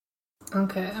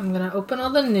Okay, I'm gonna open all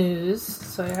the news,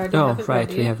 so I already have it right,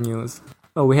 ready. we have news.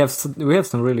 Oh, we have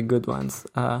some really good ones.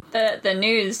 The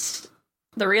news,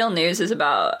 the real news is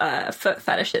about foot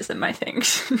fetishism, I think.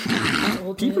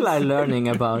 Old People news. are learning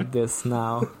about this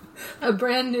now. A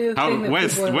brand new thing that Where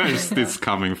people are is learning this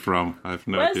coming from? I have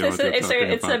no Where's idea this? what you're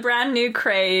talking It's a about. brand new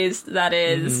craze that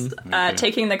is Okay.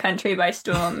 taking the country by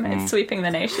storm. It's sweeping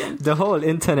the nation. The whole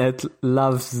internet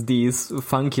loves these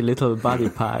funky little body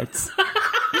parts.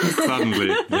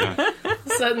 Suddenly, yeah.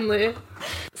 Suddenly.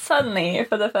 Suddenly,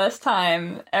 for the first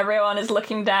time, everyone is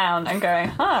looking down and going,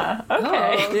 huh,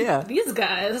 okay. Oh, Yeah. these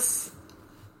guys.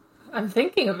 I'm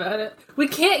thinking about it. We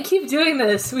can't keep doing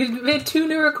this. We've made 2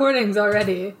 new recordings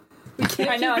already. We can't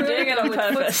I know, keep I'm doing it on with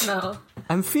foot purpose. smell.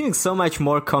 I'm feeling so much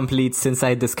more complete since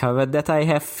I discovered that I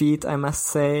have feet, I must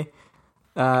say.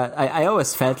 I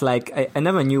always felt like I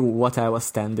never knew what I was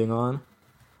standing on.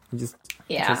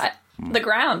 Yeah, the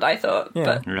ground, I thought, Yeah.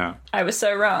 but Yeah. I was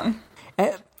so wrong.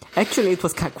 Actually, it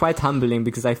was quite humbling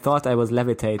because I thought I was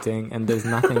levitating and there's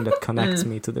nothing that connects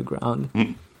me to the ground.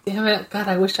 Damn it. God,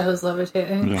 I wish I was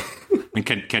levitating. Yeah. And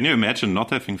can you imagine not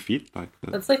having feet like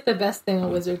that? That's like the best thing a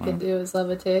wizard can do is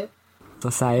levitate.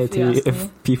 Society, If you ask if me.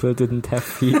 people didn't have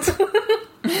feet.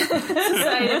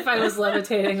 If I was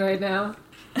levitating right now.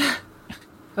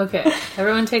 Okay,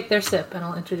 everyone take their sip and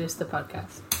I'll introduce the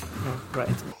podcast.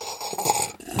 Right.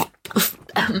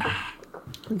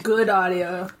 Good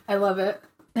audio. I love it.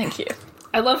 Thank you.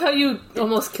 I love how you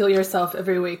almost kill yourself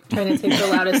every week trying to take the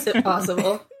loudest sip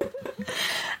possible.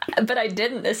 But I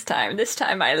didn't this time. This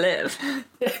time I live.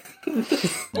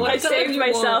 Well, I saved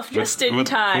myself just in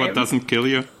time. What doesn't kill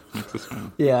you? Makes us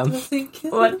fine. Yeah.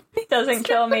 What doesn't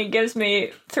kill me gives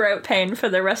me throat pain for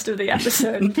the rest of the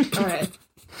episode. Alright.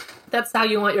 That's how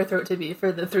you want your throat to be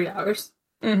for the 3 hours.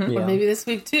 Or Yeah. maybe this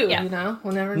week too, Yeah. you know?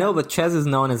 We'll never know. No, but Chaz is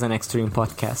known as an extreme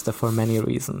podcaster for many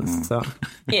reasons. So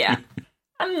Yeah.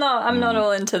 I'm not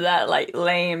all into that like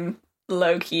lame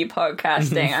low-key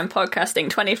podcasting. I'm podcasting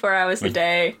 24 hours a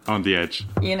day, On the edge.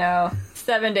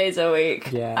 7 days a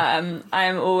week. Yeah.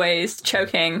 I'm always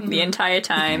choking the entire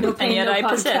time, No and pain, yet no I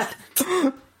persist.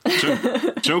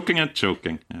 Joking and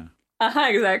choking. Yeah.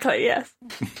 Exactly, yes.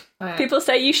 Alright. People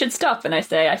say you should stop, and I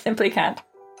say I simply can't.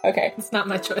 Okay. It's not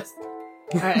my choice.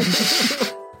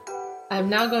 Alright. I'm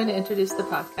now going to introduce the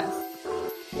podcast.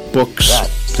 Books.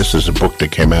 This is a book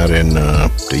that came out in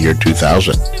the year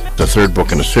 2000. The third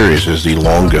book in the series is the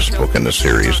longest book in the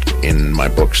series in my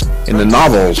books. In the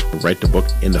novels, write the book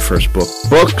in the first book.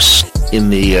 Books. In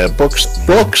the books.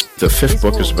 The fifth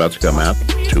book is about to come out.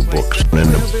 2 books. And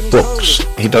in the books.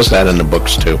 He does that in the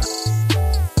books, too.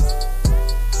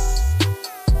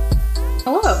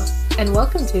 Hello, and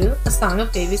welcome to A Song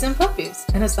of Babies and Puppies,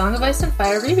 and A Song of Ice and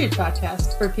Fire reread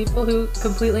podcast for people who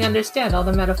completely understand all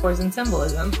the metaphors and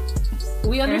symbolism.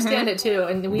 We understand it too,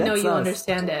 and we know That's you us.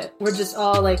 understand it. We're just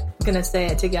all gonna say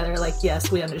it together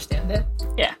yes, we understand it.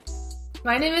 Yeah.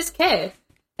 My name is Kay,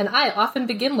 and I often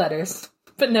begin letters,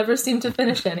 but never seem to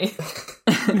finish any.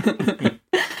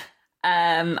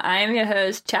 I'm your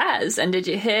host, Chaz, and did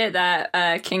you hear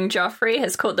that King Joffrey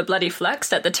has caught the bloody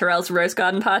flux at the Tyrell's Rose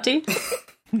Garden party?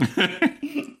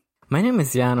 my name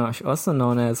is Janosch, also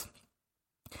known as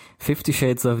 50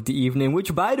 Shades of the Evening,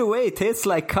 which, by the way, tastes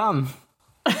like cum.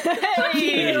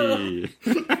 Hey.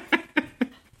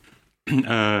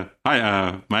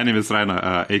 Hi, my name is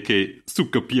Rainer, aka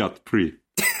Sukapiat Pri.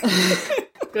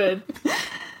 Good.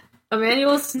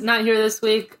 Emmanuel's not here this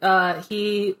week.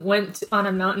 He went on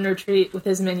a mountain retreat with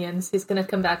his minions. He's gonna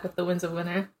come back with the Winds of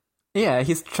Winter. Yeah,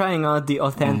 he's trying out the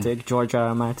authentic George R.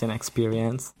 R. Martin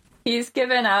experience. He's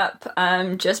given up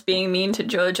just being mean to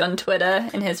George on Twitter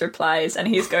in his replies, and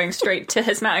he's going straight to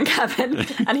his mountain cabin,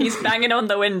 and he's banging on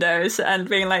the windows and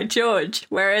being like, George,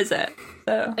 where is it?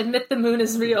 So Admit the moon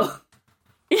is real.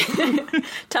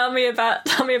 tell me about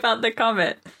the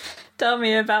comet. Tell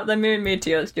me about the moon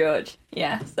meteors, George.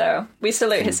 Yeah, so we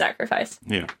salute his sacrifice.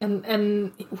 Yeah.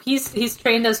 And he's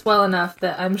trained us well enough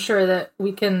that I'm sure that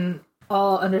we can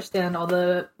all understand all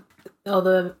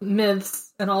the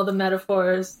myths and all the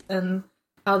metaphors and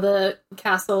how the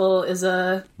castle is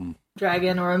a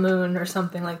dragon or a moon or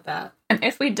something like that. And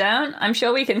if we don't, I'm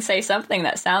sure we can say something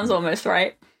that sounds almost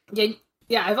right.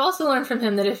 Yeah, I've also learned from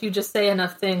him that if you just say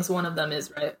enough things, one of them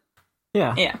is right.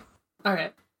 Yeah. Yeah. All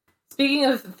right. Speaking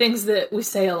of things that we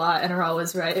say a lot and are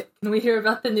always right, can we hear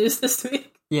about the news this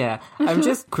week? Yeah, I'm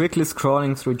just quickly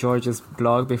scrolling through George's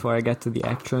blog before I get to the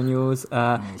actual news.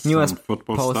 Newest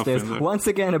football post stuff is in there. once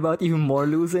again about even more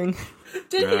losing.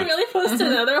 Did he really post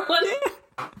another one?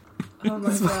 Oh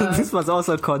my god. This was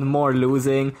also called More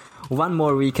Losing. 1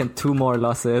 more week and 2 more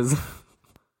losses.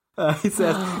 He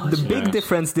says, the big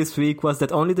difference this week was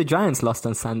that only the Giants lost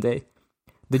on Sunday.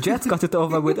 The Jets got it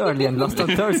over with early and lost on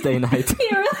Thursday night. He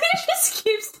really just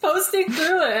keeps posting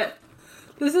through it.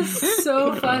 This is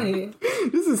so funny.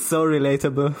 This is so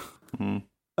relatable.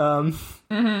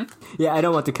 Yeah, I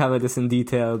don't want to cover this in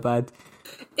detail, but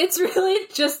It's really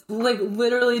just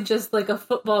literally just like a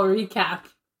football recap.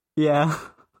 yeah,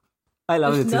 I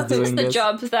love that he's nothing- doing The this.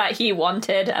 job that he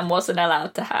wanted and wasn't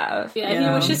allowed to have. Yeah, you know?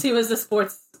 he wishes he was a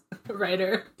sports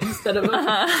writer instead of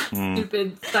a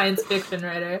stupid science fiction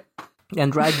writer.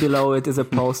 And right below it is a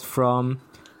post from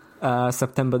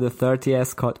September the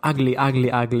 30th called Ugly,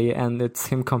 Ugly, Ugly, and it's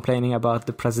him complaining about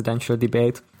the presidential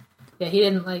debate. Yeah, he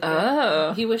didn't like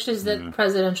Oh. it. He wishes that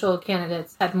presidential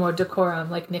candidates had more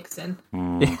decorum, like Nixon.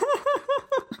 Literally,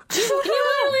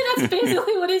 that's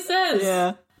basically what he says.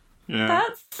 Yeah. Yeah.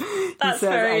 That's He says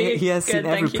very he has good. seen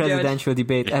every Thank you, George. presidential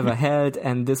debate ever held,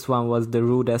 and this one was the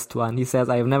rudest one. He says,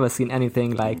 I have never seen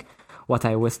anything like what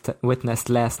I witnessed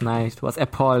last night. It was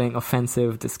appalling,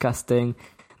 offensive, disgusting.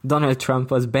 Donald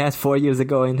Trump was bad 4 years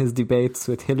ago in his debates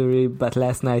with Hillary, but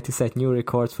last night he set new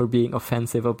records for being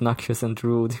offensive, obnoxious, and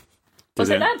rude. Was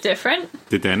Did it that different?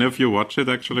 Did any of you watch it,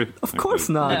 actually? Of course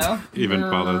not. No. Even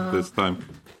bothered this time.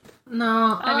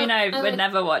 No, I mean, I would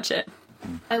never watch it.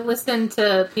 I listen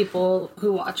to people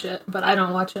who watch it, but I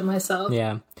don't watch it myself.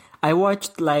 Yeah. I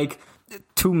watched like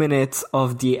 2 minutes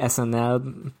of the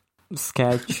SNL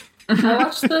sketch. I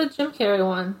watched the Jim Carrey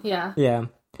one. Yeah, Yeah.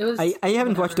 it was. I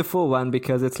haven't watched the full one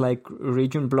because it's like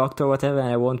region blocked or whatever, and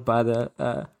I won't bother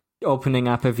opening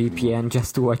up a VPN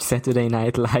just to watch Saturday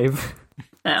Night Live.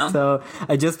 No. So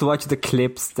I just watched the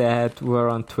clips that were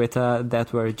on Twitter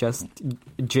that were just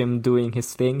Jim doing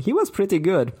his thing. He was pretty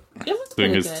good. It was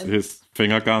Doing pretty his, good. his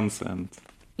finger guns and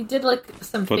He did like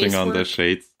some putting face on work. their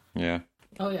shades. Yeah.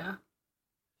 Oh yeah.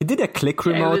 He did a click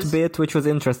Yeah, it remote was- bit, which was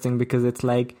interesting because it's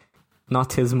like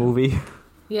not his movie.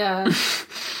 Yeah.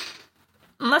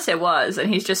 Unless it was,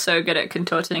 and he's just so good at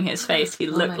contorting his face, he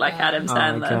looked my like God. Adam Oh my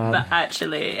Sandler. God. But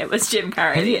actually, it was Jim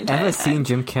Carrey Have the you entire ever time. seen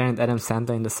Jim Carrey and Adam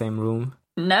Sandler in the same room?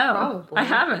 No, Probably. I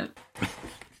haven't.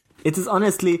 It's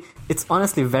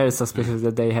honestly very suspicious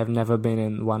that they have never been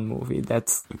in one movie.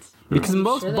 That's because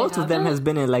both Sure they of them haven't?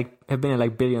 have been in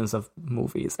like billions of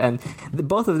movies, and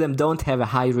both of them don't have a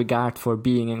high regard for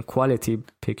being in quality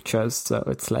pictures. So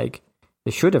it's like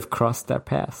they should have crossed their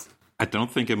paths. I don't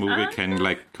think a movie can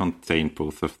like contain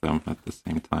both of them at the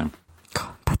same time.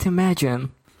 But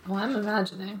imagine. Well, I'm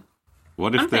imagining.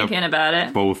 What if I'm they're thinking about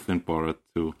it. both in Borat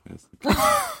too?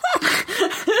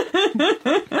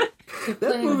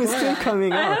 That movie's still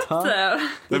coming I out, hope huh? so.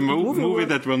 The movie movie was-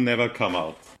 that will never come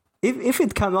out. If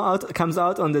it comes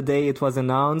out on the day it was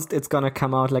announced, it's gonna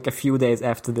come out like a few days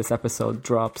after this episode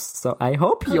drops. So I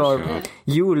hope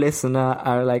you listener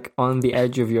are like on the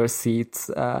edge of your seats,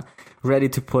 ready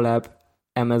to pull up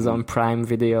Amazon Prime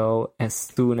Video as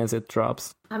soon as it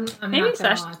drops. I'm Maybe not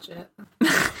gonna Sash- watch it.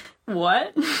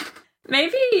 What?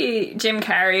 Maybe Jim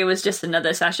Carrey was just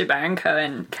another Sacha Baron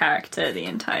Cohen character the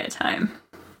entire time.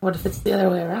 What if it's the other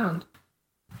way around?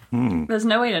 There's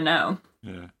no way to know.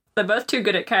 Yeah. They're both too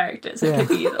good at characters. It Yeah. could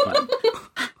be either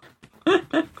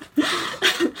one.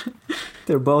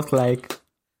 They're both like,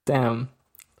 damn,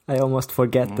 I almost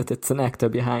forget that it's an actor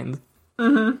behind.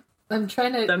 I'm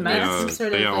trying to The make mask. some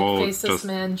sort They of are all like faceless just-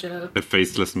 man joke. A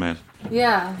faceless man.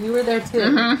 Yeah, you were there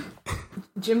too.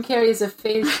 Jim Carrey is a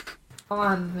face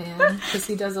on man because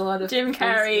he does a lot of Jim faceless-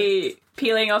 Carrey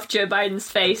peeling off Joe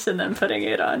Biden's face and then putting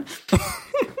it on.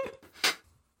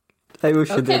 I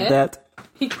wish I Okay. did that.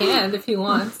 He can if he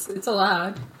wants. It's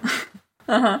allowed.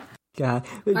 God.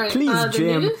 right, Please, the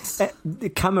Jim, news?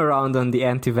 come around on the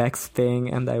anti-vax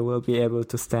thing and I will be able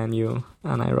to stand you,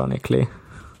 unironically.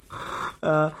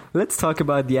 Let's talk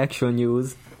about the actual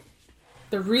news.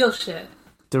 The real shit.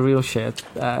 The real shit.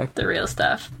 The real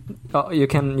stuff. Oh, you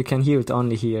can hear it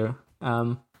only here.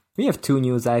 We have 2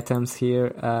 news items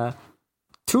here.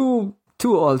 Two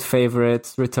old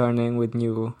favorites returning with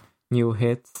new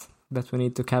hits that we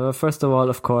need to cover. First of all,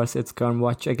 of course, it's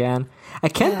Gurnwatch again. I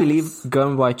can't believe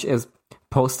Gurnwatch is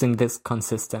posting this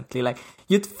consistently. Like,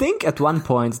 you'd think at one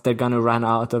point they're gonna run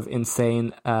out of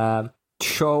insane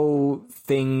show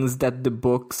things that the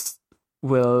books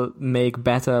will make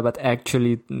better, but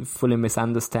actually fully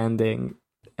misunderstanding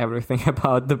everything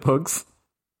about the books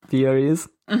theories.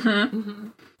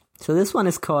 So this one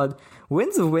is called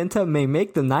Winds of Winter May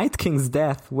Make the Night King's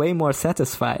Death Way More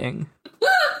Satisfying.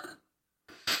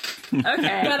 Okay.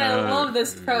 God, I love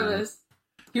this premise.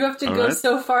 You have to go alright.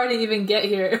 so far to even get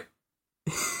here.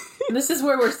 This is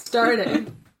where we're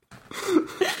starting.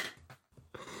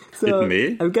 So It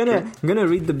may. I'm gonna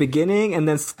read the beginning and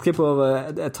then skip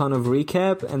over a ton of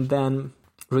recap and then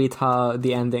read how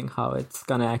the ending, how it's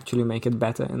gonna actually make it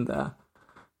better in the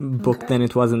book than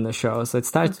it was in the show. So it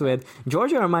starts with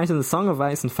George R. R. Martin's The Song of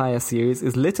Ice and Fire series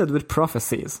is littered with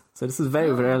prophecies. So this is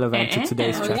very relevant to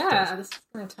today's Oh chapter. yeah, this is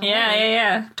gonna tell me.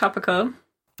 Yeah. Topical.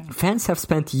 Fans have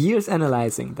spent years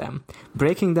analyzing them,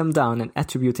 breaking them down and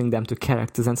attributing them to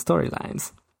characters and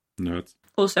storylines. Nerds.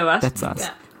 Also us. That's us.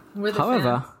 Yeah, we're the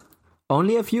However,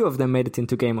 only a few of them made it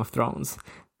into Game of Thrones.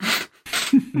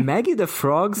 Maggie the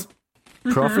Frog's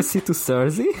prophecy to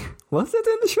Cersei? Was it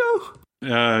in the show?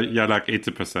 Yeah, like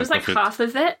 80% It was like of it. half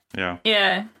of it. Yeah.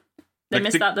 Yeah. They Like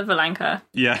missed the- out the Valanka.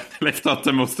 Yeah, left out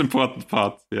the most important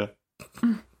part. Yeah.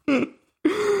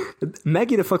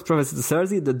 Maggie the Frog's prophecy to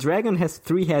Cersei, the dragon has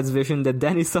 3 heads vision that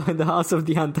Dany saw in the House of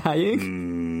the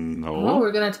Undying. No. Oh,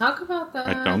 we're gonna talk about that.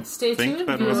 I don't Stay think tuned,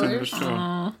 that was in the viewers.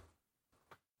 show.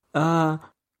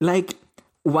 Like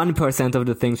 1% of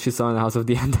the things she saw in the House of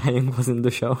the Undying was in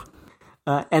the show.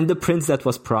 And the prince that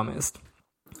was promised.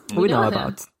 We know him.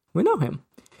 about. We know him.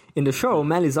 In the show,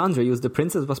 Melisandre used the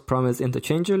princess was promised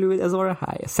interchangeably with Azor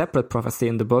Ahai, a separate prophecy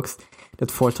in the books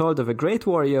that foretold of a great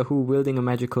warrior who, wielding a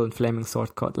magical and flaming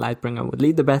sword called Lightbringer, would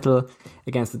lead the battle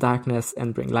against the darkness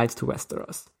and bring light to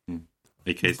Westeros.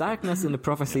 The darkness in the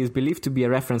prophecy is believed to be a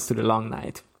reference to the Long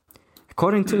Night.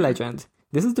 According to legend,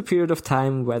 this is the period of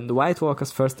time when the White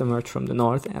Walkers first emerged from the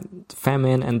north and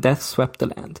famine and death swept the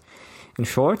land. In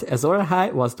short, Azor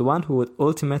Ahai was the one who would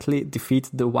ultimately defeat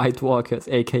the White Walkers,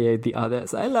 aka the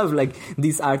others. I love like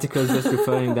these articles just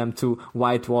referring them to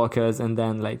White Walkers and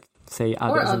then like say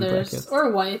Or others in others, brackets.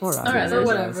 or whites, Or or, others, or yes.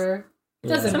 whatever.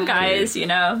 Doesn't Some matter. guys,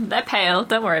 they're pale.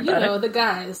 Don't worry You about know, it. the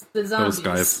guys, the zombies. Those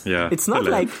guys, yeah. It's not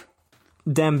Hello. like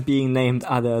them being named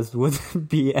others would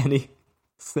be any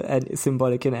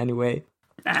symbolic in any way.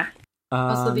 Nah.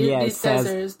 Also, these guys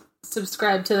are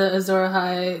subscribed to the Azor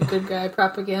Ahai good guy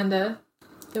propaganda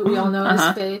that we all know is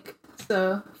fake.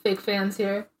 So, fake fans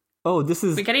here. Oh, this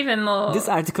is We get even more. this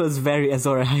article is very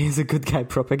Azor Ahai is a good guy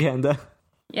propaganda.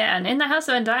 Yeah, and in the House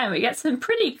of Undying, we get some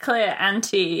pretty clear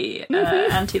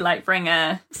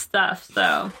anti-Lightbringer stuff.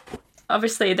 So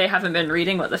obviously, they haven't been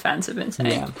reading what the fans have been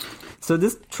saying. Yeah. So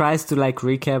this tries to like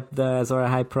recap the Azor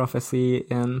Ahai prophecy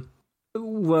in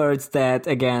words that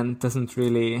again doesn't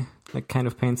really like kind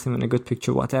of paints him in a good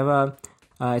picture. Whatever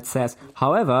it says,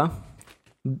 however.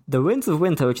 The Winds of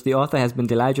Winter, which the author has been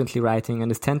diligently writing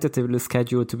and is tentatively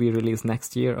scheduled to be released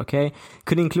next year,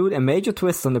 could include a major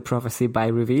twist on the prophecy by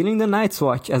revealing the Night's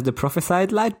Watch as the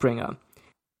prophesied Lightbringer.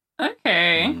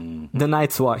 Okay. The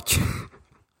Night's Watch.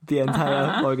 The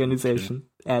entire organization.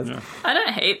 As I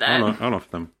don't hate that. all of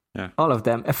them. Yeah. all of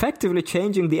them, effectively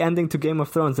changing the ending to Game of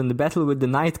Thrones in the battle with the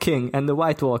Night King and the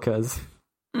White Walkers.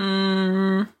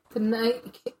 The Night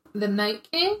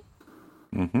King?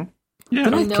 Mm-hmm. Yeah. The You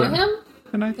Night know King. him?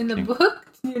 The Night In the King. book?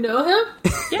 Do you know him?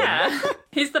 Yeah.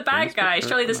 He's the bad guy.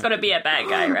 Surely there's got to be a bad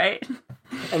guy, right?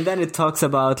 And then it talks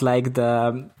about like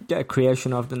the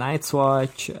creation of the Night's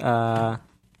Watch,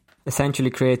 essentially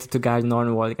created to guard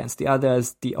Nornwall against the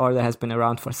others. The Order has been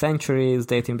around for centuries,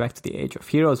 dating back to the Age of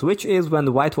Heroes, which is when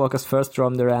the White Walkers first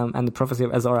roamed the realm and the prophecy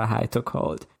of Azor Ahai took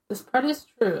hold. This part is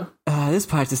true. This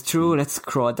part is true. Let's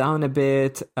scroll down a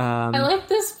bit. I like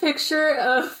this picture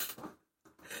of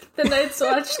the Night's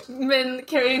Watchmen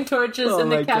carrying torches Oh and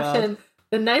my the caption,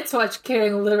 "The Night's Watch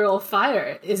carrying literal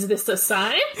fire. Is this a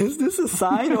sign? Is this a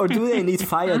sign, or do they need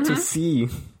fire to see?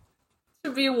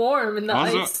 To be warm in the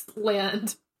Also- ice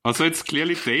land." Also, it's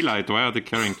clearly daylight. Why are they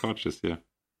carrying torches here?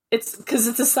 It's because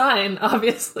it's a sign,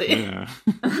 obviously. Yeah.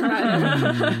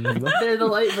 They're the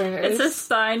Lightbringers. It's a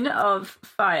sign of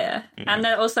fire. And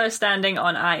they're also standing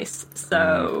on ice.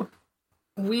 So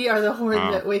We are the horn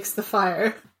Wow. that wakes the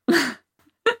fire.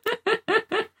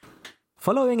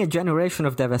 Following a generation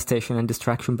of devastation and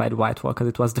destruction by the White Walkers,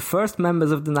 it was the first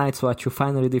members of the Night's Watch who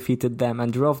finally defeated them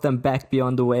and drove them back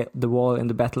beyond the wall in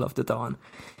the Battle of the Dawn.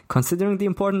 Considering the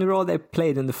important role they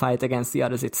played in the fight against the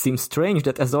others, it seems strange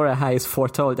that Azor Ahai is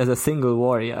foretold as a single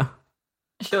warrior.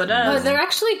 sure But does. they're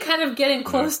actually kind of getting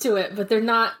close to it, but they're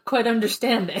not quite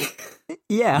understanding.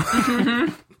 Yeah.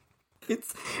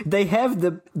 They have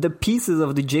the pieces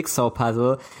of the jigsaw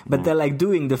puzzle, but they're like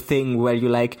doing the thing where you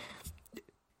like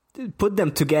put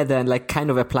them together and like kind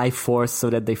of apply force so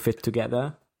that they fit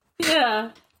together.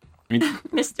 Yeah. I mean,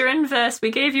 Mr. Inverse, we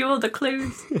gave you all the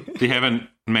clues. they haven't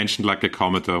mentioned like a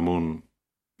comet or a moon.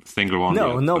 Single one.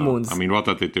 No, yet, no so, moons. I mean, what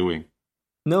are they doing?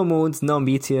 No moons, no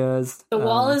meteors. The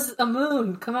wall is a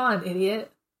moon. Come on,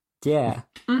 idiot. Yeah.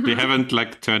 They haven't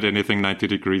like turned anything 90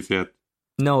 degrees yet.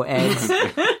 No eggs.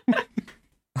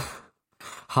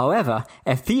 However,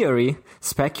 a theory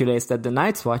speculates that the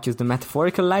Night's Watch is the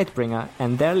metaphorical Lightbringer,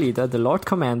 and their leader, the Lord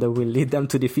Commander, will lead them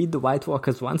to defeat the White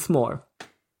Walkers once more.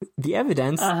 The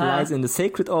evidence lies in the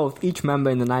sacred oath each member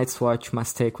in the Night's Watch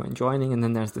must take when joining, and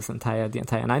then there's the entire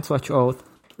Night's Watch oath.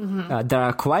 There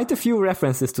are quite a few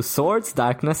references to swords,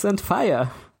 darkness, and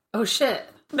fire. Oh shit.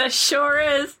 There sure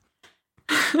is.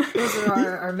 Those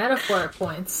are our metaphor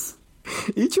points.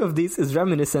 Each of these is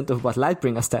reminiscent of what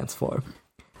Lightbringer stands for.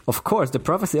 Of course, the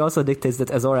prophecy also dictates that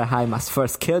Azor Ahai must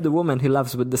first kill the woman he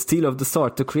loves with the steel of the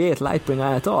sword to create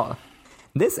Lightbringer at all.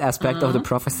 This aspect of the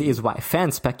prophecy is why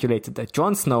fans speculated that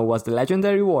Jon Snow was the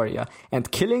legendary warrior, and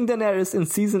killing Daenerys in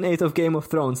Season 8 of Game of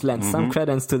Thrones lends some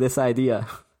credence to this idea.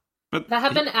 But That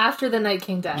happened after the Night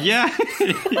King died. yeah.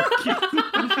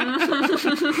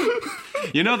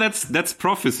 That's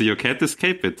prophecy. You can't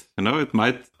escape it. It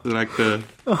might the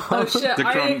Oh shit, The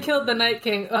Arya crown- killed the Night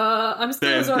King. I'm still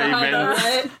They Azor Ahai though, went-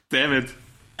 right? damn it.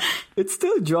 It's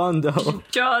still Jon, though.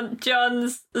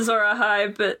 Jon's Azor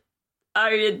Ahai, but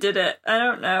Arya did it. I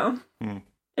don't know.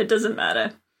 It doesn't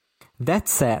matter. That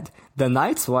said, the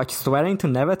Night's Watch swearing to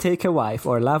never take a wife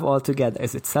or love altogether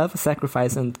is itself a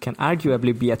sacrifice and can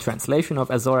arguably be a translation of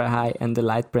Azor Ahai and the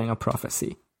Lightbringer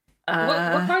prophecy.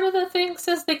 What part of the thing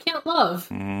says they can't love?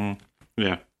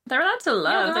 Yeah. They're allowed to love.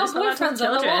 They're They're all just not allowed to have boyfriends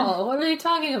on the children. wall. What are you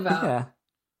talking about? Yeah.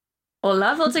 Or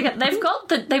love altogether. They've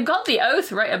got the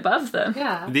oath right above them.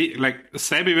 Yeah.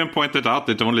 Seb even pointed out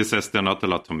it only says they're not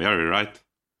allowed to marry, right?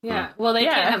 Yeah. Well, they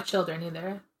Yeah. can't have children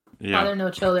either. Yeah. Father, no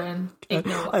children. Take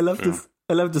no I love this.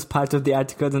 I love this part of the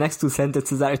article. The next two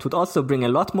sentences are, it would also bring a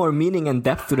lot more meaning and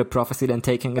depth to the prophecy than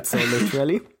taking it so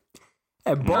literally.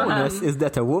 A bonus is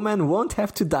that a woman won't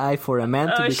have to die for a man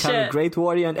to Oh, become a shit. great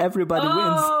warrior and everybody wins.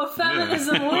 Oh,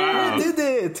 feminism wins! We did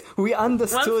it! We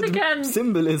understood Once again-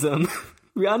 symbolism.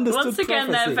 We understood Once again,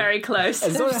 prophecy. they're very close.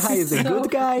 Azor Ahai is a good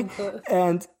guy,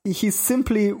 and he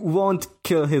simply won't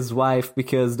kill his wife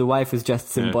because the wife is just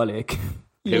symbolic.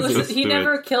 He Just do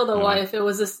never it. killed a wife. It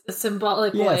was a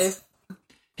symbolic Yes.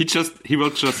 wife. He will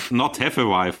just not have a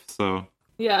wife, so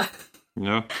Yeah.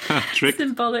 trick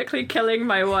Symbolically killing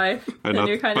my wife. by the not,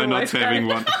 new kind by of not wife having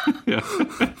guy. one.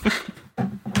 Yeah.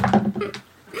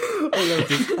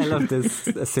 I love this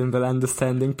symbol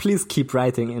understanding. Please keep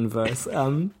writing in verse.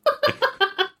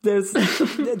 There's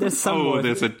some Oh, more.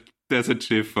 there's a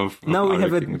gif of Now we Arya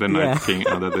have a- King, the yeah. Night King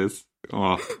under this.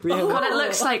 Oh, We have- God, it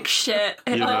looks like shit.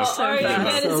 It Yeah. looks so Arya bad.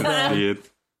 had so his bad. hand. see it.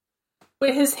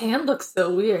 Wait, his hand looks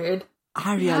so weird.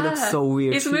 Arya looks so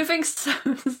weird. He's moving so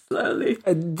slowly.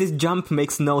 This jump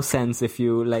makes no sense if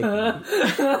you view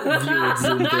it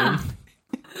zoomed in.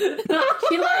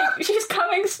 She's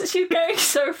going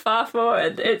so far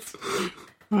forward. It's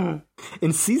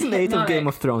In season 8 of Hypnotic. Game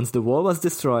of Thrones, the wall was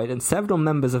destroyed and several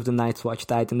members of the Night's Watch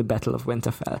died in the Battle of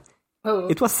Winterfell. Oh,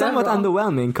 It was somewhat several.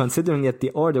 underwhelming considering that the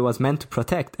Order was meant to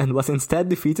protect and was instead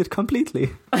defeated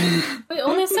completely. Wait,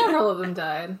 only several of them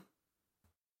died.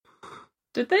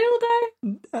 did they all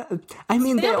die? I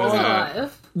mean, they Sam was all...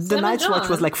 alive. The Sam and Night's Watch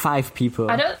was Jon. like 5 people.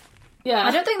 I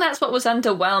don't think that's what was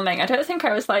underwhelming. I don't think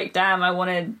I was like, damn, I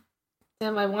wanted.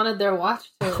 Damn, I wanted their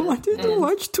watch to. I wanted the end.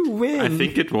 watch to win. I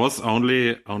think it was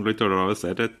only Dolores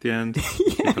Ed at the end.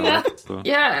 So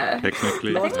Yeah.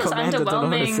 technically, I think it was Commander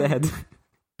Dolores underwhelming. said.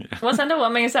 What's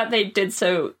underwhelming is that they did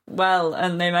so well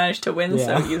and they managed to win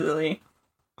so Yeah. easily.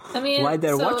 I mean, While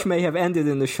their so- watch may have ended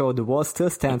in the show, the wall still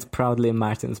stands proudly in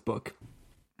Martin's book.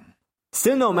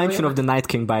 Still no mention of the Night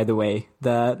King, by the way.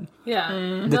 The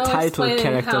no title explaining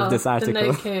character of how this the article.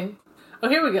 Night King. Oh,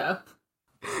 here we go.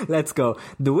 Let's go.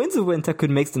 The Winds of Winter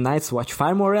could make the Night's Watch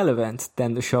far more relevant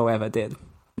than the show ever did.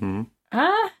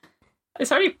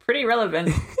 It's already pretty relevant.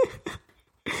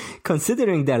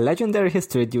 Considering their legendary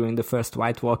history during the First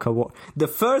White Walker War. The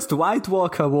First White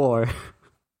Walker War!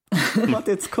 What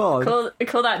it's called.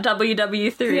 Call that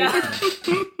WW3. Yeah.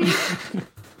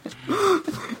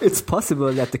 It's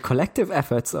possible that the collective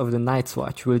efforts of the Night's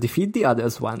Watch will defeat the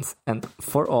others once and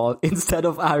for all instead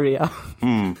of Arya.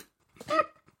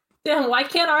 Damn, why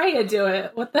can't Arya do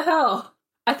it? What the hell?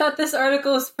 I thought this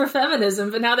article was for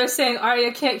feminism, but now they're saying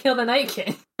Arya can't kill the Night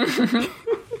King.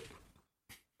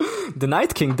 The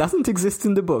Night King doesn't exist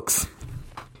in the books.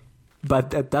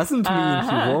 But that doesn't mean he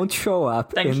won't show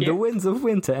up Thank in you. The Winds of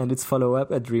Winter and its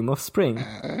follow-up, A Dream of Spring.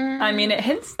 I mean, it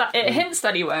hints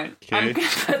that he won't. I'm Okay. gonna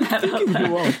put that out He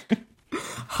there. won't.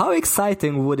 How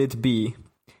exciting would it be?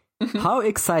 How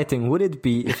exciting would it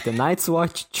be if the Night's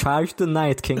Watch charged the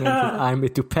Night King and his army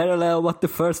to parallel what the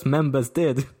first members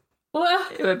did? Well,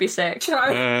 It would be sick.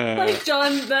 like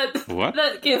John, What?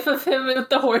 that gif of him with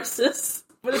the horses.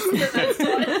 But it's the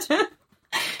Night's Watch.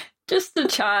 Just the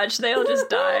charge, they'll just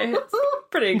die. It's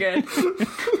pretty good.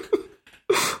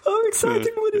 How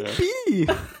exciting would it be?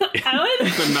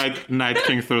 The Night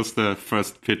King throws the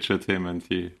first pitch at him and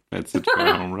he bets it for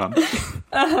a home run.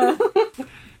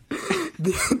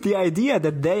 The idea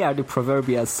that they are the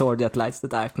proverbial sword that lights the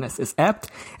darkness is apt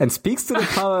and speaks to the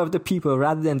power of the people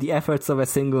rather than the efforts of a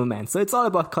single man. So it's all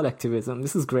about collectivism.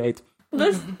 This is great.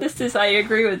 I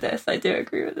agree with this. I do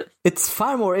agree with this. It's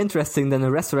far more interesting than a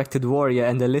resurrected warrior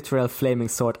and a literal flaming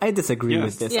sword. I disagree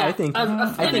with this. Yeah, I think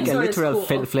a literal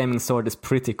cool. flaming sword is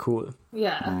pretty cool.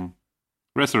 Yeah.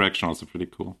 Resurrection also pretty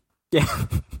cool. Yeah.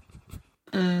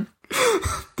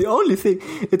 The only thing,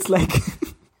 it's like,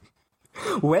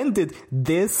 when did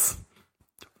this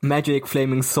magic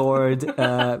flaming sword,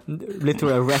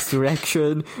 literal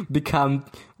resurrection become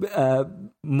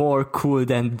more cool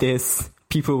than this?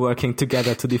 People working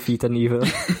together to defeat an evil.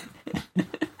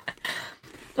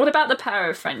 What about the power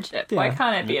of friendship? Why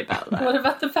can't it be about that? What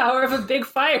about the power of a big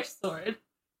fire sword?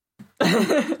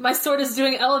 My sword is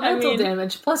doing elemental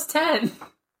damage, plus 10.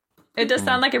 It does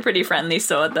sound like a pretty friendly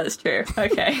sword, that's true.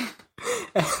 Okay.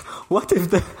 What if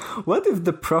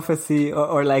the prophecy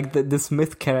or like this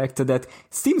myth character that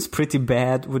seems pretty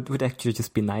bad would actually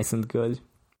just be nice and good?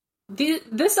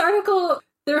 This article,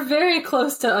 they're very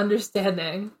close to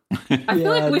understanding. I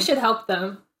feel like we should help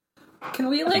them. Can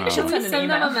we should we send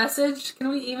them a message? Can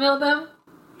we email them?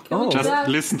 Can we do Just that?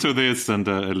 listen to this and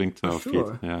a link to our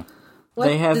Sure. feed. Yeah. What,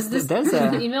 They have- does there's a-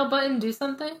 the email button do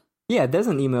something? Yeah, there's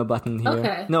an email button here.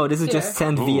 Okay, No, this is here. just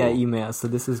send via email. So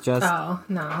this is just Oh,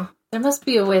 no. There must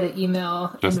be a way to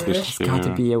email Just English. this. got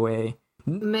to be a way.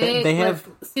 They have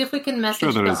see if we can message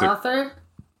Sure, there the is a- author.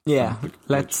 yeah.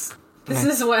 Let's. This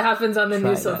is what happens on the Try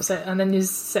news that. website, on the news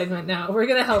segment now. We're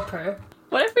gonna help her.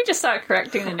 What if we just start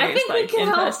correcting the I news think we like can in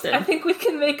help. person? I think we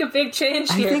can make a big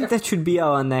change I here. think that should be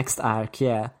our next arc.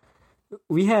 Yeah,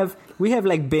 we have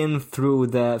like been through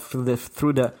the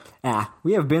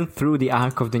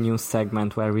arc of the news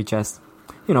segment where we just,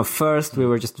 first we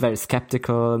were just very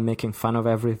skeptical, making fun of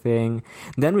everything.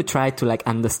 Then we tried to like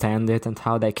understand it and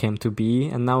how they came to be,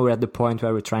 and now we're at the point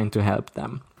where we're trying to help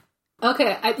them.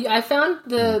 Okay, I found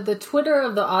the Twitter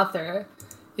of the author.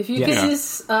 If you Yeah. could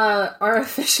use our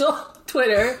official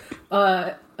Twitter,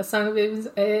 A Song of Babies,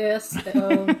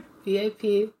 ASVAP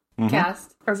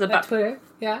cast at Twitter,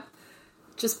 yeah.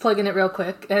 Just plug in it real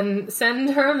quick and send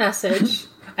her a message.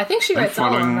 I think she writes all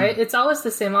of them, following- right? It's always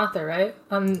the same author, right?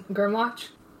 On Grimwatch?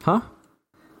 Huh?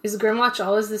 Is Grimwatch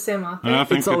always the same author? I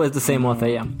think It's always the same author.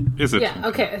 Yeah. Is it? Yeah,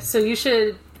 okay, so you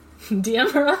should DM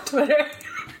her on Twitter.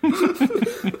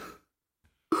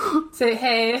 Say,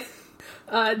 hey,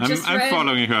 just I'm read,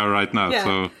 following her right now, Yeah.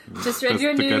 so just read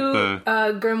your to get new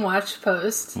the- Grimwatch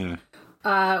post. yeah.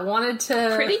 Wanted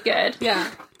to... Pretty good. Yeah.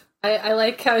 I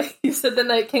like how you said the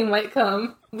Night King might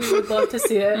come. We would love to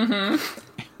see it.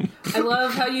 I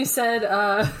love how you said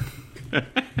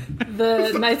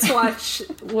the Night's Watch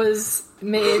was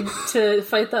made to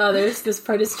fight the others. This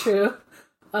part is true.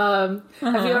 Have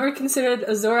you ever considered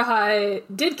Azor Ahai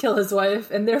did kill his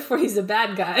wife, and therefore he's a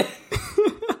bad guy?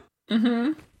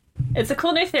 It's a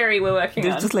cool new theory we're working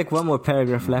There's on. just like one more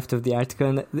paragraph left of the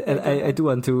article, and I do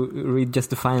want to read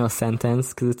just the final sentence,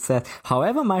 because it says,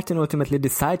 however, Martin ultimately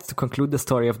decides to conclude the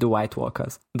story of the White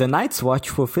Walkers. The Night's Watch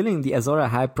fulfilling the Azor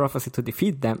Ahai prophecy to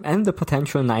defeat them and the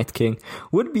potential Night King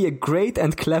would be a great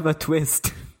and clever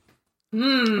twist.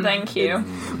 Thank you.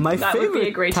 My That would be a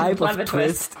favorite great and type clever of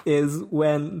twist is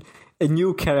when a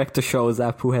new character shows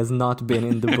up who has not been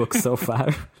in the book so far,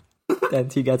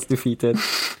 and he gets defeated.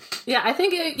 Yeah, I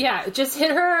think, just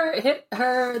hit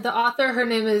her, the author, her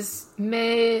name is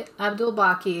May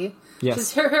Abdul-Baki. Yes.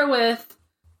 Just hit her with,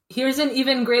 here's an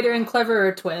even greater and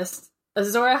cleverer twist.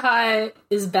 Azor Ahai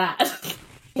is bad.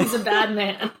 He's a bad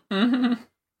man.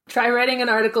 Try writing an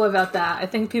article about that. I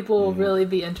think people will really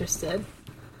be interested.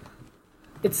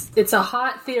 It's a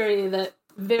hot theory that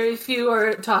very few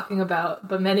are talking about,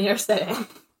 but many are saying.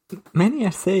 Many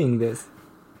are saying this.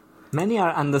 Many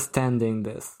are understanding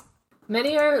this.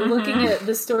 Many are looking at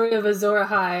the story of Azor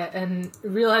Ahai and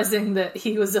realizing that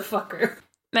he was a fucker.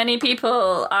 Many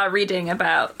people are reading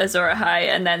about Azor Ahai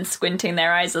and then squinting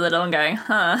their eyes a little and going,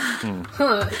 huh,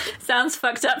 sounds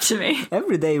fucked up to me.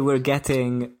 Every day we're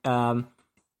getting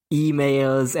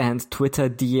emails and Twitter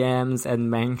DMs and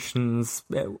mentions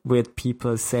with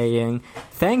people saying,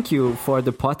 thank you for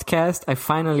the podcast. I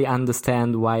finally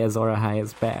understand why Azor Ahai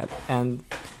is bad. And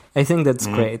I think that's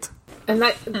great. And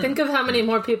think of how many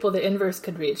more people the inverse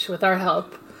could reach with our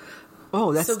help.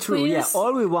 Oh, that's So true. Yeah, please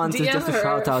all we want is DM just a her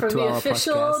shout out from to the our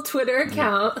official podcast. Twitter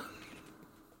account.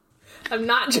 I'm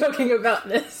not joking about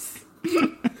this.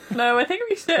 No, I think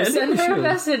we should. Send her a should.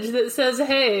 message that says,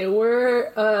 hey,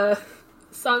 we're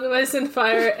Song of Ice and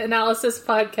Fire analysis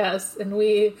podcast, and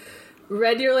we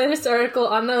read your latest article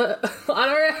on our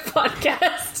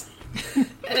podcast.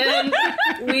 And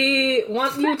we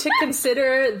want you to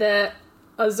consider that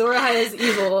Azor Ahai is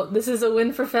evil. This is a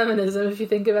win for feminism if you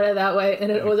think about it that way,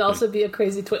 and it would also be a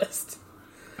crazy twist.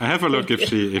 I have a look if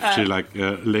she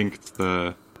linked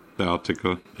the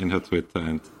article in her Twitter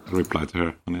and replied to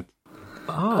her on it.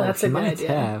 Oh, that's she a good might idea.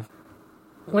 have.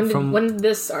 When did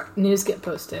this news get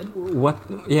posted? What?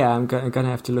 Yeah, I'm gonna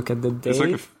have to look at the date. It's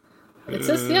like It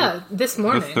says, this the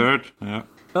morning. 3rd. Yeah.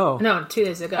 Oh, No, 2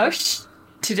 days ago. Oh,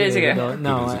 2 days ago.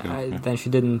 No, 2 days ago, yeah. then she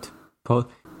didn't post.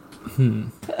 No,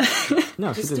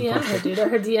 she Just didn't DM post her, it. dude. Are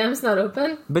her DMs not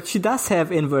open? But she does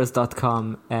have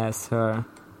inverse.com as her.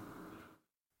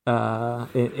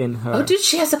 In her. Oh, dude,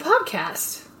 she has a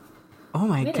podcast. Oh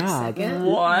my Wait a god! second.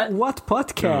 What?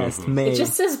 podcast, Oh. mate? It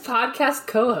just says podcast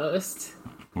co-host.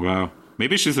 Wow.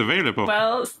 Maybe she's available.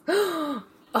 Well,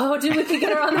 Oh, dude, we could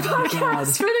get her on the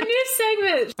podcast for the news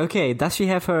segment. Okay, does she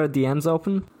have her DMs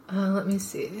open? Let me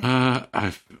see.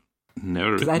 I've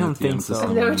never. 'Cause I don't think so.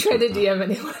 I've never tried to DM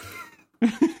anyone.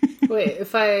 Wait,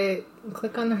 if I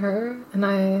click on her and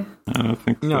I... I don't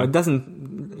think so. No, it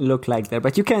doesn't look like that.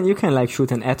 But you can like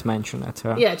shoot an @ mention at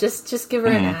her. Yeah, just give her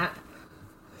an @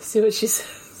 See what she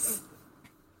says.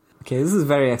 Okay, this is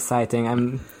very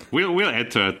exciting. We'll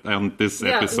add to it on this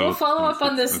Yeah, episode. we'll follow up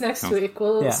on this next week.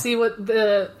 We'll Yeah. see what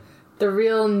the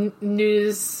real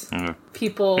news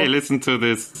people... Hey, listen to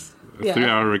this Yeah.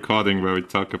 3-hour recording where we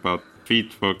talk about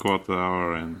feet for a quarter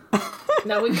hour and.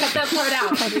 No, we cut that part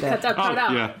out. We cut that part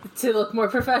out yeah. to look more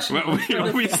professional.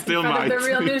 Well, we still in front might. of the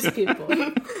real news people.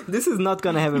 This is not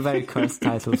gonna have a very cursed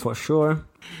title for sure.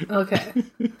 Okay.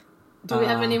 Do we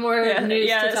have any more news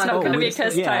to it's talk not going to about? be a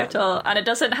cursed yeah. title, and it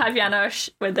doesn't have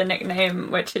Janosch with the nickname,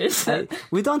 which is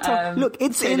We don't talk. Look,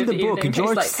 it's Shade in of the the book. Evening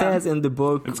George tastes like says in the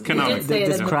book. It's canonical. did say it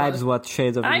in the describes book. what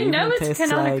Shades of the I know Evening it's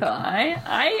tastes canonical. like.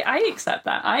 I accept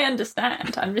that. I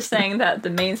understand. I'm just saying that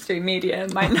the mainstream media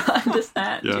might not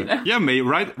understand. Yeah, You know? yeah, May.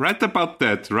 Write about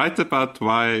that. Write about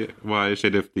why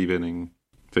Shade of the Evening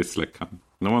tastes like cum.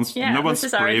 No one's this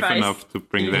is our brave advice. enough to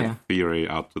bring Yeah. that theory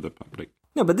out to the public.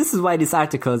 No, but this is why these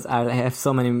articles have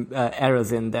so many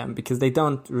errors in them, because they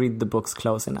don't read the books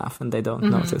close enough and they don't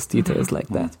notice details like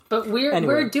that. But we're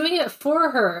Anyway. doing it for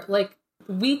her. Like,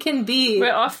 we can be...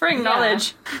 We're offering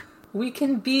knowledge. We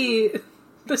can be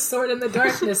the sword in the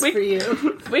darkness for you.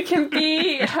 We can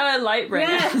be her light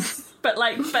bringer. Yes! But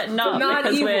not, Not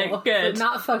because evil, we're good. but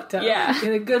not fucked up. Yeah.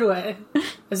 In a good way.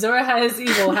 Azor Ahai is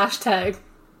evil, hashtag.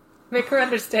 Make her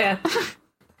understand.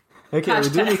 Okay, we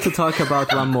do need to talk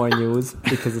about one more news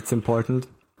because it's important.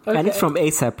 And it's from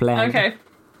ASAP Land. Okay.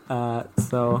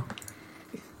 So,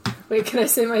 Wait, can I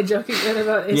say my joke again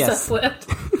about ASAP Yes. Land?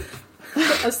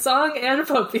 A song and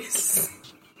puppies.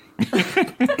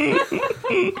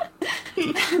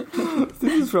 this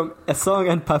is from A Song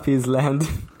and Puppies Land.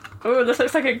 Oh, this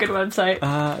looks like a good website.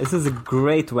 This is a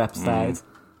great website.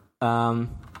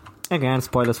 Again,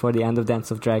 spoilers for the end of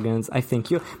Dance of Dragons. I think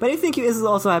this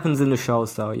also happens in the show,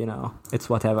 so, it's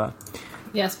whatever.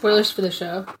 Yeah, spoilers for the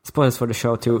show. Spoilers for the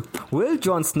show, too. Will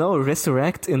Jon Snow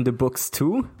resurrect in the books,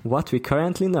 too? What we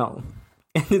currently know.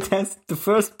 And it has, the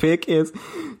first pic is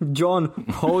Jon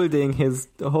holding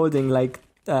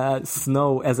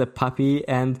Snow as a puppy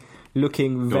and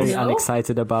looking very Snow?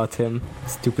 unexcited about him.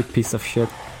 Stupid piece of shit.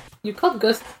 You called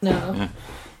Ghost Snow.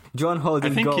 Jon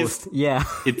holding I think Ghost. Yeah.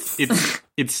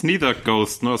 It's neither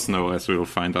Ghost nor Snow, as we will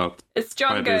find out. It's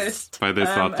John Ghost. by this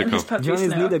and article. his puppy Jon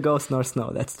is Snow. neither Ghost nor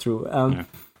Snow, that's true.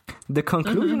 The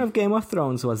conclusion of Game of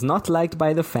Thrones was not liked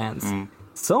by the fans.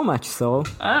 So much so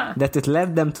that it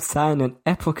led them to sign an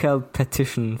epochal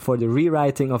petition for the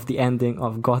rewriting of the ending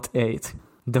of GOT 8.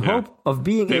 The hope of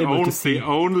being able to see... The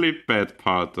only bad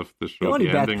part of the show, The only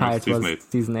bad ending part of season was 8.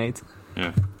 Season 8.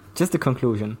 Yeah. Just the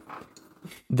conclusion.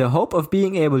 The hope of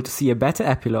being able to see a better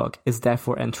epilogue is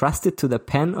therefore entrusted to the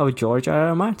pen of George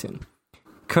R.R. Martin,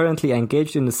 currently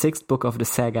engaged in the 6th book of the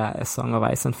saga, A Song of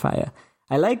Ice and Fire.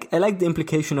 I like the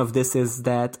implication of this is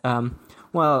that, the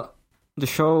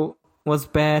show was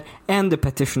bad and the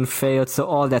petition failed, so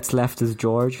all that's left is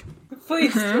George.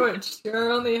 Please, George, you're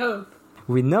our only hope.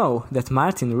 We know that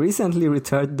Martin recently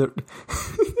returned the...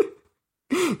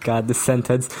 God, this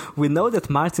sentence. We know that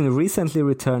Martin recently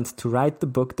returned to write the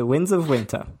book The Winds of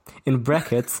Winter. In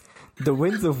brackets, The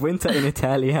Winds of Winter in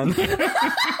Italian. Wait,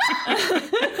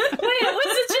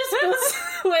 was it just...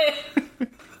 Wait.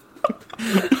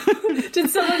 Did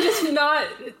someone just not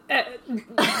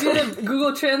do the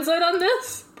Google Translate on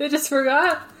this? They just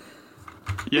forgot?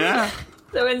 Yeah.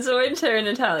 The Winds of Winter in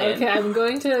Italian. Okay, I'm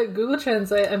going to Google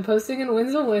Translate. I'm posting in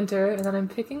Winds of Winter, and then I'm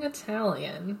picking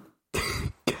Italian.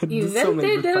 So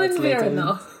many Ivente good parts later.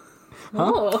 dell'inverno.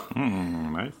 Oh.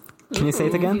 Nice. Can you say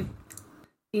it again?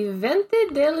 Ivente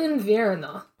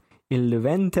dell'inverno. Il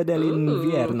Vente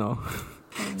dell'Invierno.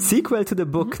 Sequel to the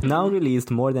book now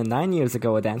released more than 9 years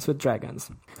ago, A Dance with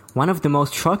Dragons. One of the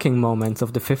most shocking moments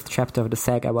of the 5th chapter of the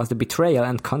saga was the betrayal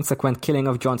and consequent killing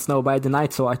of Jon Snow by the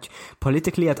Night's Watch,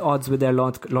 politically at odds with their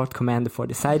Lord Commander for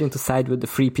deciding to side with the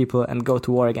Free People and go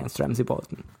to war against Ramsay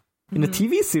Bolton. In the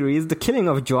TV series, the killing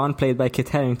of Jon, played by Kit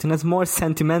Harington, has more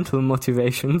sentimental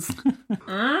motivations,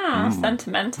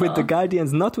 Sentimental. with the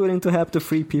Guardians not willing to help the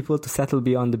Free People to settle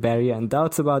beyond the barrier and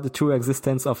doubts about the true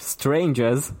existence of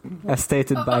strangers, as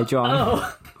stated by Jon.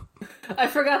 Oh. I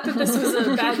forgot that this was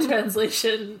a bad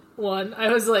translation one.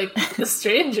 I was like, the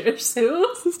strangers, who?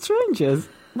 The strangers.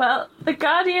 Well, the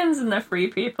Guardians and the Free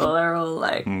People are all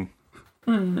like...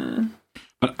 The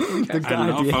I love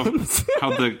Guardians. how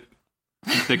the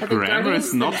grammar Guardians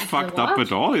is not the fucked up what?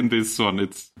 at all in this one.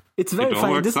 It's very It all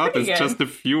funny. works This, out. pretty It's good. just a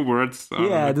few words.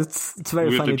 yeah, it's very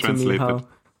weirdly funny to me translated.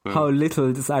 how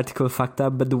little this article fucked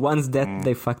up, but the ones that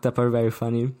they fucked up are very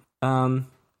funny.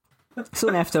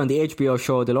 Soon after, on the HBO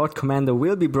show, the Lord Commander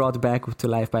will be brought back to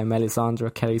life by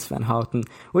Melisandre Carice Van Houten,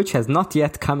 which has not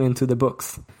yet come into the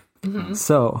books.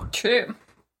 So, True.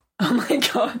 Oh my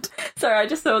god. Sorry, I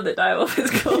just saw that Direwolf is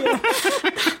cool.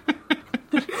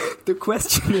 the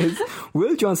question is,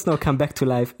 will Jon Snow come back to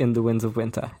life in The Winds of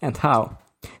Winter, and how?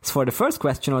 As for the first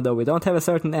question, although we don't have a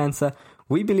certain answer,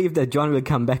 we believe that Jon will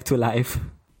come back to life.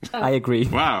 I agree.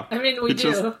 Wow. I mean, we He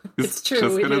just- do. he's It's true,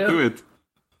 Just we gonna do. it.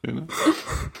 You know?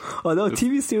 Although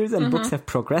TV series and books have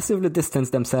progressively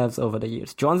distanced themselves over the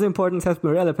years, Jon's importance has been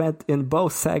relevant in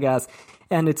both sagas,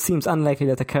 and it seems unlikely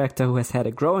that a character who has had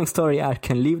a growing story arc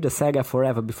can leave the saga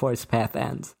forever before his path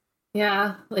ends.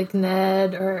 Yeah, like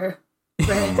Ned or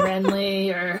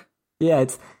Renly or Yeah,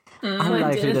 it's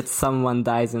unlikely did. that someone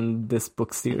dies in this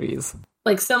book series.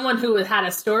 like someone who had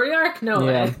a story arc. No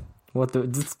Yeah, way. what the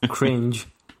just cringe.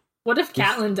 What if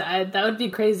Catelyn died? That would be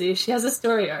crazy. She has a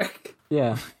story arc.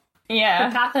 Yeah. The Yeah.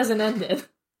 path hasn't ended.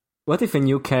 What if a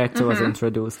new character was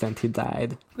introduced and he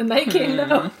died? The Night King,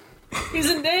 though.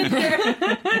 He's in danger.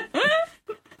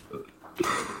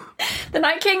 The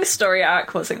Night King's story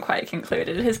arc wasn't quite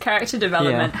concluded. His character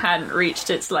development hadn't reached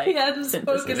its like He hadn't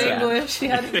synthesis spoken yet. English. He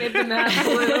hadn't made the map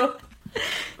blue.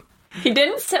 He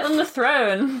didn't sit on the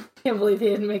throne. Can't believe he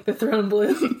didn't make the throne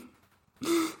blue.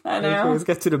 I Okay, know. let's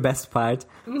get to the best part.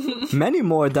 Many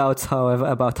more doubts, however,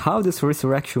 about how this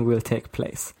resurrection will take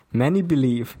place. Many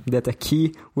believe that a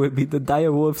key will be the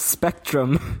direwolf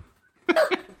spectrum.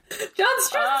 John's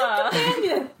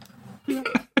trusted companion.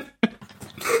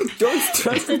 Jon's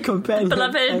trusted companion.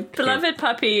 Beloved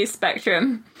puppy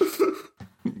Spectrum.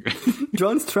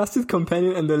 Jon's trusted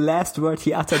companion and the last word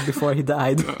he uttered before he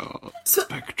died.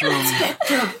 Spectrum.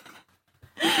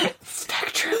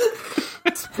 Spectrum.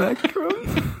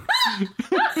 Spectrum?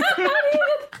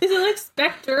 Is it like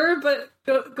Spectre, but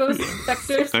goes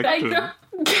Spectre, Spectrum.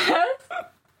 Spectrum?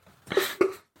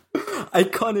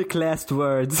 Iconic last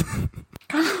words.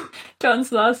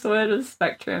 John's last word was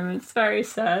Spectrum. It's very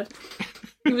sad.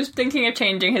 He was thinking of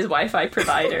changing his Wi-Fi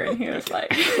provider, and he was like,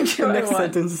 "Do The I next want?"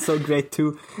 sentence is so great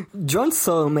too. Jon's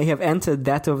soul may have entered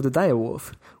that of the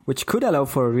direwolf, which could allow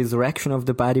for a resurrection of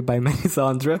the body by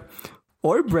Melisandre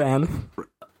or Bran.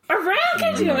 Or Bran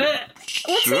can do it.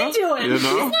 What's Sure, he doing? you know?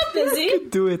 He's not busy.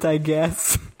 Do it, I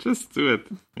guess. Just do it.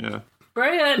 Yeah.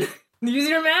 Bran, use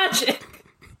your magic.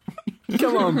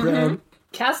 Come on, Bran.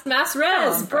 Cast mass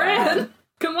res. on, Bran,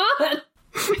 come on.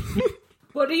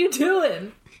 What are you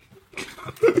doing?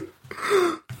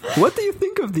 What do you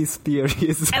think of these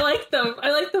theories? I like them.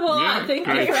 I like them a lot. Yeah, Thank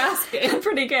you great. for asking.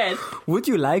 Pretty good. Would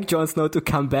you like Jon Snow to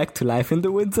come back to life in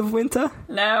the Winds of Winter?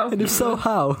 No. And if so,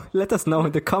 how? Let us know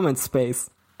in the comment space.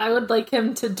 I would like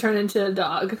him to turn into a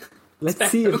dog. Let's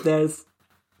see if there's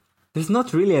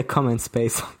not really a comment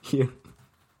space here.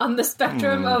 On the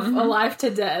spectrum of alive to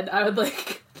dead, I would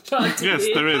like John to Yes,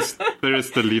 be. there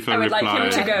is the leave a I would like reply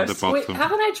him to at the ghost. Wait, bottom.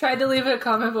 haven't I tried to leave a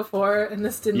comment before and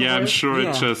this didn't Yeah, work? I'm sure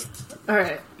Yeah. it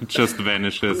Alright. just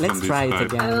vanishes Let's on this try it side.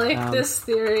 again. I like this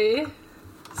theory.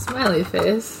 Smiley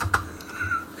face.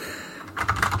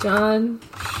 John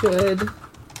should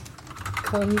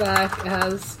come back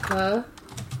as a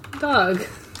dog.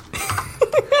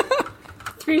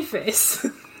 Three face.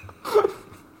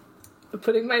 I'm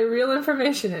putting my real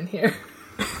information in here.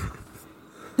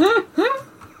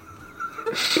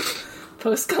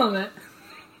 Post comment.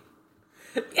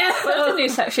 Yeah. What if the new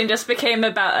section just became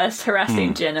about us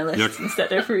harassing journalists Your-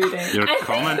 instead of reading? Your I think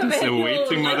comment is maybe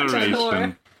awaiting we'll let John moderation.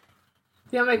 more.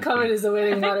 Yeah, my comment is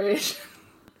awaiting moderation.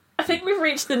 I think we've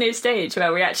reached the new stage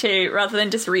where we actually, rather than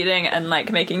just reading and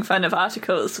like making fun of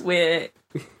articles, we're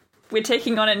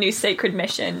taking on a new sacred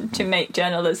mission to make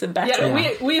journalism better.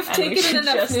 Yeah, we've taken in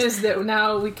enough news that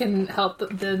now we can help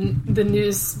the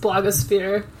news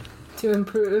blogosphere to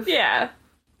improve. Yeah,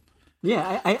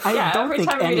 I don't every think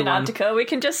time we read an anyone... article, we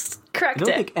can just correct I don't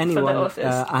it think for the anyone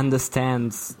authors.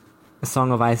 understands A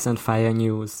Song of Ice and Fire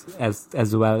news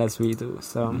as well as we do.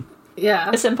 So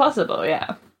Yeah, It's impossible,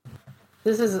 yeah.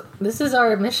 this is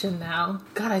our mission now.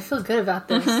 God, I feel good about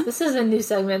this. This is a new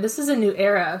segment. This is a new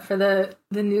era for the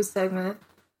news segment.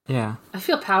 yeah, I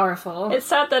feel powerful. It's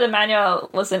sad that Emmanuel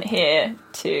wasn't here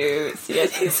to see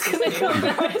us. He's gonna come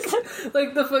back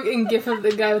like the fucking gif of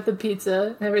the guy with the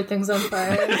pizza. Everything's on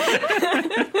fire.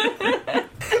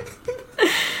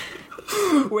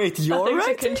 wait, I you're think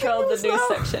right. to control the news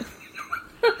section.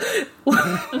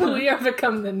 We are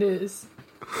become the news.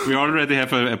 We already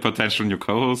have a potential new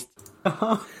co-host.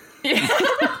 They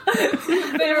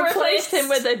We replaced him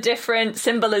with a different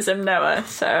symbolism, Noah,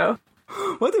 so...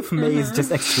 What if May is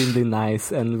just extremely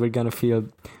nice and we're gonna feel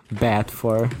bad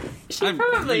for... She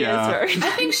probably yeah. is very...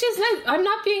 I think she's nice. I'm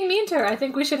not being mean to her. I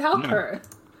think we should help her.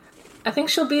 I think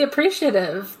she'll be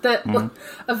appreciative that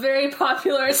a very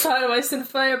popular Song of Ice and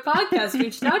Fire podcast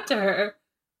reached out to her.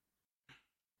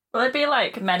 Will it be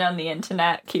like men on the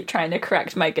internet keep trying to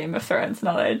correct my Game of Thrones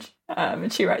knowledge?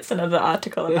 And she writes another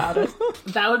article about it.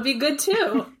 That would be good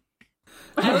too.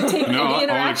 I would take No, any all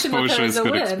interaction with her exposure as is a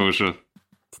good win. exposure.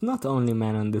 It's not only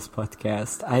men on this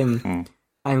podcast. I'm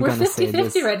We're gonna say 50-50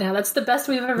 this. right now. That's the best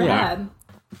we've ever Yeah.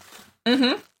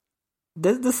 had.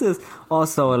 This is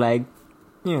also like,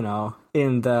 you know,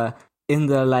 in the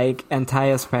like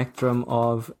entire spectrum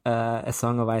of A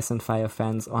Song of Ice and Fire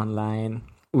fans online,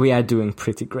 we are doing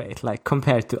pretty great, like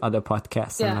compared to other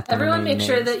podcasts. I'm Yeah, not gonna everyone name make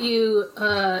sure names. that you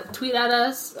tweet at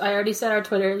us. I already said our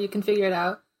Twitter. You can figure it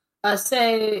out.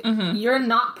 Say you're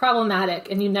not problematic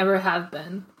and you never have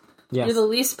been. Yes. You're the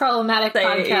least problematic Say-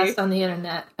 podcast on the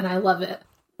internet, and I love it.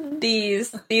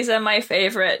 These are my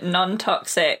favorite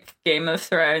non-toxic Game of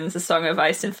Thrones, A Song of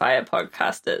Ice and Fire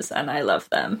podcasters, and I love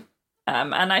them.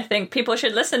 And I think people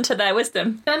should listen to their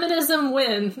wisdom. Feminism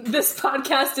win. This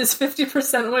podcast is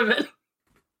 50% women.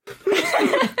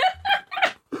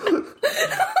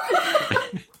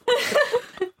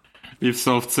 We've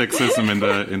solved sexism in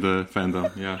the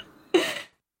fandom. Yeah.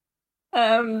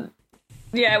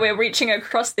 Yeah, we're reaching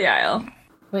across the aisle.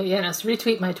 Wait, Yanis,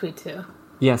 retweet my tweet too.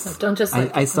 Yes, Don't just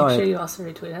like I saw make sure it. you also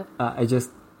retweet it. I just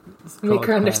Make scrolled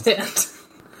her past. understand.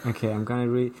 Okay, I'm gonna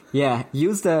read. Yeah,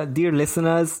 use the dear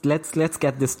listeners. Let's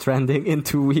get this trending in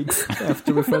 2 weeks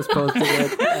after we first posted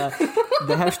it.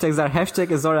 The hashtags are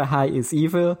hashtag Azora High is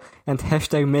evil and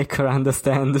hashtag make her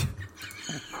understand.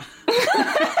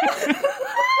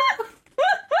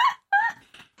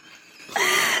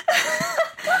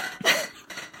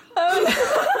 I'm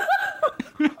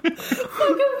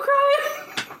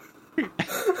crying.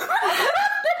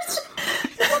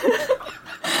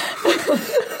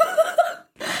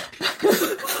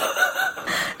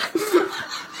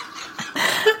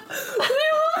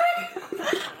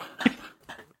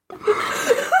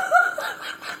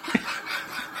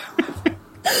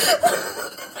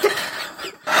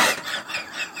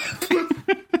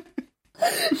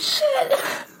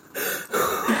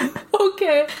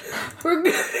 Okay, we're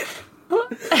good.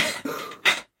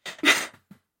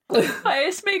 I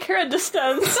just make her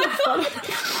understand. So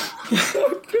funny.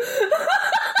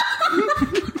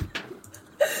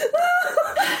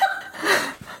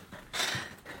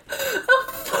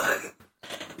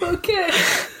 Okay.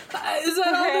 Is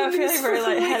that all Okay, the I'm news feeling for very the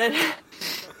week? lightheaded.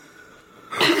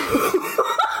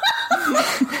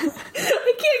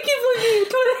 I can't keep looking at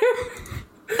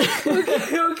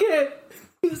Twitter. Okay.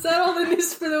 Is that all the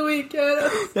news for the week, Anna?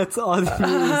 That's all the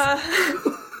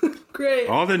news. Great.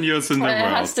 All the news in the It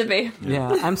world. has to be. Yeah,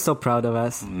 I'm so proud of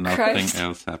us. Nothing Christ.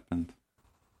 else happened.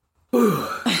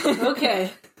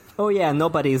 Okay. Oh yeah,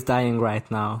 nobody is dying right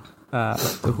now. Who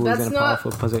is That's in a not-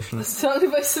 powerful position? Song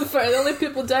of Ice and Fire. The only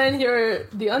people dying here are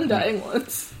the undying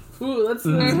ones. Ooh, let's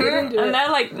get into And it. they're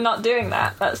like not doing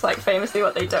that. That's like famously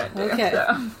what they don't do. Okay.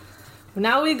 So.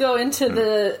 Now we go into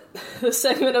the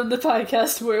segment of the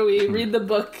podcast where we read the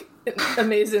book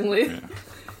amazingly.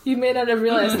 You may not have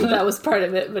realized that was part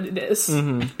of it, but it is.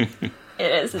 It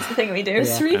is. It's the thing we do.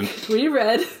 This week we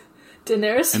read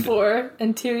Daenerys 4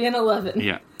 and Tyrion 11.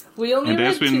 Yeah. We only And read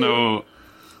as we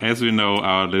 2. know,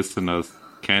 our listeners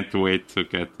can't wait to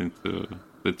get into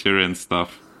the Tyrion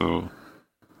stuff, so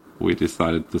we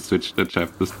decided to switch the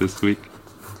chapters this week.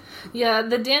 Yeah,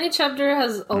 the Dany chapter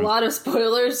has a lot of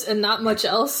spoilers and not much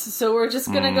else, so we're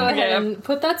just gonna go ahead Yeah. and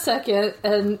put that second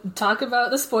and talk about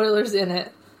the spoilers in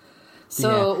it.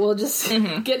 So we'll just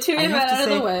get Tyrion have right to out of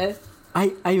say- the way.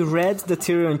 I read the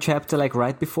Tyrion chapter like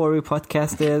right before we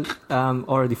podcasted.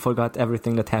 Already forgot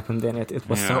everything that happened in it. It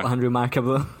was so Yeah.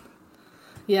 unremarkable.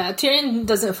 Yeah, Tyrion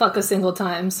doesn't fuck a single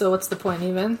time, so what's the point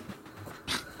even?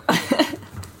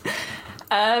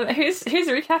 Who's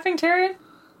recapping Tyrion?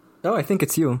 Oh, I think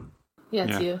it's you. Yeah,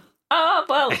 it's Yeah. you. Oh,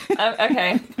 well,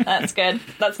 okay. That's good.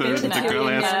 That's The, good to the know. girl,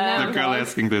 Yeah. the girl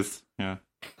asking this. Yeah.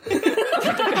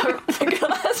 The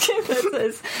girl asking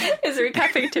this is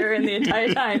recapping Tyrion the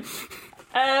entire time.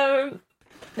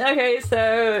 Okay,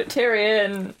 so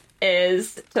Tyrion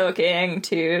is talking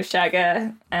to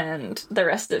Shagga and the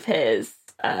rest of his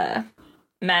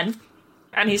men,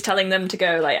 and he's telling them to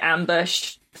go like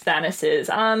ambush Stannis'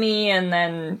 army and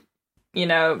then, you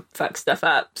know, fuck stuff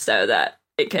up so that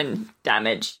it can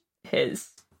damage his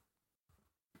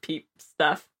peep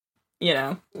stuff. You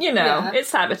know, Yeah. it's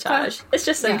sabotage. It's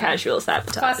just some casual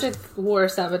sabotage. Classic war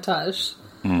sabotage.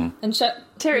 And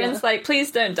Tyrion's like,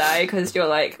 please don't die because you're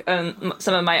like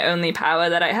some of my only power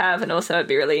that I have, and also it'd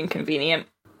be really inconvenient.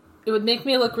 it would make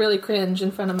me look really cringe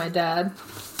in front of my dad.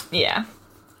 Yeah.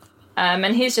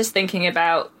 And he's just thinking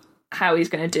about how he's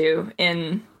going to do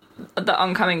in the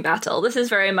oncoming battle. This is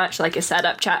very much like a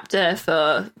setup chapter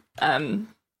for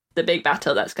the big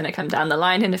battle that's going to come down the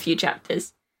line in a few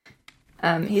chapters.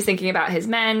 He's thinking about his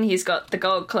men. He's got the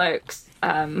gold cloaks,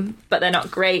 but they're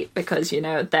not great because, you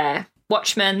know, they're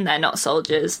watchmen, they're not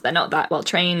soldiers, they're not that well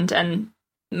trained, and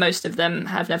most of them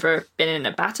have never been in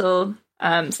a battle.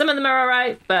 Some of them are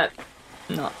alright, but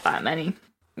not that many.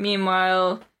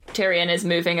 Meanwhile, Tyrion is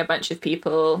moving a bunch of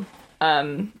people,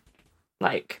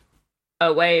 like,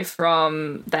 away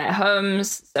from their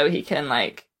homes so he can,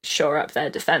 like, shore up their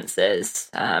defenses.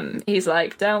 He's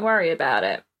like, don't worry about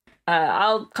it.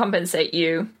 I'll compensate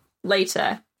you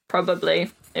later,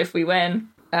 probably, if we win.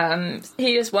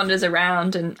 He just wanders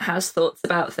around and has thoughts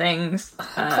about things.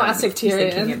 Classic he's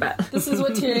thinking Tyrion. about- This is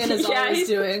what Tyrion is Yeah, always he's-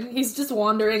 doing. He's just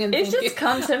wandering and He's thinking. just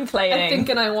contemplating. I think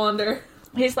and I wander.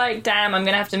 He's like, damn, I'm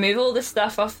gonna have to move all this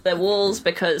stuff off the walls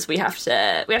because we have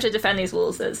to defend these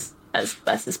walls as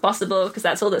best as possible because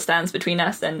that's all that stands between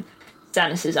us and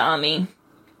Stannis' army.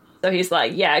 So he's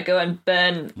like, yeah, go and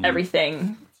burn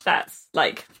everything that's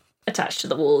like attached to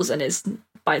the walls and is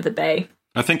by the bay.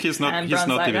 I think he's not. And He's Bron's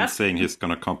not like, even "That's- saying he's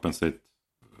gonna compensate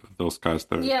those guys.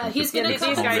 There. Yeah, he's gonna these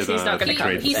come. guys he's not gonna he,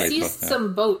 compensate. he sees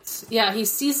some boats. Yeah, he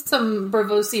sees some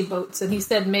Braavosi boats, and he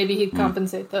said maybe he'd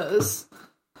compensate those.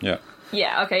 Yeah.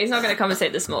 Yeah, okay, he's not gonna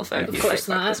compensate the small folk. Of He's course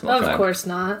like, "Fuck the not. small folk." Of course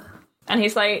not. And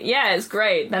he's like, yeah, it's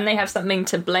great. Then they have something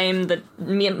to blame the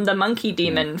monkey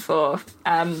demon for.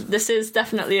 This is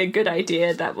definitely a good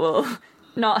idea that will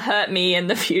not hurt me in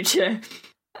the future.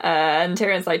 And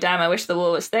Tyrion's like, damn, I wish the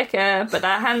wall was thicker, but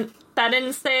that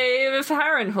didn't save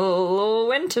Harrenhal or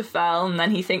Winterfell. And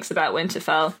then he thinks about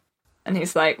Winterfell, and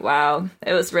he's like, wow,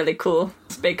 it was really cool.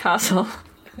 It's a big castle.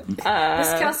 This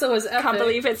castle was epic. Can't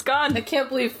believe it's gone. I can't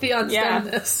believe Theon's Yeah.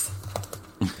 done this.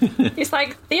 He's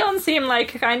like, Theon seemed like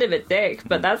kind of a dick,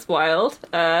 but that's wild.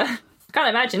 Can't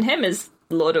imagine him as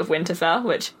Lord of Winterfell,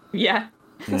 which, yeah.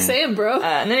 Same, bro.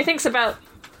 And then he thinks about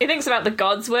the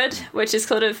Godswood, which is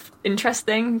sort of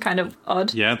interesting, kind of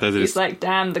odd. Yeah, that He's is. like,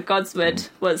 damn, the Godswood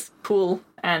was cool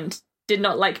and did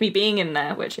not like me being in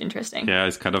there, which interesting. Yeah,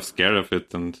 he's kind of scared of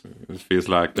it, and it feels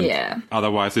like. And Yeah.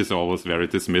 Otherwise, he's always very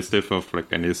dismissive of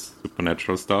like any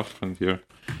supernatural stuff, and here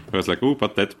he was like, "Oh,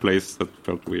 but that place that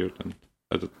felt weird, and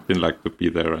I just didn't like to be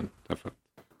there, and I felt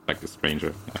like a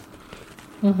stranger."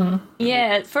 Yeah.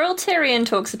 Yeah, for all Tyrion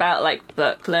talks about like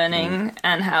book learning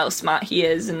and how smart he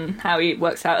is and how he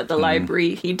works out at the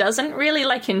library, he doesn't really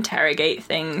like interrogate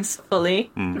things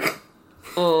fully.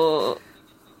 Or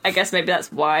I guess maybe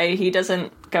that's why he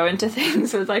doesn't go into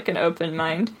things with like an open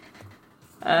mind.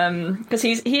 Because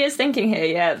he is thinking here,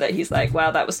 yeah, that he's like,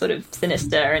 wow, that was sort of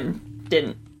sinister and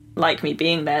didn't like me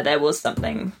being there. There was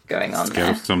something going on Scared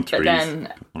there. of some But trees.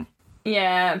 then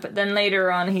yeah, but then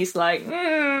later on he's like,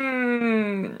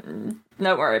 don't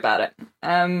worry about it.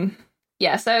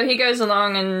 Yeah, so he goes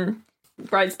along and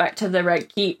rides back to the Red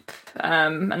Keep,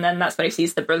 and then that's when he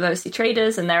sees the Braavosi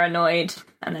traders, and they're annoyed,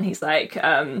 and then he's like,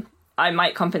 I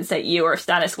might compensate you, or if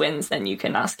Stannis wins, then you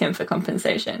can ask him for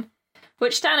compensation.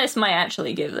 Which Stannis might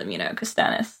actually give them, because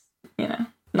Stannis,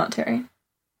 not Tyrion.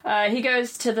 He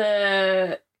goes to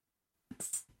the...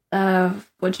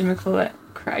 whatchamacallit?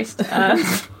 Christ.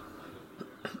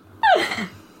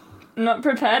 Not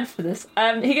prepared for this.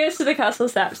 He goes to the castle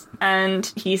steps and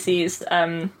he sees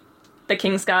the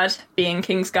Kingsguard being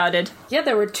Kingsguarded. Yeah,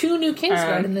 there were 2 new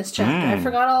Kingsguard in this chapter. I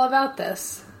forgot all about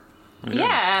this.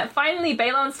 Yeah, finally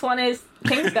Balon Swan is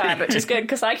Kingsguard, which is good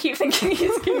because I keep thinking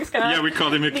he's Kingsguard. Yeah, we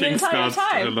called him a the entire Kingsguard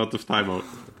time. a lot of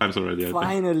times already. I think.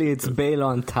 Finally, it's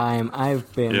Balon time.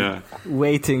 I've been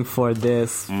waiting for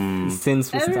this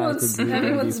since we Everyone's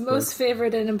started. These most books.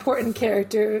 favorite and important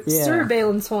character, Yeah. Sir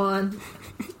Balon Swan.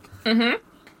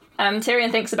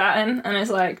 Tyrion thinks about him and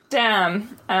is like, damn,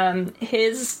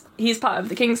 he's part of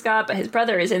the Kingsguard, but his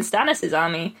brother is in Stannis'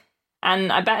 army.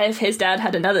 And I bet if his dad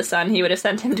had another son, he would have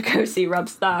sent him to go see Robb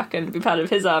Stark and be part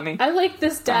of his army. I like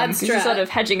this dad 'Cause strat. he's sort of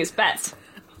hedging his bets.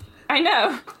 I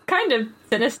know. Kind of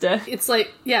sinister. It's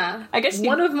like, yeah, I guess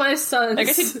one of my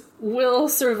sons will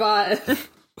survive.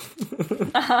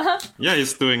 Yeah,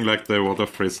 he's doing like the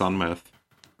water-free sun math.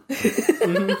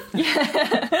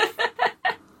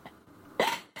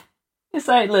 It's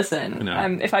like, listen,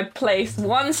 No. if I place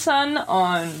one son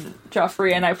on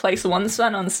Joffrey and I place one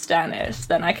son on Stannis,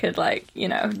 then I could, like,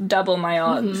 double my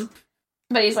odds.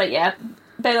 But he's like, yeah,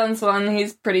 Balon's one,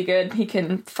 he's pretty good. He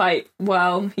can fight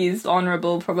well. He's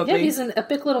honorable, probably. Yeah, he's an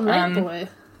epic little night boy.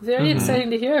 Very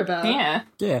exciting to hear about. Yeah.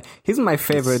 Yeah, he's my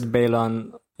favorite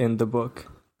Balon in the book.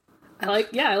 I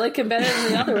like him better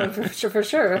than the other one for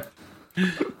sure.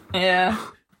 Yeah.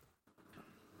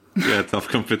 Yeah, tough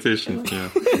competition. Yeah.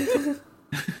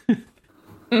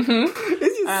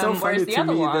 It's just so funny where's the to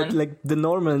other me one? that like the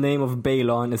normal name of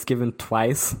Balon is given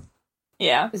twice.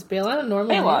 Yeah. Is Balon a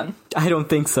normal Balon. name? I don't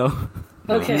think so.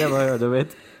 Okay. Never heard of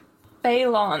it.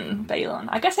 Balon.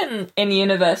 I guess in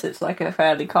universe it's like a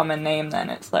fairly common name then.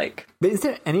 It's like, But is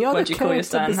there any other what do you call your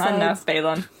character son? I don't know, besides?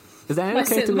 Balon. Is there any My other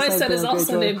character son besides is Balon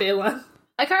also Greyjoy? named Balon.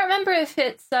 I can't remember if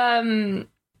it's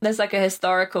there's like a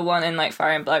historical one in like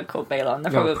Fire and Blood called Balon.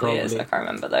 There probably is. I can't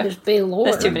remember though. There's Baelor.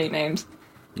 There's too many names.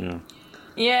 Yeah.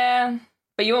 Yeah,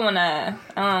 but you won't wanna.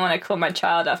 I don't want to call my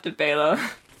child after Baelor.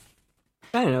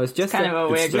 I don't know. It's just Kind of a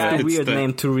weird it's guy. a It's weird the-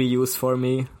 name to reuse for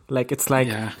me. Like it's like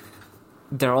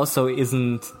there also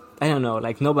isn't. I don't know.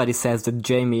 Like nobody says that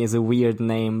Jamie is a weird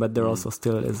name, but there also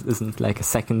still isn't like a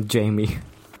second Jamie.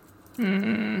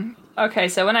 Okay,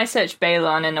 so when I search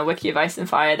Balon in a wiki of Ice and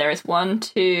Fire, there is 1,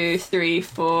 2, 3,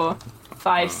 4,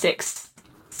 5, 6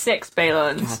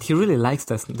 Balons. God, he really likes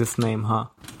this name, huh?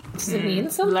 Does it mean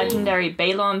something? Legendary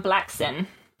Balon Blackson,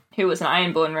 who was an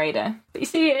Ironborn raider. But you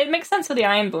see, it makes sense for the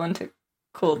Ironborn to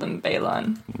call them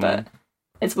Balon, but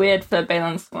it's weird for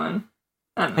Balon Swan.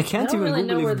 I can't I don't even really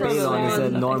know Google where if the Balon is a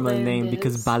Swan normal land name is.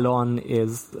 because Balon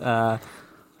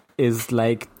is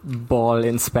like ball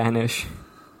in Spanish.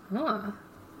 Ah.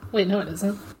 Wait, no, it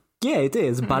isn't. Yeah, it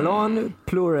is. Ballon,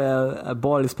 plural, a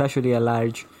ball, especially a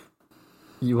large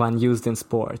one used in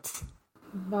sports.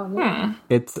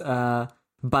 It's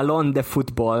ballon de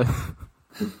football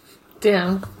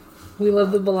Damn. We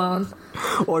love the Balon.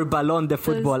 or ballon de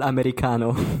football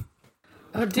americano.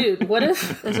 Oh, dude, what if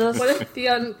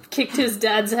Theon kicked his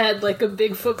dad's head like a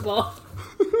big football?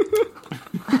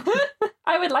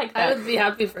 I would like I that. would be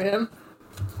happy for him.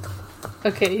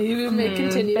 Okay, you may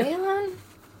continue. Balon?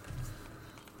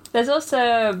 There's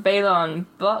also Balon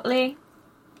Botley.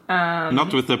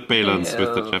 Not with the balance,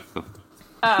 with the chapter.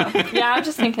 Yeah, I'm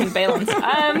just thinking Balons.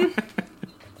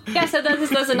 Yeah, so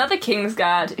there's another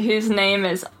Kingsguard whose name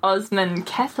is Osmond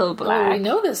Kettleblack. Oh, we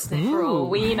know this thing. For all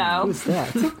we know. Who's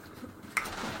that?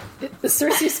 The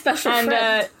Cersei's special And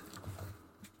friend.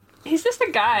 he's just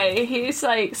a guy. He's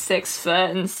like 6 foot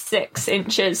and 6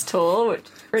 inches tall, which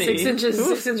is pretty...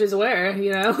 6 inches where,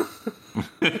 you know?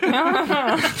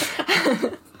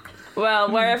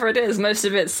 Well, wherever it is, most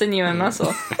of it's sinew and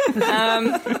muscle.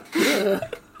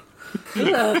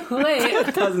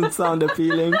 Wait. Doesn't sound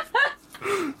appealing.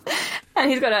 And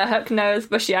he's got a hook nose,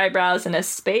 bushy eyebrows, and a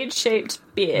spade-shaped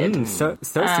beard.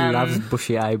 Cersei loves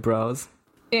bushy eyebrows.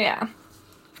 Yeah.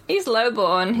 He's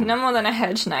lowborn, no more than a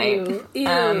hedge knight, Ew.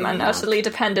 and utterly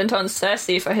dependent on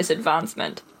Cersei for his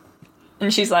advancement.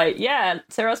 And she's like, yeah,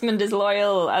 Sir Osmond is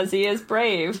loyal as he is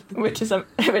brave, which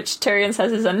Tyrion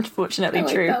says is unfortunately I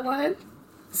like true. that line.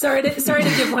 Sorry to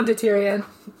give one to Tyrion.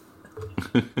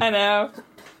 I know.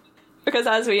 Because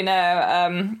as we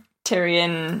know,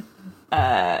 Tyrion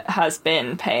has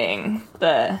been paying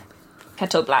the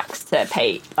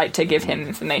Kettleblacks to give him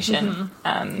information.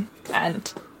 And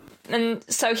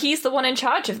so he's the one in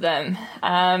charge of them.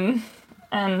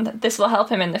 And this will help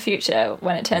him in the future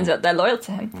when it turns out they're loyal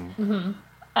to him.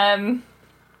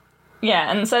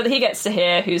 Yeah, and so he gets to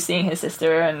hear who's seeing his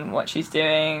sister and what she's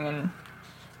doing, and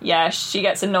yeah, she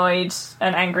gets annoyed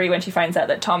and angry when she finds out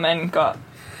that Tommen got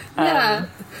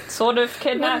sort of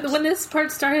kidnapped. When this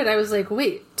part started, I was like,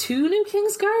 wait, 2 new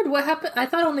Kingsguard? What happened? I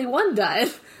thought only 1 died.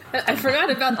 I forgot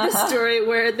about this story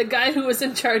where the guy who was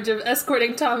in charge of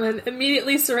escorting Tommen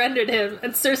immediately surrendered him,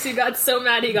 and Cersei got so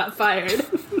mad he got fired.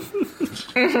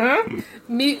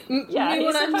 Me Yeah, when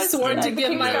he's I'm supposed to sworn be to the give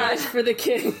King's my Guard. life for the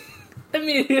king.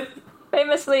 Immediately.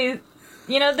 Famously,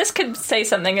 this could say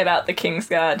something about the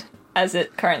Kingsguard as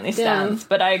it currently stands,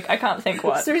 but I can't think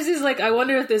what. Cersei's like, I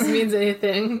wonder if this means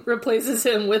anything. Replaces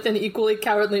him with an equally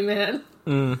cowardly man.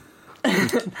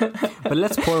 But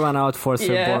let's pour one out for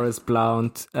Sir Yeah. Boris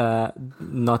Blount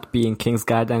not being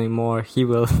Kingsguard anymore. He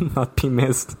will not be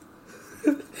missed.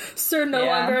 Sir no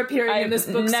longer appearing in this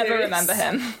book never series. remember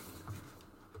him.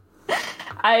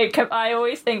 I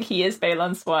always think he is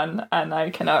Balon Swan, and I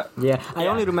cannot. Yeah, I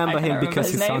only remember I him cannot because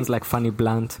he remember his sounds like Funny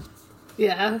Blunt.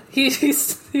 Yeah,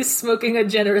 he's smoking a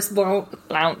generous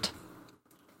Blount.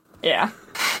 Yeah.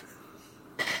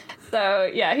 So,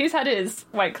 yeah, he's had his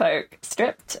white cloak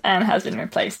stripped and has been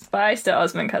replaced by Sir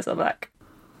Osmond Castle Black.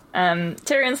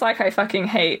 Tyrion's like, I fucking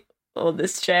hate all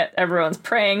this shit. Everyone's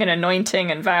praying and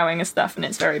anointing and vowing and stuff, and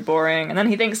it's very boring. And then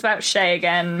he thinks about Shae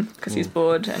again, because he's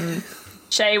bored, and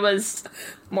Shae was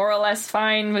more or less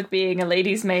fine with being a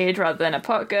lady's maid rather than a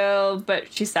pot girl,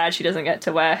 but she's sad she doesn't get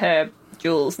to wear her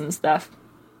jewels and stuff.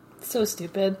 So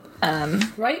stupid.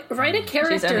 Write a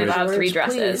character. She's only allowed George, 3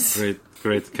 dresses. please.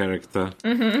 Great character.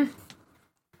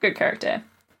 Good character.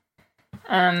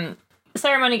 The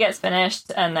ceremony gets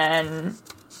finished, and then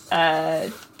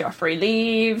Joffrey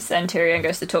leaves, and Tyrion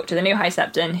goes to talk to the new High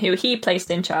Septon, who he placed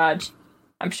in charge.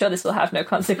 I'm sure this will have no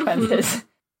consequences.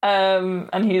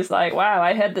 And he's like, wow,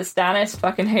 I heard that Stannis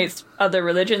fucking hates other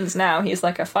religions now. He's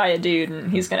like a fire dude,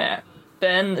 and he's gonna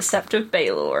burn the Sept of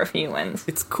Baelor if he wins.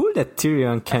 It's cool that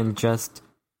Tyrion can just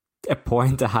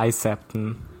appoint a High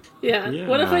Septon. Yeah.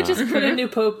 What if I just put a new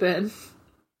pope in?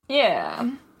 Yeah.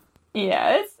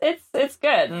 Yeah, it's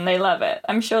good, and they love it.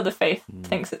 I'm sure the Faith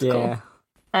thinks it's cool.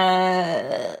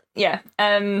 Tyrion's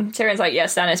like, yeah,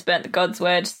 Stannis burnt the God's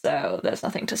word, so there's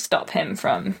nothing to stop him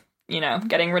from,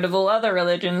 getting rid of all other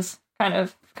religions. Kind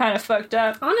of fucked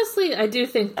up. Honestly, I do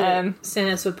think that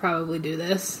Stannis would probably do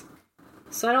this.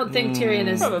 So I don't think Tyrion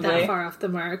is Probably. that far off the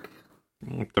mark.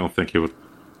 I don't think he would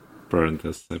burn the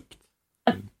Sept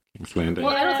in King's Landing.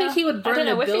 Well, I don't think he would burn don't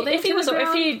know, the if he- building if he to was- the if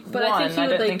ground, he but I won, think he I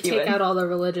would don't think he take would. out all the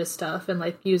religious stuff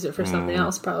and use it for something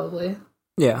else, probably.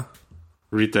 Yeah.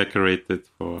 Redecorate it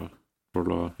for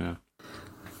law, yeah.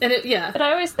 And But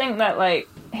I always think that,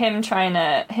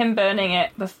 him burning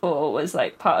it before was,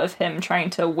 part of him trying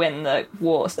to win the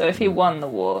war. So if he won the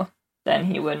war, then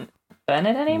he wouldn't burn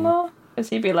it anymore. Because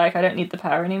he'd be like, I don't need the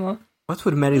power anymore. What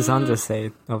would Melisandre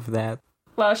say of that?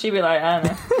 Well, she'd be like, I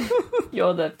don't know.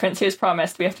 You're the prince who's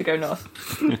promised. We have to go north.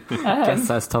 Guess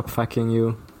I'll stop fucking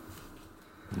you.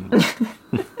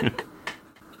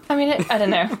 I mean, I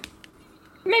don't know.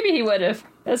 Maybe he would have.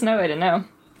 There's no way to know.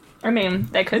 I mean,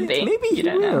 there could be. Maybe you he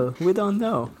don't know. will. We don't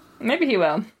know. Maybe he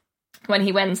will. When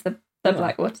he wins the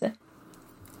Blackwater.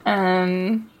 So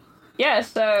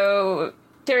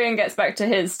Tyrion gets back to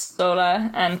his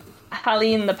Solar, and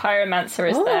Halline the Pyromancer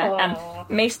is there, and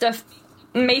Maester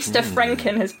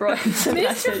Franken has brought him some Mr.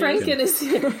 messages. Franken is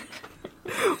here.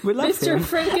 We love Mr. him.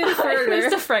 Frankenfurter.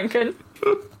 Mr. Franken.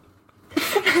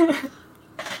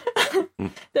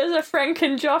 There's a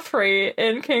Franken Joffrey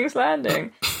in King's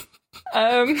Landing.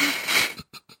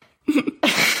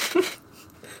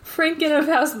 Franken of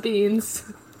House Beans.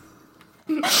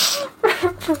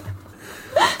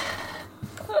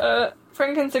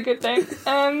 Franken's a good name.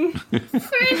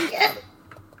 Franken.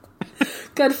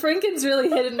 God, Franken's really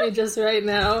hitting me just right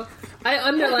now. I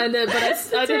underlined it, but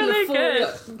I didn't really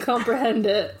fully comprehend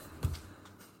it.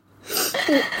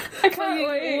 I can't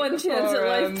wait. One chance at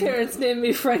life, parents named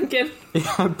me Franken.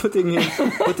 Yeah, I'm putting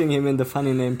him in the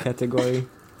funny name category.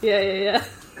 Yeah.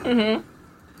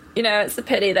 It's a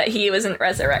pity that he wasn't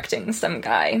resurrecting some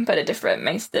guy, but a different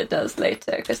Maester does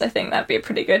later, because I think that'd be a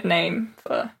pretty good name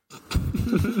for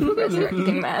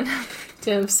resurrecting man.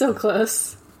 Damn, so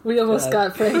close. We almost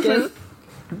got Franken.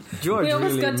 George We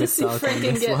almost really got to missed see out on Franken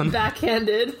this get one.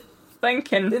 backhanded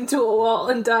Franken. into a wall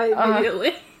and die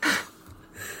immediately.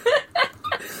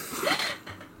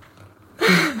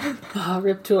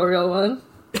 Rip to a real one.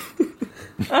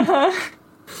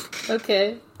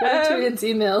 Okay. What are Tyrion's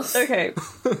emails? Okay.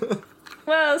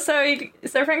 Well, so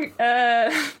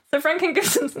Franken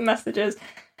gives him some messages.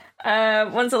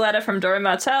 One's a letter from Doran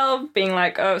Martell being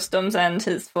like, "Oh, Storm's End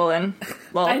has fallen."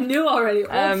 Lol. I knew already.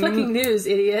 Old fucking news,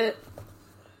 idiot.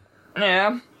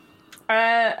 Yeah.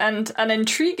 And an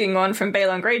intriguing one from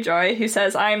Balon Greyjoy, who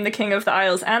says, "I am the king of the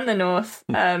Isles and the North,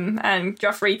 and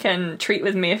Joffrey can treat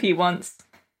with me if he wants,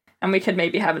 and we could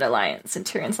maybe have an alliance." And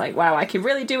Tyrion's like, "Wow, I could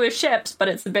really do with ships, but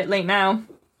it's a bit late now.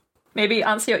 Maybe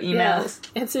answer your emails."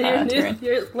 Yeah. Answer Tyrion.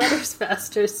 your letters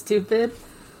faster, stupid.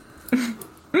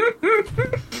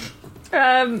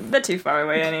 they're too far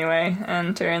away anyway.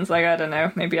 And Tyrion's like, I don't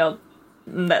know, maybe I'll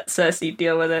let Cersei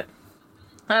deal with it.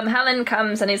 Helen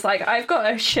comes and he's like, I've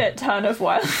got a shit ton of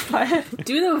wildfire.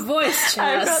 Do the voice,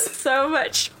 I've got Chess. so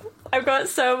much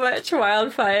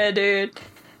wildfire, dude.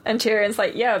 And Tyrion's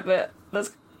like, yeah, but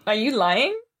are you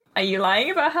lying? Are you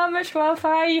lying about how much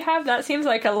wildfire you have? That seems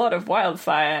like a lot of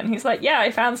wildfire. And he's like, yeah,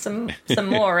 I found some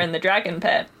more in the dragon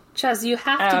pit. Chess, you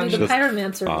have to do the Just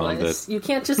pyromancer found voice. it. You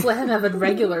can't just let him have a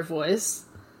regular voice.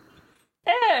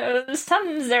 Oh, the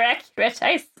sums are accurate,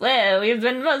 I swear. We've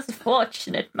been most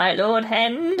fortunate, my lord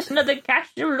Hand. Another cache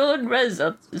of Lord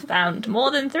Results was found. More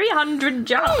than 300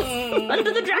 jars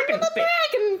under the dragon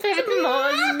pit. Some more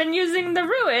has been using the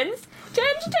ruins to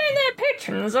entertain their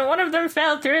patrons, and one of them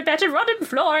fell through a bed of rotted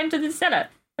floor into the cellar.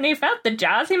 When he felt the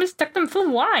jars, he mistook them for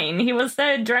wine. He was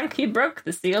so drunk he broke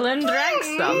the seal and drank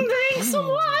some. Drink some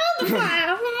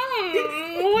wildfire.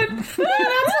 That's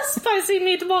a spicy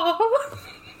meatball.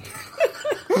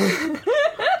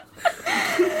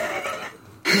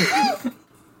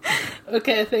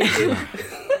 Okay, thank you.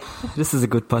 This is a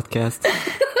good podcast.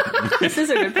 This is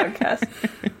a good podcast.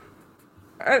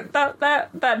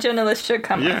 That journalist should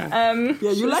come Yeah. on. Yeah,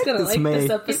 you She's like gonna this, like May. this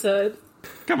episode.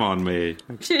 Come on, May.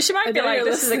 She might I be know like, you're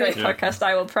this is a great listening. podcast,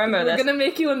 I will promo We're this. gonna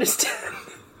make you understand.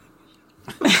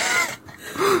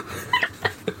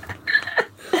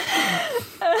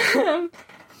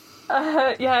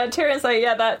 Yeah, Tyrion's like,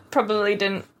 yeah, that probably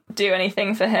didn't do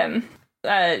anything for him.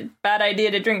 Bad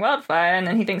idea to drink wildfire, and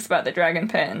then he thinks about the dragon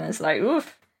pit and is like,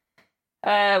 oof.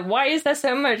 Why is there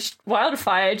so much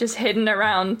wildfire just hidden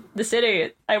around the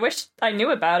city? I wish I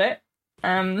knew about it.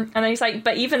 And then he's like,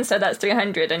 but even so, that's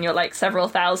 300, and you're like several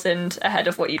thousand ahead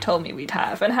of what you told me we'd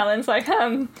have. And Helen's like,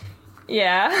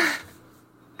 yeah.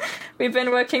 We've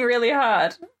been working really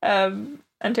hard. And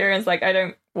Tyrion's like,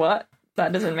 what?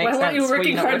 That doesn't make Why sense. weren't you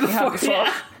working not hard hard before?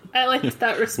 Yeah, I liked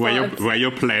that response. Were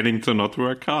you planning to not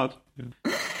work hard?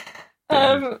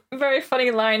 Very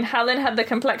funny line. Helen had the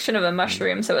complexion of a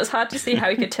mushroom, so it was hard to see how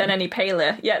he could turn any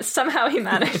paler, yet somehow he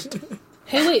managed.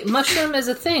 Hey, wait, mushroom is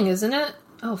a thing, isn't it?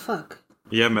 Oh, fuck.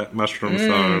 Yeah, mushrooms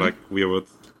are like weird.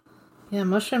 Yeah,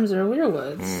 mushrooms are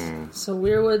weirwoods. So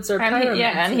weirwoods are pyromancers.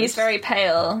 And he's very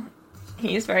pale.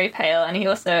 He's very pale, and he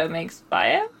also makes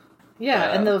fire.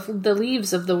 Yeah, and the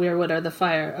leaves of the weirwood are the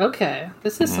fire. Okay,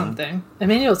 this is something.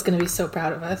 Emmanuel's going to be so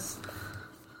proud of us.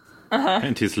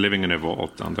 And he's living in a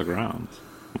vault underground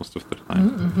most of the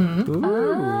time.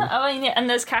 And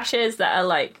there's caches that are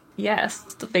like, yes,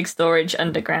 the big storage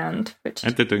underground. Which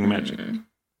And they're doing magic.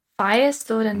 fire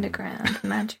stored underground.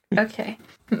 Magic. Okay.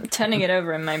 I'm turning it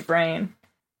over in my brain.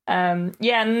 And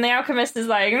the alchemist is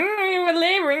like, we were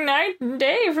laboring night and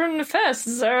day from the first,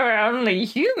 so we're only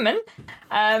human.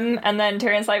 And then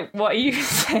Tyrion's like, what are you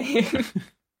saying?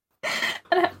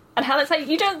 and Helen's like,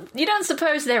 you don't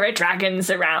suppose there are dragons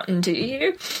around, do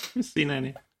you? Haven't seen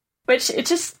any. Which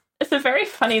it's a very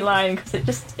funny line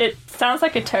because it sounds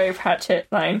like a Terry Pratchett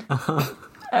line.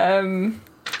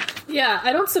 Yeah,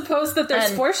 I don't suppose that there's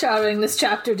And- foreshadowing this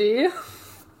chapter, do you?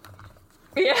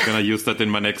 Yeah. I'm gonna use that in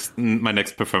my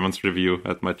next performance review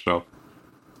at my job.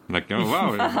 Like, oh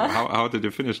wow, how did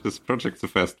you finish this project so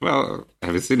fast? Well,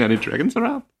 have you seen any dragons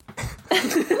around?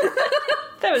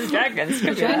 There was dragons.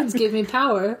 Could be that. Dragons gave me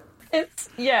power.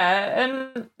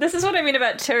 And this is what I mean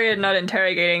about Tyrion not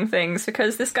interrogating things,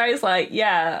 because this guy's like,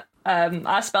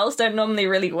 our spells don't normally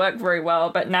really work very well,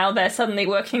 but now they're suddenly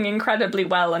working incredibly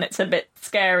well, and it's a bit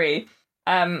scary.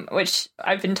 Which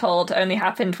I've been told only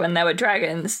happened when there were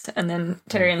dragons. And then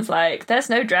Tyrion's like, there's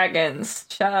no dragons,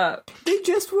 shut up. They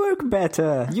just work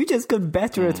better. You just got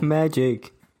better at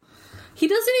magic. He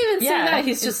doesn't even say Yeah. that.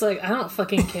 He's just like, I don't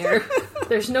fucking care.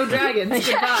 There's no dragons.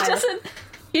 Yeah, Goodbye.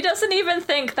 he doesn't even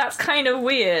think that's kind of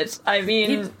weird. I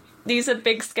mean, these are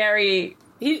big, scary...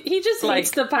 He just like,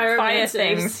 hates the fire pyromancers.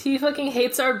 things. He fucking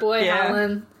hates our boy, Yeah.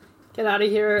 Helen. Get out of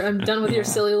here. I'm done with your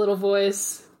silly little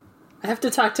voice. I have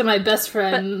to talk to my best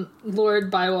friend,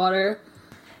 Lord Bywater.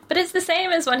 But it's the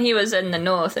same as when he was in the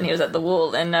north and he was at the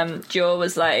wall, and Jor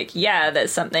was like, yeah,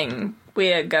 there's something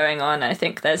weird going on. I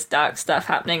think there's dark stuff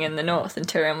happening in the north. And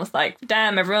Tyrion was like,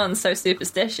 damn, everyone's so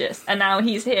superstitious. And now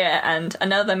he's here, and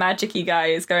another magic-y guy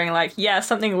is going like, yeah,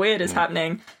 something weird is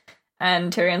happening.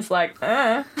 And Tyrion's like,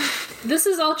 This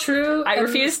is all true. I and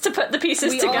refuse to put the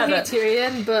pieces We together. all hate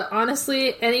Tyrion, but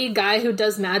honestly, any guy who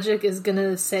does magic is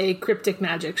gonna say cryptic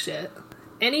magic shit.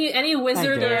 Any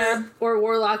wizard guess. or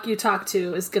warlock you talk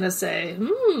to is gonna say,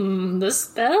 the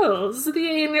spells,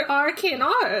 the arcane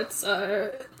arts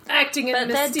are acting in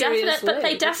mysterious ways. But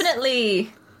they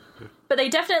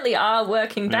definitely are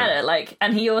working better. Yeah. Like,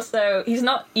 and he's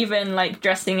not even like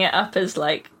dressing it up as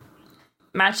like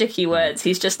magic-y words.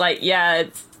 He's just like, yeah,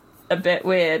 it's a bit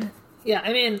weird. Yeah,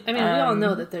 I mean, we all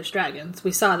know that there's dragons.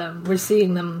 We saw them. We're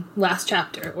seeing them last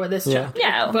chapter or this chapter.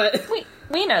 Yeah, but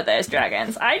we know there's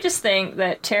dragons. I just think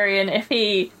that Tyrion, if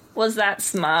he was that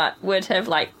smart, would have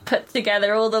like put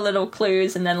together all the little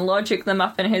clues and then logic them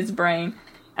up in his brain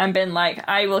and been like,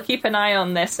 I will keep an eye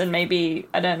on this and maybe,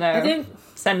 I don't know, I think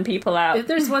send people out. if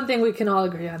there's one thing we can all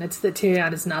agree on, it's that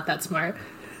Tyrion is not that smart.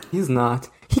 He's not.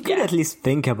 He could at least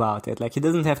think about it. Like, he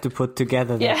doesn't have to put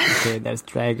together that, okay, there's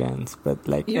dragons, but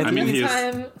like, at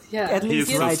least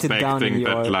he's write it down in suspecting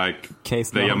your that like case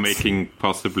they are notes. making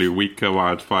possibly weaker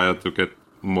wildfire to get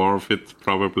more of it,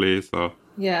 probably. So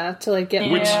Yeah, to like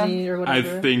get Which money or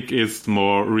whatever. I think is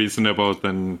more reasonable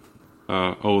than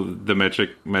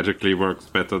the magically works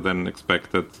better than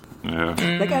expected. Yeah.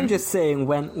 Like, I'm just saying,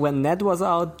 when Ned was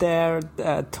out there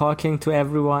talking to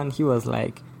everyone, he was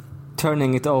like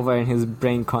turning it over in his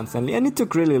brain constantly, and it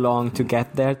took really long to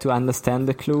get there to understand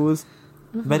the clues,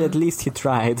 but at least he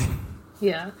tried.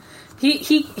 Yeah.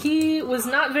 He was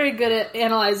not very good at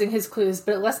analyzing his clues,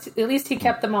 but at least he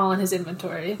kept them all in his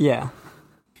inventory. Yeah.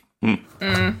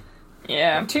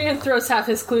 Yeah. Tyrion throws half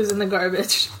his clues in the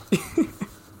garbage.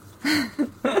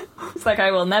 It's like,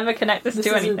 I will never connect this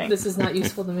to anything. This is not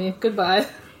useful to me. Goodbye.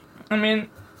 I mean,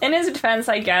 in his defense,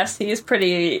 I guess, he's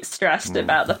pretty stressed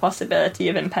about the possibility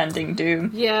of impending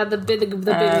doom. Yeah, the big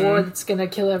war that's gonna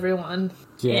kill everyone.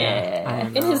 Yeah. I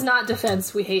In know. his not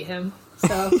defense, we hate him.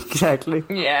 So Exactly.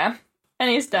 Yeah. And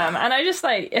he's dumb. And I just,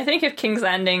 like, I think if King's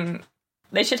Landing,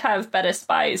 they should have better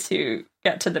spies who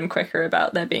get to them quicker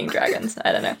about there being dragons.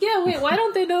 I don't know. yeah, wait, why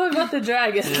don't they know about the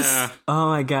dragons? Yeah. Oh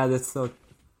my god, that's so...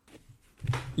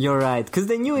 You're right, because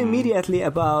they knew immediately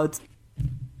about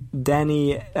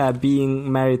Dany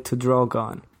being married to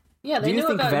Drogon. Yeah, they Do you knew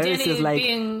think about Varys Dany is like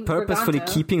being purposefully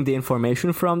Briganto. keeping the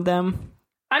information from them?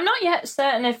 I'm not yet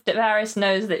certain if Varys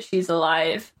knows that she's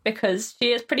alive, because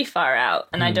she is pretty far out,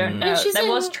 and I don't know. And she's There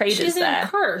was in- traders she's there. in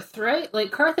Karth, right?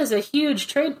 Like, Karth is a huge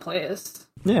trade place.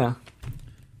 Yeah.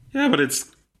 Yeah, but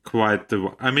it's quite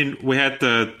the. I mean, we had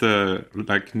the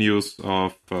like news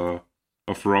of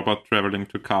Robert traveling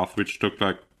to Karth, which took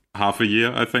like half a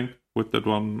year, I think, with that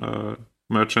one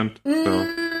merchant.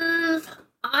 So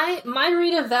My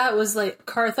read of that was like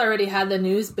Karth already had the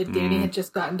news, but Dany had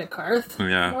just gotten to Karth.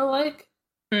 Yeah. More like.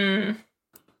 Mm.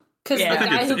 Because Yeah. I the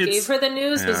think guy who it's- gave her the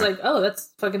news was yeah. like, oh,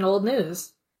 that's fucking old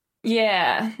news.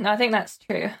 Yeah, no, I think that's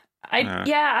true.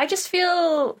 I just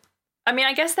feel... I mean,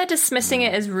 I guess they're dismissing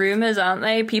it as rumors, aren't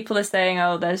they? People are saying,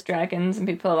 oh, there's dragons, and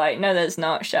people are like, no, there's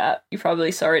not, shut up. You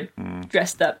probably saw a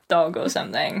dressed-up dog or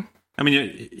something. I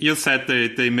mean, you said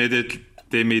they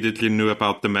immediately knew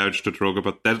about the marriage to Drogo,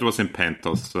 but that was in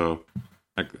Pentos, so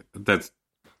like that's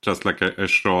just like a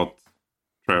short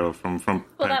travel from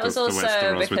Well, that Pentos was to also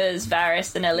Westeros with- because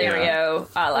Varys and Illyrio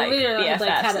are like Illyrio had, BFFs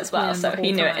had it as well, planned so the he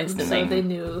whole knew it time, instantly. So they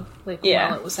knew Yeah.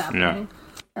 while it was happening.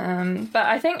 But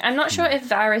I think I'm not sure if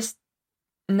Varys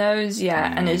knows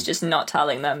yet and is just not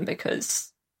telling them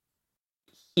because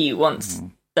he wants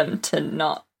them to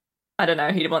not. I don't know.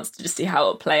 He wants to just see how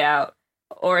it'll play out,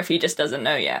 or if he just doesn't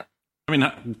know yet. I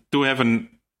mean, do we have an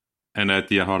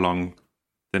idea how long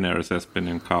Daenerys has been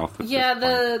in Karth? at Yeah,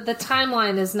 this point? the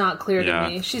timeline is not clear Yeah. to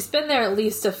me. She's been there at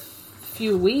least a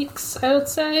few weeks, I would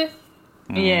say.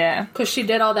 Yeah, Because she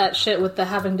did all that shit with the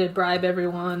having to bribe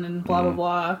everyone and blah, blah,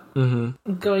 blah.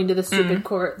 Mm-hmm. Going to the stupid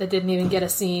court that didn't even get a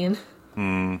scene.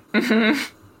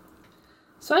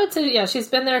 So I'd say, yeah, she's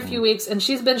been there a few weeks, and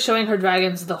she's been showing her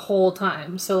dragons the whole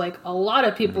time. So, like, a lot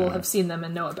of people have seen them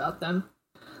and know about them.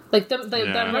 Like, the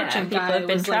merchant people guy have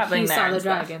been was like, traveling he there saw and the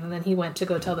stuff. dragon, and then he went to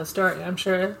go tell the story, I'm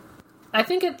sure. I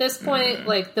think at this point,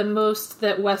 like, the most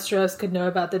that Westeros could know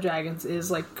about the dragons is,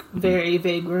 like, very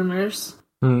vague rumors.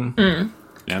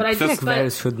 Yeah, But I I think just- but-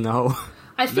 Varys should know.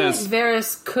 I feel like There's-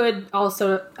 Varys could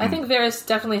also... I think Varys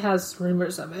definitely has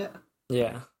rumors of it.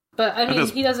 Yeah. But, I mean,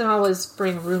 there's- he doesn't always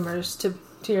bring rumors to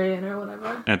Tyrion or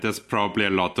whatever. And there's probably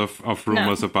a lot of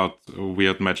rumors about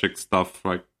weird magic stuff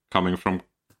like coming from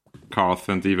Karth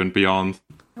and even beyond.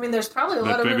 I mean, there's probably a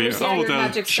lot But of maybe rumors here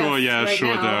magic stuff right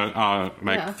there now. are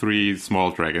like Yeah. 3 small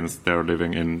dragons there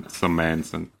living in some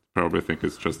manse, and probably think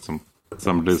it's just some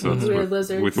lizards, Weird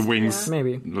lizards, with wings yeah.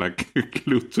 Maybe. like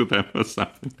glued to them or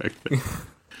something like that.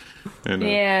 And,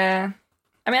 yeah.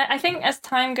 I mean, I think as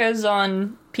time goes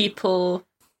on,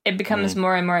 it becomes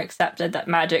more and more accepted that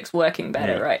magic's working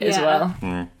better, right? As Yeah.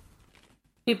 well.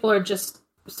 People are just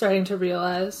starting to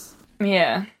realize.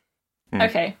 Yeah.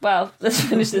 Okay, well, let's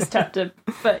finish this chapter.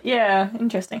 But yeah,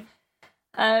 interesting.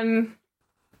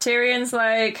 Tyrion's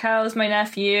like, how's my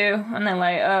nephew? And they're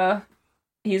like, oh,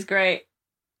 he's great.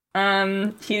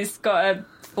 He's got a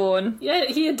fawn. Yeah,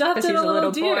 he 'Cause adopted he's a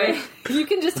little deer. boy. You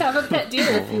can just have a pet deer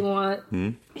if you want.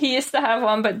 He used to have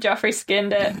one, but Joffrey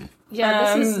skinned it.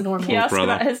 Yeah, this is normal. He asked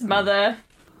brother. about his mother.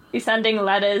 He's sending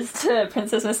letters to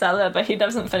Princess Myrcella, but he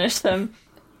doesn't finish them.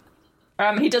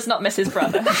 He does not miss his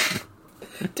brother.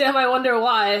 Damn, I wonder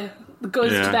why.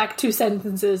 Goes Yeah. back 2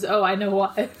 sentences. Oh, I know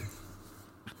why.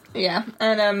 Yeah,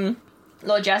 and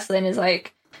Lord Jacelyn is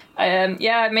like,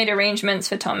 I made arrangements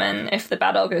for Tommen if the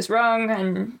battle goes wrong,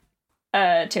 and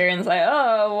Tyrion's like,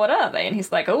 oh, what are they? And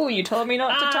he's like, oh, you told me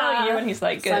not to tell you, and he's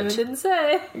like, Simon good. didn't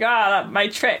say. My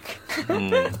trick.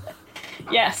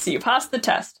 Yes, you passed the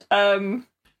test. And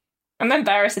then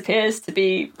Varys appears to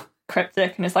be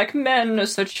cryptic and is like, men are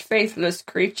such faithless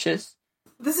creatures.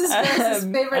 This is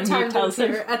Varys' favorite and he time to tells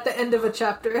him- appear at the end of a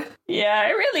chapter. Yeah,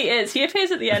 it really is. He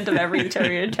appears at the end of every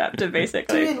Tyrion chapter,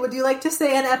 basically. Tyrion, would you like to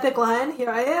say an epic line? Here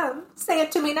I am. Say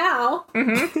it to me now.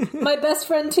 Mm-hmm. My best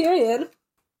friend Tyrion.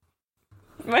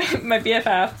 my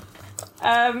BFF.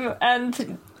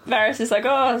 And Varys is like,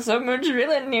 oh, so much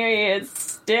villainy. It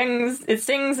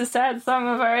sings a sad song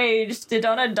of our age. Did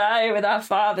Donna die with our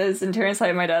fathers? And Tyrion's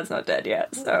like, my dad's not dead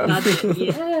yet, so... Not dead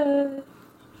yet.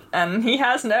 And he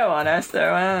has no honor, so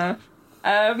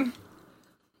and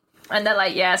they're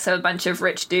like, yeah, so a bunch of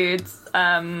rich dudes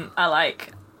are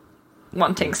like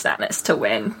wanting Stannis to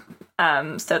win.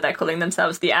 So they're calling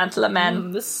themselves the Antler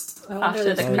Men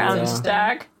after the Crowned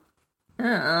Stag.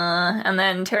 And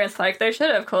then Tyrion's like, they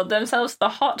should have called themselves the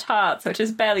Hot Hearts, which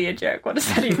is barely a joke. What does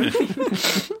that even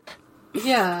mean?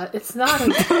 Yeah, it's not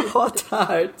a Hot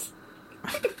Heart.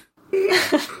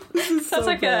 Sounds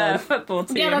like a football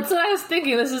team. Yeah, that's what I was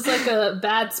thinking. This is like a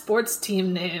bad sports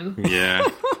team name. Yeah.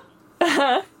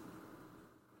 Hot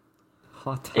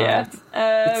Heart. Yeah.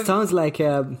 It sounds like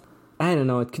I don't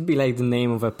know. It could be like the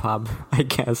name of a pub, I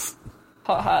guess.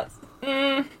 Hot Hearts.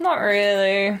 Not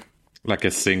really. Like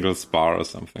a single spar or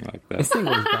something like A that.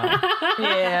 single guy.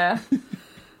 Yeah.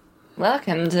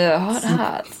 Welcome to Hot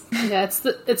Hearts. Yeah, it's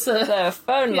a The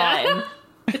phone line.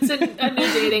 it's a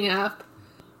new dating app.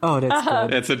 Oh, that's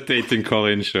good. It's a dating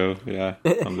call-in show, yeah.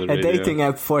 On the A radio. dating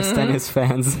app for Stannis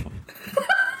fans.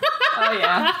 Oh,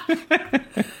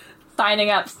 yeah.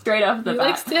 Signing up straight off the You bat.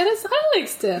 like Stannis? I like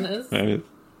Stannis.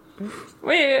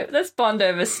 And Let's bond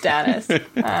over Stannis.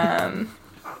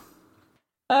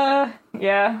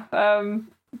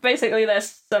 Basically,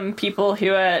 there's some people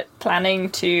who are planning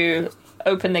to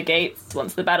open the gates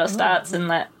once the battle starts and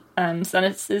let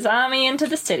Stannis' army into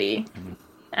the city.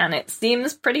 And it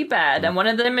seems pretty bad. And one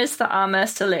of them is the armor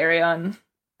Solarion.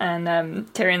 And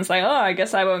Tyrion's like, oh, I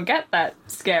guess I won't get that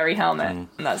scary helmet. And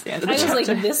that's the end of the I was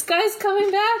chapter. like, this guy's coming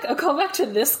back? I'll call back to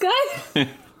this guy?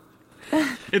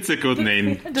 it's a good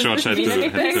name. George had mean to,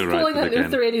 anything? had He's to write pulling it an again.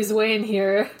 Euphrates Wayne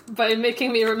here by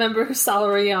making me remember who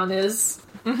Solarion is.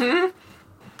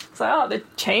 It's like, oh, the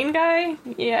chain guy?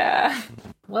 Yeah.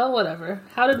 Well, whatever.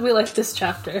 How did we like this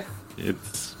chapter?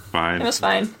 It's fine. It was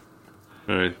fine.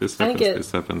 Alright, this I think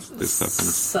happens, this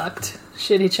happens. Sucked.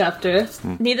 Shitty chapter.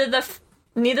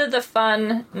 Neither the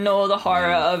fun nor the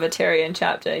horror of a Tyrion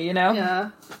chapter, you know?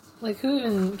 Yeah. Like, who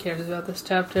even cares about this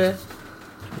chapter?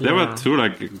 There were two,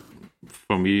 like,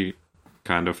 for me,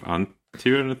 kind of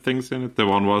un-Tyrion things in it. The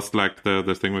one was, like,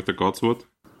 the thing with the Godswood.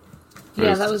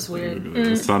 Yeah, that was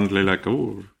weird. Suddenly, like,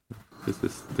 oh, this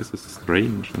is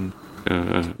strange. And,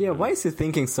 Yeah, why is he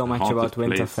thinking so much Haunted about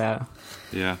place. Winterfell?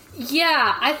 yeah.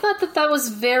 Yeah, I thought that was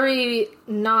very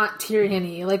not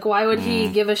Tyrion-y. Like, why would he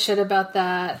give a shit about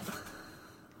that?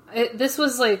 This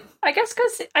was like... I guess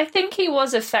because I think he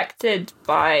was affected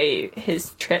by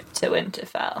his trip to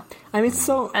Winterfell. I mean,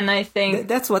 so... And I think...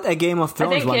 That's what A Game of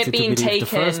Thrones think wanted it to being believe the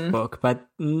first taken- book, but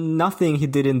nothing he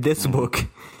did in this book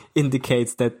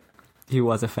indicates that he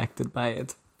was affected by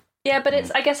it. Yeah, but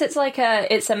I guess it's like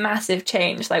it's a massive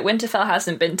change. Like, Winterfell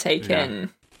hasn't been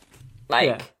taken,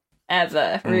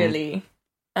 ever, really.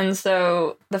 And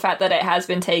so the fact that it has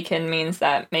been taken means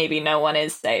that maybe no one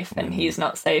is safe, and he's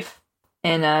not safe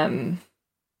in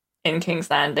King's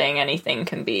Landing. Anything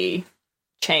can be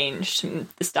changed.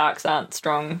 The Starks aren't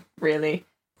strong, really,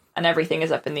 and everything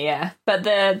is up in the air. But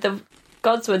the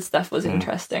Godswood stuff was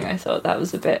interesting. I thought that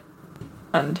was a bit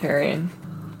un-Tyrion.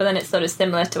 But then it's sort of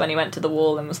similar to when he went to the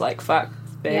wall and was like, fuck,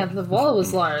 it's big. Yeah, the wall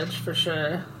was large, for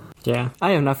sure. Yeah,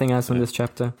 I have nothing else on this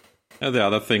chapter. And the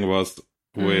other thing was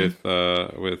with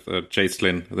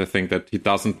Jacelyn, the thing that he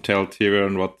doesn't tell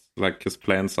Tyrion what, like, his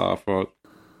plans are for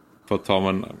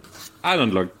Tommen. I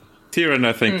don't know. Tyrion,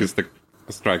 I think,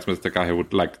 strikes me as the guy who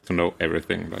would like to know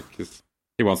everything. Like,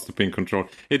 he wants to be in control.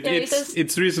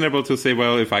 It's reasonable to say,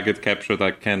 well, if I get captured, I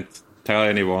can't tell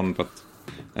anyone, but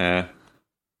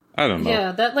I don't know.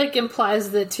 Yeah, that like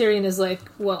implies that Tyrion is like,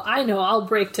 well, I know I'll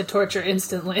break to torture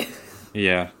instantly.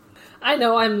 Yeah. I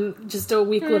know I'm just a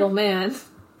weak little man.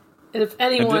 And if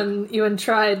anyone even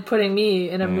tried putting me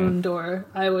in a moon door,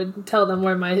 I would tell them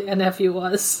where my nephew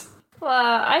was. Well,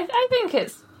 I think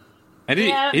it's... And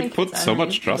he put it's so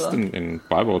much trust in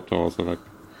Bywater also, like...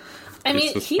 I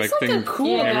mean, he's like a suspecting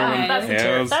cool everyone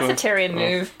guy. else. That's a Tyrion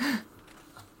move.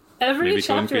 Every Maybe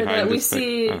going chapter behind that we his back.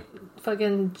 see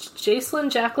fucking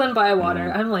Jacelyn, Jacqueline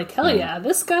Bywater, I'm like, hell yeah,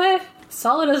 this guy,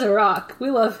 solid as a rock. We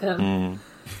love him.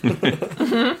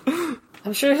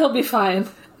 I'm sure he'll be fine.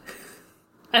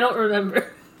 I don't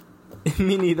remember.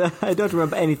 Me neither. I don't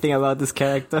remember anything about this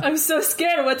character. I'm so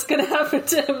scared what's going to happen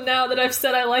to him now that I've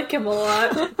said I like him a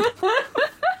lot.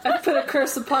 I've put a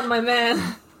curse upon my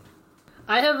man.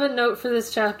 I have a note for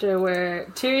this chapter where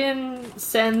Tyrion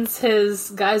sends his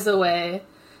guys away,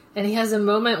 and he has a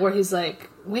moment where he's like,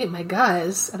 wait, my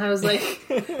guys? And I was like,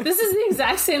 this is the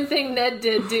exact same thing Ned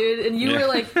did, dude. And you were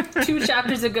like, 2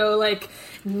 chapters ago, like,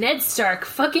 Ned Stark,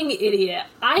 fucking idiot.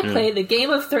 I play the Game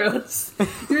of Thrones.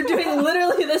 You're doing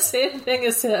literally the same thing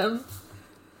as him.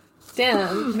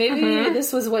 Damn, maybe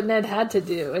this was what Ned had to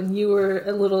do, and you were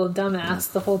a little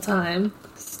dumbass the whole time.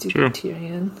 Stupid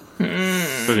Tyrion.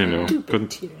 But you know, Stupid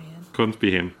Tyrion. couldn't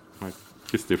be him. Like,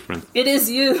 he's different. It is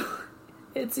you.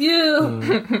 It's you.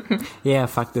 Yeah,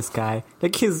 fuck this guy.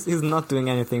 Like, he's not doing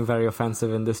anything very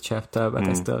offensive in this chapter, but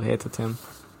I still hated him.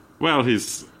 Well,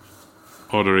 he's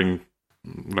ordering,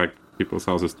 like, people's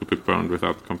houses to be burned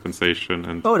without compensation,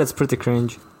 and Oh, that's pretty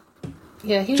cringe.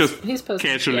 Yeah, he's supposed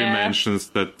casually Yeah. mentions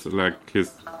that, like,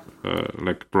 his,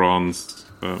 like, bronze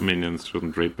minions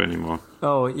shouldn't rape anymore.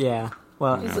 Oh, yeah.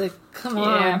 Well, He's like, come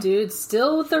Yeah. on, dude.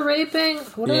 Still with the raping?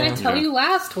 What did I Yeah. tell you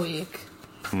last week?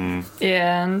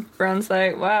 Yeah, and Bron's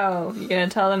like, wow, you gonna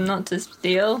tell them not to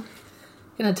steal?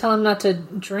 Gonna tell him not to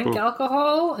drink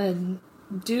alcohol and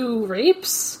do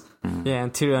rapes? yeah,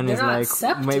 and Tyrion is They're not like,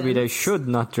 accepted. maybe they should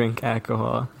not drink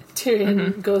alcohol.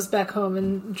 Tyrion goes back home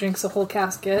and drinks a whole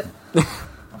casket.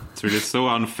 It's really so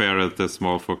unfair that the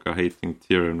small folk are hating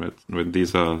Tyrion when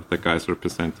these are the guys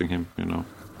representing him, you know.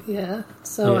 Yeah,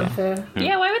 so Yeah. unfair.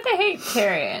 Yeah, why would they hate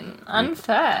Tyrion?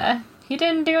 Unfair. He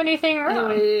didn't do anything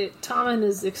wrong. Anyway, Tommen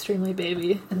is extremely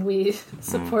baby, and we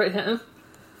support him.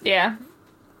 Yeah.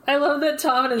 I love that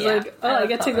Tommen is Yeah, like, oh, I I love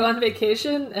get to go on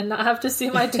vacation and not have to see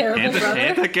my terrible And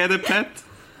brother, I get a pet.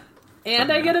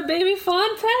 and I get a baby fawn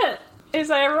pet. He's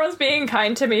like, everyone's being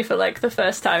kind to me for like the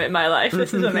first time in my life.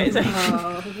 This is amazing.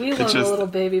 Oh, we love a just- little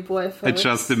baby boy. I Folks.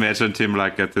 just imagined him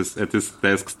like at his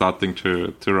desk starting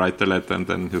to write the letter, and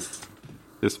then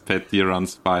his pet deer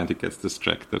runs by and he gets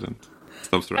distracted and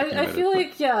stops writing. I feel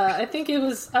like, yeah, I think it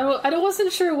was. I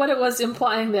wasn't sure what it was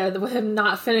implying there with him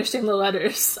not finishing the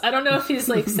letters. I don't know if he's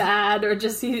like sad or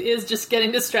just he is just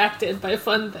getting distracted by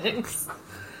fun things.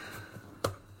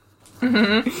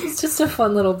 He's just a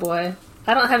fun little boy.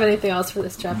 I don't have anything else for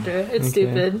this chapter. It's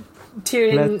stupid.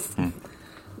 Tyrion, Let's,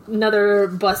 another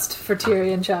bust for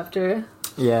Tyrion chapter.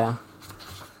 yeah.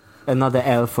 Another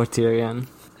L for Tyrion.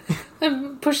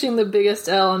 I'm pushing the biggest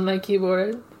L on my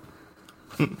keyboard.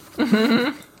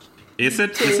 Is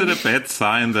it a bad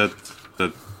sign that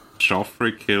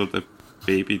Joffrey killed a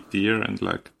baby deer and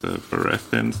like the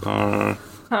Baratheons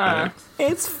are?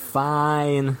 It's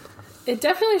fine. It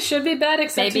definitely should be bad,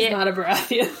 except Maybe he's not a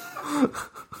Baratheon.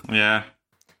 Yeah.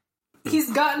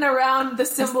 He's gotten around the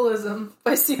symbolism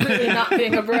by secretly not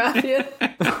being a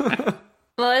Baratheon.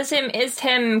 Well, is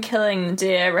him killing the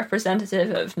deer representative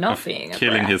of not being a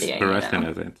Killing his Baratheon, Baratheon you know?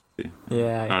 identity.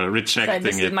 Yeah. So Rejecting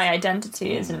this is it. my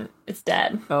identity, it's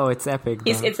dead. Oh, it's epic.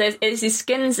 Though. He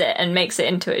skins it and makes it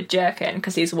into a jerkin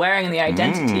because he's wearing the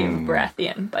identity of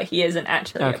Baratheon, but he isn't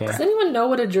actually Okay. a Does Baratheon. anyone know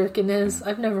what a jerkin is?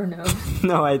 I've never known.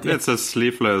 No idea. It's a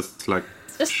sleeveless like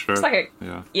Just, shirt. it's like a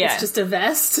yeah. It's just a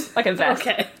vest? like a vest.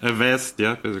 Okay. A vest,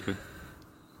 yeah, basically.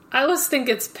 I always think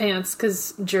it's pants,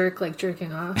 because jerk, like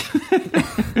jerking off.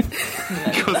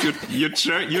 Because you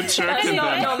jerk That's in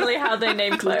not them. normally how they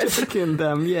name clothes. In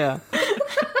them, yeah.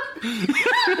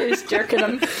 He's jerking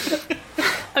them.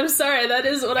 I'm sorry, that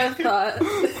is what I thought.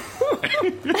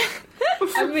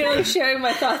 I'm merely sharing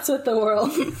my thoughts with the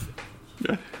world.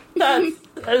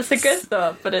 That's a good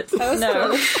thought, but it's That was no.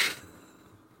 close.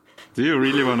 Do you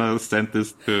really want to send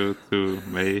this to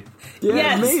May? Yeah,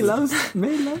 Yes.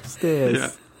 May loves this.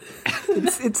 Yeah.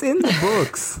 It's in the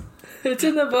books. It's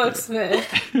in the books, man.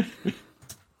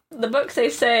 The books they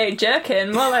say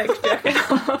jerkin, more like jerking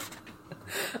off.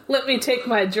 Let me take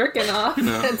my jerkin off,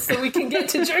 and so we can get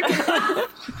to jerkin off.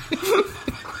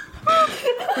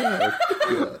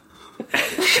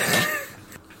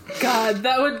 God,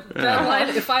 that line,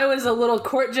 if I was a little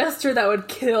court jester, that would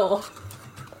kill.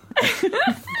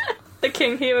 The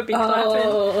king, he would be clapping.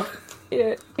 Oh,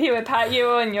 He would pat you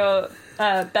on your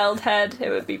bald head. It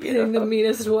would be getting the beautiful.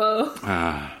 meanest woe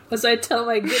Ah, as I tell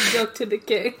my good joke to the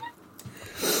king.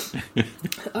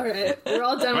 All right, we're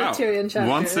all done wow. with Tyrion chapter.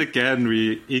 Once again,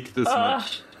 we eked as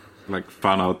much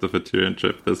fun out of a Tyrion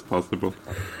chapter as possible.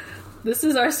 This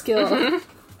is our skill.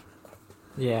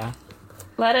 Yeah.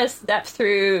 Let us step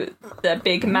through the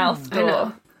big mouth I know.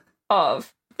 door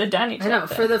of the Dany I know.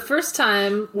 chapter. For the first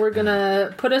time, we're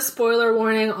gonna put a spoiler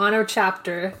warning on our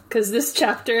chapter because this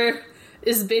chapter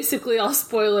is basically all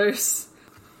spoilers.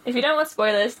 If you don't want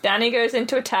spoilers, Dany goes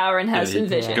into a tower and has some he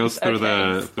visions. goes through Okay,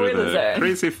 the spoiler zone.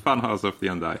 crazy funhouse of the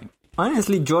Undying.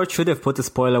 Honestly, George should have put a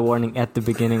spoiler warning at the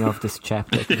beginning of this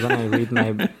chapter. 'Cause when I read my...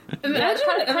 Imagine,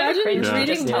 Kind of imagine cringe to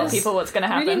reading just tell this. people what's going to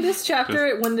happen. Reading this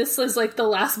chapter when this is like the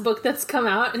last book that's come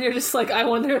out, and you're just like, I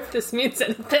wonder if this means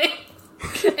anything,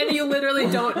 and you literally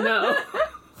don't know.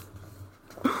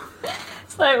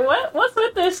 It's like, what's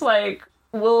with this, like,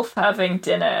 wolf having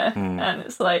dinner, and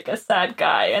it's like a sad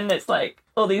guy, and it's like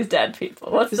all these dead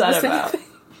people. What's Is that this about? anything?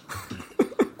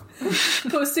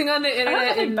 Posting on the internet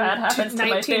Nothing in bad happens to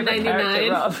my favorite character,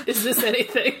 1999. Rob. Is this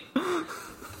anything?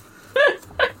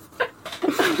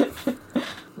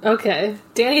 Okay,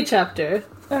 Dany chapter.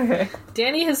 Okay.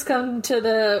 Dany has come to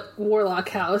the Warlock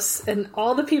house, and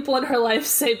all the people in her life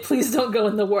say, please don't go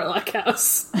in the Warlock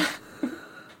house.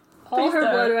 All Please her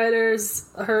don't. blood riders,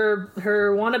 her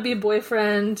wannabe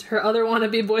boyfriend, her other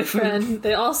wannabe boyfriend,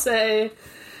 they all say,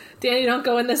 Dany, don't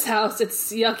go in this house.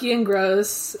 It's yucky and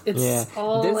gross. It's Yeah.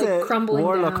 all There's like a crumbling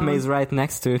warlock down. maze right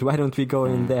next to it. Why don't we go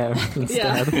in there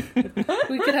instead?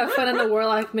 We could have fun in the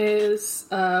Warlock maze.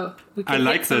 We could I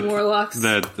like get some that warlocks.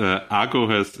 Argo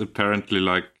has apparently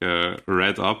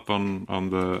read up on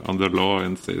the law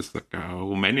and says like how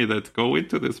many that go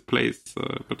into this place,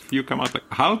 but few come out. Like,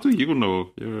 how do you know?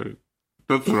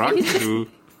 That's right. You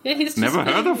Yeah, he's just never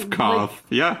heard of like, Karth.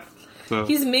 Yeah. So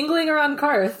he's mingling around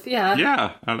Karth.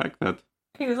 yeah, I like that.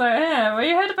 He was like, yeah, well,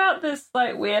 you heard about this,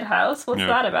 like, weird house? What's Yeah.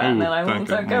 that about? And Ooh, they're like, well, thank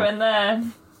don't you. go in there.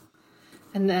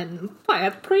 And then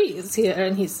Wyatt Pri is here,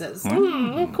 and he says,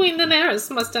 Queen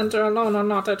Daenerys must enter alone or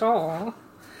not at all.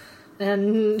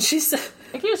 And she said,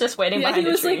 Like, he was just waiting yeah, behind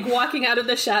he was a tree. like walking out of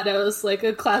the shadows like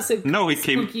a classic No, he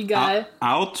came spooky guy.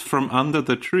 out from under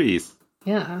the trees.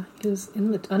 Yeah, he was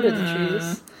in under the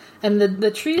trees. And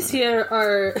the trees here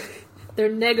are... They're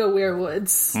nega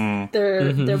weirwoods.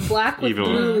 They're black with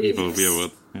blue leaves. Evil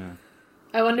weirwood. Yeah.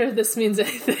 I wonder if this means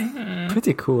anything.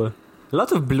 Pretty cool. A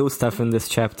lot of blue stuff in this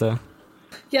chapter.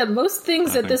 Yeah, most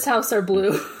things at this house are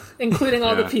blue, including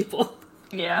all the Yeah. people.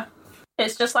 Yeah.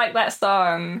 It's just like that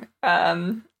song,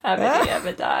 Ever Do You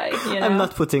Ever Die, you know? I'm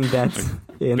not putting that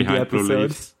in the Behind blue episode.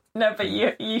 leaves. No, but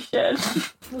you should.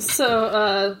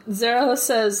 So, Zero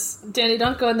says, Dany,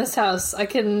 don't go in this house. I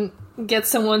can get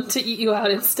someone to eat you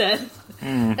out instead.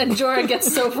 And Jorah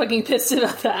gets so fucking pissed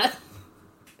about that.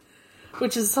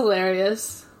 Which is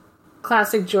hilarious.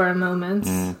 Classic Jorah moments.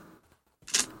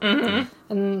 And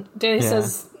Dany Yeah.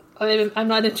 says, I'm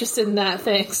not interested in that,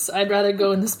 thanks. I'd rather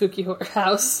go in the spooky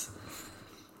house.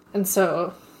 And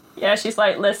so, Yeah, she's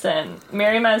like, listen,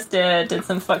 Miri Mazdir did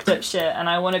some fucked up shit, and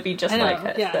I want to be just I know, like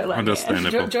her. yeah. So let me in.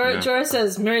 Understandable. Jorah, yeah. Jorah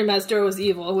says Miri Mazdur was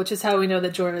evil, which is how we know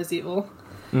that Jorah is evil.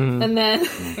 And then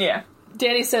Yeah.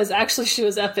 Dany says, actually, she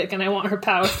was epic, and I want her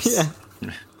powers.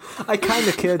 Yeah. I kind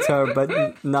of killed her,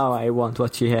 but now I want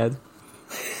what she had.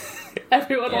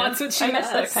 Everyone wants what she I miss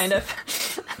her, has. kind of.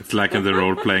 It's like in the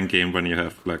role playing game when you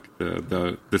have like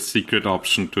the secret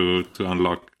option to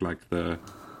unlock like the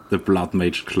blood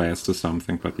mage class or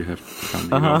something, but you have to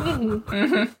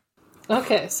become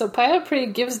Okay, so Paya Pri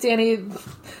gives Dany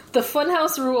the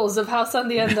funhouse rules of House on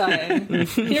the Undying.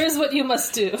 Here's what you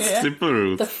must do. simple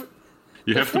rules.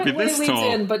 You have to Front be way this leads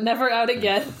tall. in, but never out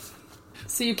again.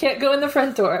 So you can't go in the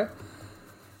front door.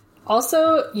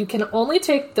 Also, you can only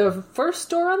take the first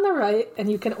door on the right,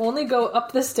 and you can only go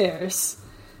up the stairs.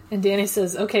 And Dany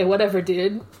says, okay, whatever,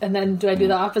 dude. And then do I do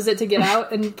the opposite to get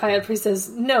out? And Paya Pri says,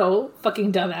 no,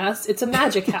 fucking dumbass. It's a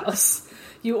magic house.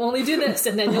 You only do this,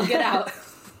 and then you'll get out.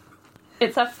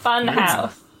 It's a fun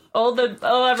house.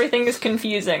 Everything is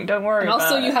confusing. Don't worry And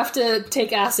also, about you it. have to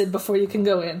take acid before you can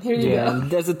go in. Here you Yeah, go.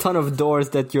 and there's a ton of doors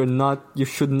that you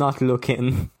should not look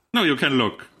in. No, you can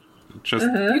look. Just,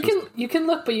 You can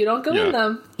look, but you don't go Yeah. in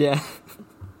them. Yeah.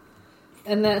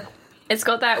 And then It's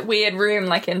got that weird room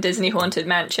like in Disney Haunted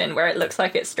Mansion where it looks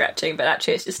like it's stretching, but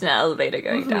actually it's just an elevator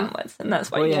going downwards, and that's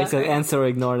why Oh you yeah, can't it says go in. answer or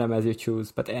ignore them as you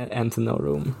choose, but enter no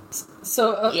room.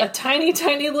 So a tiny,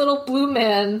 tiny little blue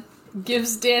man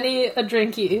gives Dany a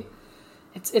drinky.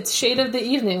 It's Shade of the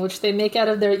Evening, which they make out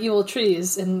of their evil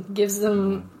trees, and gives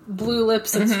them blue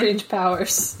lips and strange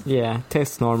powers. Yeah,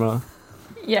 tastes normal.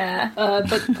 Yeah. But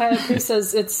Kayakri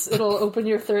says it'll open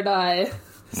your third eye,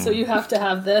 so you have to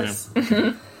have this.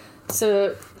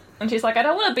 So, And she's like, I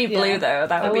don't want to be blue, though.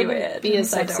 That would be weird. Be as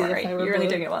So sexy don't worry. if I were You're only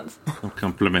blue. doing it once.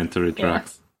 Complementary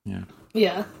drugs. Yeah.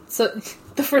 yeah. So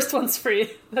the first one's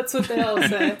free. That's what they all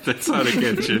say. That's how they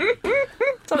get you.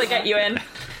 That's how they get you in.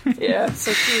 Yeah.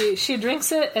 So she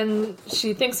drinks it and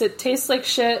she thinks it tastes like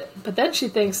shit, but then she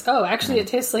thinks, oh, actually it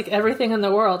tastes like everything in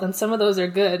the world, and some of those are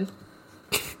good.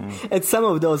 And some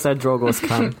of those are Drogo's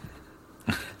kind.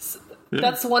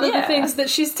 That's one of the Yeah. things that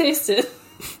she's tasted.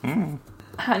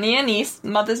 Honey anise,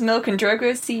 mother's milk and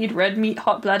Drogo's seed, red meat,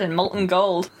 hot blood, and molten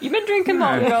gold. You've been drinking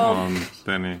molten gold.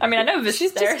 Danny. I mean, I know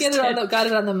She's just got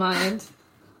it on the mind.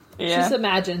 Yeah. She's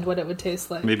imagined what it would taste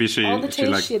like. Maybe she all the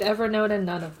tastes like she had ever known, and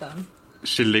none of them.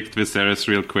 she licked Viserys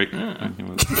real quick. And he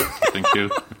was, thank you.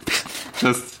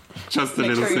 Just a Make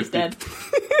little sure he's sippy. dead.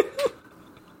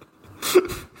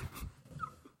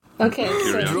 Okay, so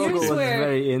Drogo Drogo was here's where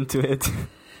very into it.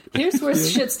 here's where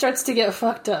shit starts to get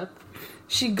fucked up.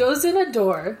 She goes in a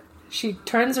door. She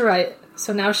turns right.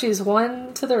 So now she's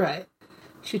 1 to the right.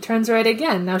 She turns right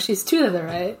again. Now she's 2 to the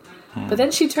right. But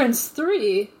then she turns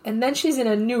 3, and then she's in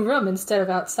a new room instead of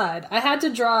outside. I had to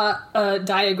draw a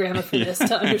diagram for this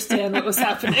to understand what was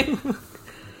happening.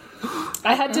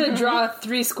 I had to draw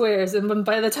 3 squares, and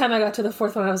by the time I got to the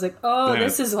 4th one, I was like, oh, Yeah.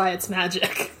 this is why it's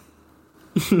magic.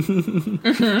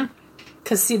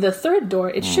 Because, see, the 3rd door,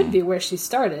 it should be where she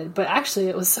started, but actually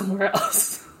it was somewhere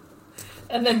else.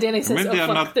 And then Danny says, mean, oh, they are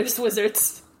fuck, not- there's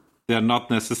wizards. They're not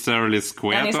necessarily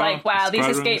square. And he's door- like, wow, these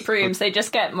square escape rooms, they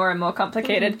just get more and more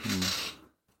complicated.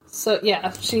 So,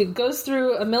 yeah, she goes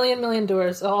through a million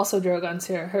doors. Also, Drogon's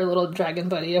here, her little dragon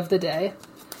buddy of the day.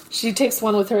 She takes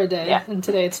one with her a day, Yeah. and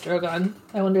today it's Drogon.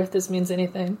 I wonder if this means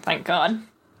anything. Thank God.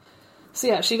 So,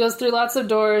 yeah, she goes through lots of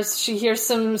doors. She hears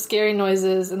some scary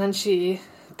noises, and then she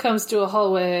comes to a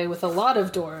hallway with a lot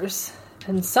of doors.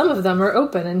 And some of them are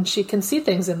open, and she can see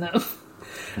things in them.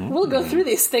 We'll go through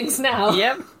these things now.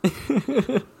 Yep.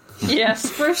 Yes.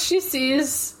 First, she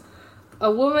sees a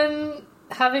woman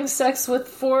having sex with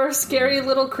 4 scary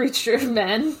little creature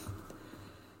men.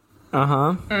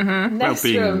 Uh-huh. Well, Next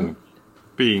room.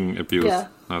 being abused. Yeah.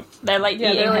 Not, They're like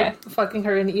Yeah, eating they're her. like fucking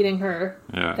her and eating her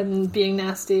yeah. and being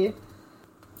nasty.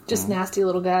 Just nasty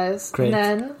little guys. Great.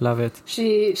 And then Love it.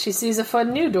 she sees a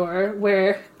fun new door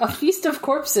where a feast of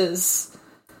corpses.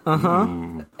 Uh-huh.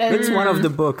 And, It's one of the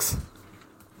books.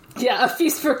 yeah, a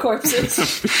feast for corpses.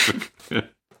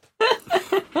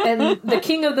 And the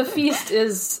king of the feast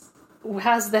has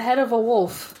the head of a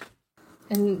wolf.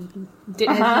 And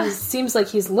he seems like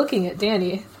he's looking at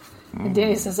Danny. And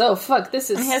Danny says, oh, fuck, this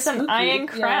is He has an spooky." iron Yeah.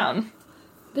 crown.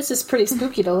 This is pretty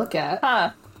spooky to look at.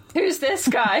 Huh. Who's this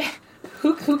guy?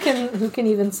 Who can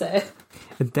even say?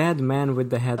 A dead man with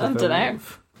the head of a dunno.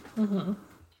 wolf.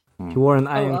 He wore an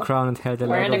iron well. crown and held a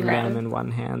Wearing leg a of crown. lamb in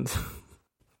one hand.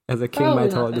 As a king Probably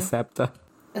might hold a nothing. scepter.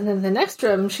 And then the next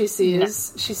room she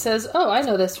sees, she says, oh, I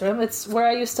know this room. It's where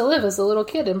I used to live as a little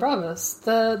kid in Bravos.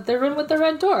 The room with the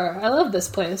red door. I love this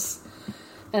place.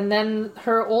 And then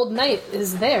her old knight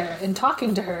is there and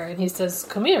talking to her. And he says,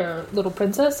 come here, little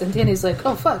princess. And Danny's like,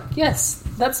 oh, fuck, yes,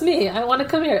 that's me. I want to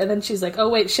come here. And then she's like, oh,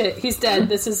 wait, shit, he's dead.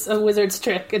 This is a wizard's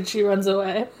trick. And she runs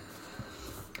away.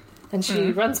 And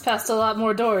she runs past a lot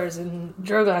more doors. And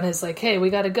Drogon is like, hey, we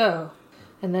gotta go.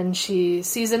 And then she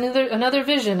sees another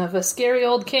vision of a scary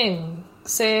old king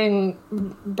saying,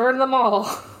 burn them all.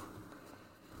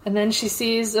 And then she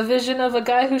sees a vision of a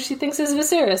guy who she thinks is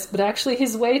Viserys, but actually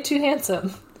he's way too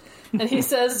handsome. And he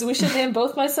says, we should name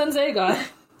both my sons Aegon.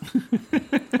 He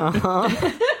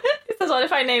says, what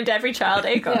if I named every child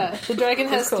Aegon? Yeah, the dragon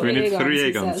has cool. We three need Aegons, 3 he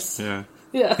Aegons. says.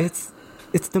 Yeah. Yeah.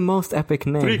 It's the most epic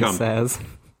name, he Trigon. says.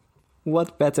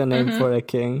 What better name for a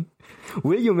king?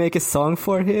 Will you make a song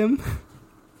for him?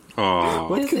 Oh,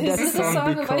 What could His that is a song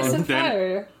song be of ice and called? Then-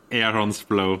 fire. Aaron's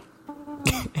blow.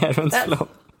 Aaron's Flow.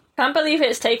 Can't believe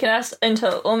it's taken us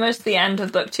until almost the end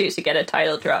of book 2 to get a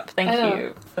title drop. Thank I know.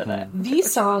 you for that. The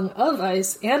song of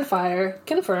ice and fire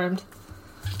confirmed.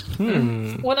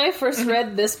 When I first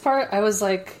read this part, I was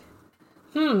like,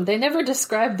 they never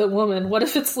described the woman. What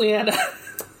if it's Lyanna?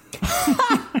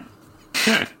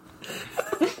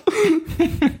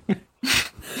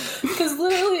 Because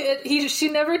literally, she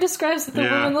never describes what the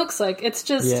Yeah. woman looks like. It's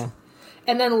just... Yeah.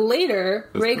 And then later,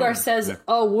 That's Rhaegar right. says Yeah.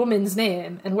 a woman's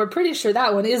name, and we're pretty sure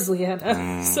that one is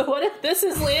Lyanna. So what if this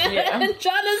is Lyanna Yeah. and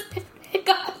Jon is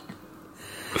Rhaegar?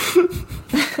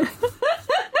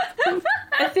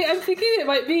 I'm thinking it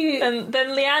might be... And then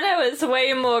Lyanna was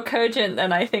way more cogent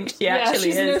than I think she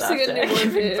actually she's is. nursing a after newborn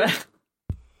giving babe. birth.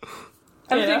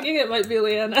 I'm thinking it might be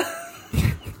Lyanna.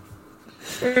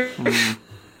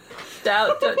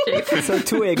 Doubt, Jacob. So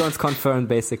 2 Aegons confirmed,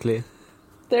 basically.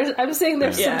 I'm saying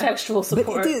there's some textual But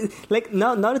support. it is, like,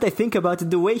 now that I think about it,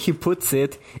 the way he puts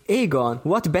it, Aegon,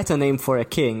 what better name for a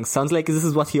king? Sounds like this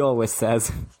is what he always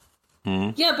says.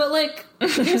 Yeah, but like,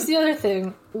 here's the other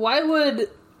thing. Why would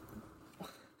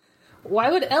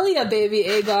Elia baby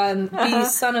Aegon be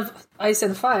son of ice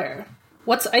and fire?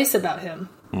 What's ice about him?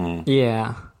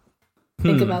 Yeah.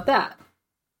 Think about that.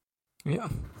 Yeah.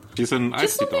 She's an Just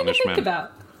icy something to Danish think man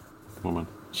about. woman.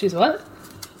 She's what?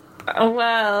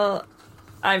 Well,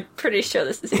 I'm pretty sure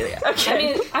this is Elia. Okay. I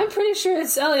mean, I'm pretty sure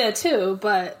it's Elia too,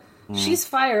 but she's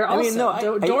fire also. I mean, no, I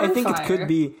think fire.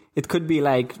 it could be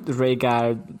like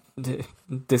Rhaegar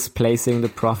displacing the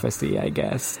prophecy, I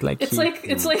guess. Like It's like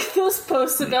those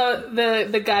posts about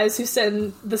the guys who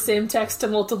send the same text to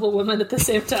multiple women at the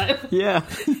same time. Yeah.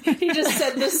 He just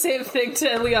said the same thing to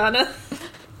Lyanna.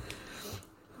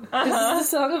 This is the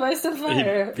Song of Ice and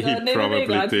Fire. He Name him probably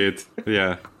Aegon. did.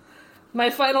 Yeah. My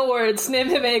final words, name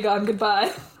him Aegon,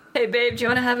 goodbye. Hey babe, do you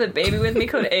want to have a baby with me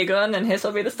called Aegon? And his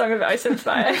will be the Song of Ice and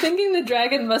Fire. I'm thinking the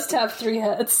dragon must have 3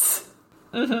 heads.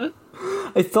 I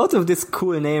thought of this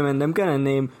cool name, and I'm gonna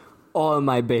name all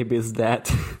my babies that.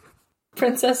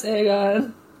 Princess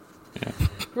Aegon. Yeah.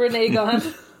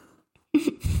 Reneegon.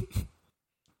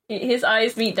 His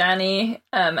eyes meet Dany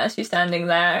as she's standing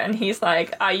there, and he's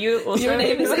like, "Are you also Your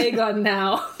name is Aegon?" Aegon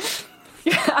now.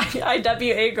 I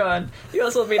W Aegon.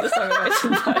 Yours will be the Song of Ice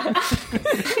and Fire.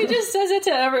 He just says it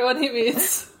to everyone he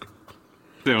meets.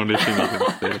 The only thing he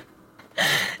can say.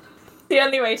 The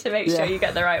only way to make sure Yeah. you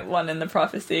get the right one in the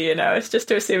prophecy, is just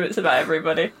to assume it's about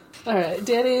everybody. Alright,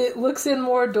 Dany looks in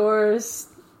more doors,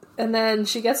 and then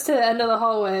she gets to the end of the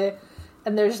hallway,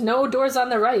 and there's no doors on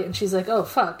the right, and she's like, oh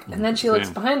fuck. And then she looks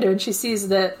Damn. behind her, and she sees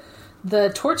that the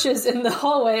torches in the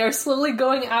hallway are slowly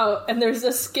going out, and there's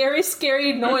a scary,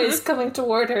 scary noise coming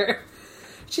toward her.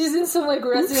 She's in some, like,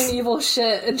 Resident Evil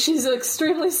shit, and she's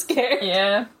extremely scared.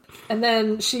 Yeah. And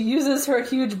then she uses her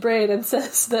huge brain and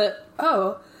says that,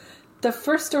 oh, the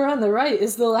first door on the right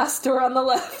is the last door on the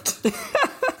left.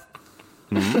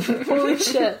 Holy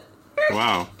shit.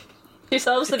 Wow. She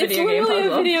solves the It's video game literally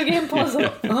puzzle. a video game puzzle.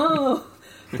 Oh.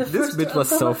 This bit was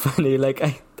so funny. Like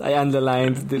I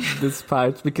underlined this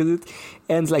part because it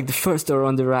ends like the first door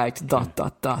on the right. ...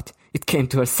 It came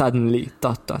to her suddenly. ...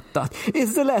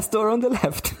 It's the last door on the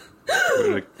left.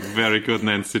 Very good,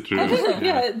 Nancy Drew.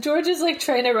 Yeah, George is like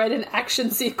trying to write an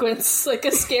action sequence, like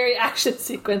a scary action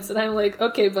sequence, and I'm like,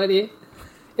 okay, buddy.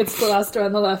 It's the last door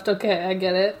on the left. Okay, I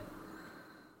get it.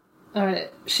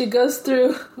 Alright, she goes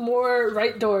through more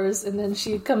right doors, and then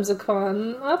she comes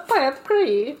upon a path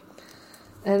tree.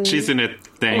 And She's in a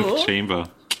dank Oh. chamber.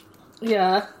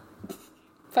 yeah,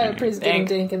 Fire Priest's getting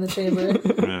dank in the chamber.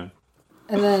 Yeah.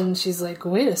 And then she's like,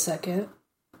 wait a second.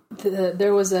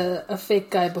 There was a fake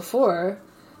guy before.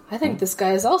 I think this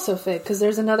guy is also fake, because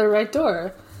there's another right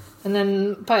door. And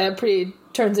then Paya Pri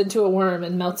turns into a worm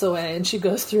and melts away, and she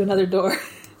goes through another door.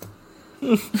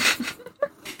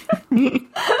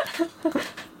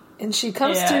 And she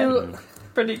comes to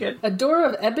Pretty good. a door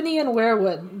of ebony and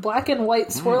weirwood, black and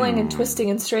white, swirling and twisting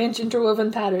in strange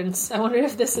interwoven patterns. I wonder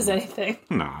if this is anything.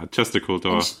 Nah, just a cool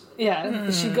door.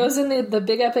 She goes in the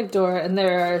big epic door, and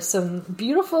there are some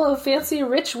beautiful, fancy,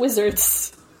 rich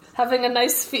wizards having a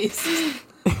nice feast.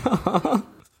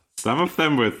 Some of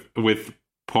them with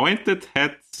pointed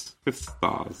heads with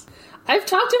stars. I've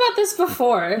talked about this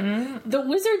before. The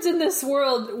wizards in this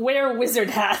world wear wizard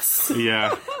hats.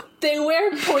 Yeah. They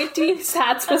wear pointy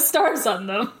hats with stars on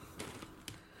them.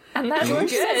 And that's good.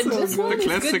 This The one is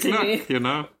good classic to me. look, you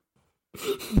know?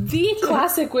 The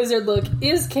classic wizard look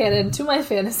is canon to my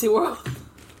fantasy world.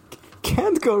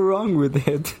 Can't go wrong with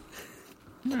it.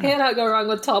 Cannot go wrong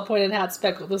with tall pointed hats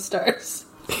speckled with stars.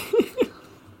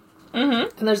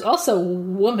 And there's also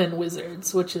woman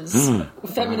wizards, which is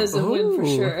feminism win for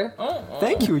Ooh. sure.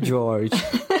 Thank you, George.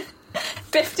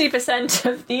 50%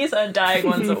 of these undying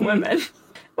ones are women.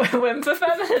 Women for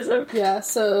feminism. Yeah,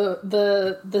 so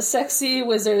the sexy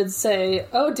wizards say,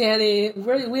 "Oh, Dany,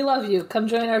 we love you. Come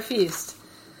join our feast."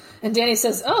 And Dany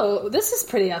says, "Oh, this is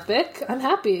pretty epic. I'm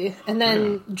happy." And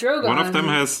then Drogon. One of them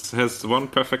has one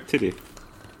perfect titty.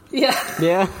 Yeah.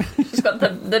 Yeah. She's got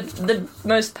the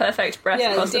most perfect breast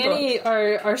Yeah, possible. Dany,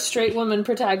 our straight woman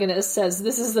protagonist, says,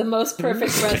 "This is the most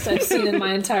perfect breast I've seen in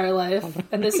my entire life."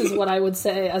 And this is what I would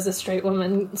say as a straight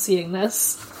woman seeing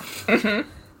this.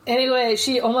 Anyway,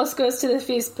 she almost goes to the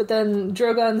feast, but then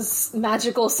Drogon's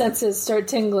magical senses start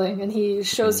tingling, and he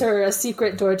shows her a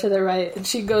secret door to the right, and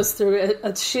she goes through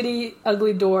a shitty,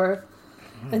 ugly door,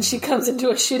 and she comes into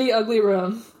a shitty, ugly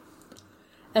room.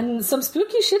 And some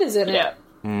spooky shit is in it.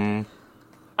 Yeah.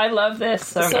 I love this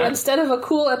so much. So instead of a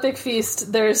cool epic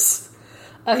feast, there's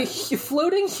a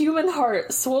floating human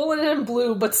heart, swollen and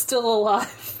blue, but still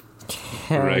alive.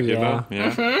 Hell Regular,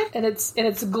 yeah. And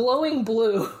it's glowing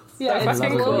blue. Yeah, it's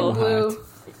fucking glowing cool. blue.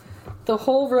 The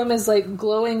whole room is like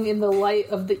glowing in the light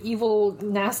of the evil,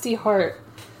 nasty heart.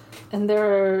 And there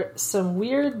are some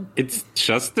weird... It's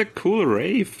just a cool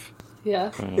rave.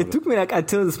 Yeah. It took me like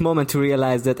until this moment to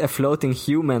realize that a floating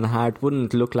human heart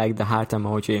wouldn't look like the heart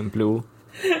emoji in blue.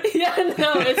 Yeah,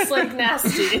 no, it's like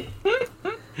nasty.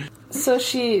 So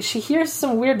she hears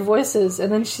some weird voices,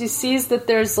 and then she sees that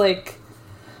there's like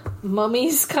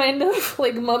mummies, kind of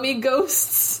like mummy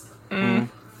ghosts.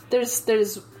 There's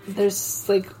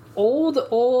like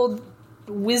old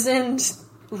wizened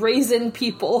raisin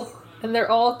people, and they're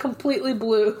all completely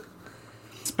blue.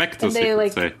 Spectres, And they, you could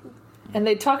like- say. And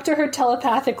they talk to her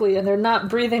telepathically, and they're not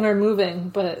breathing or moving,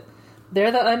 but they're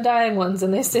the undying ones,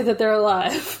 and they say that they're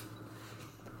alive.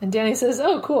 And Danny says,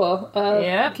 "Oh, cool.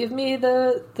 Yeah. Give me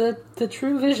the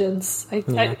true visions." She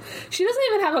doesn't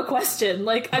even have a question.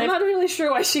 Like, I'm not really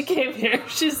sure why she came here.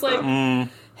 She's like,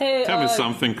 "Hey, Tell me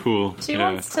something cool. She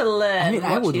wants to learn. I mean,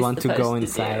 I what would she's want to go supposed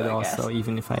inside do, I also, guess.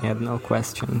 even if I had no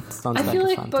question. Sounds I like feel a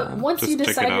like, fun but time. once Just you check it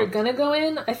decide you're out. gonna go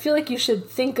in, I feel like you should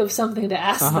think of something to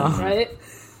ask them, right?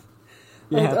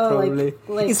 Yeah, like, oh, like- probably.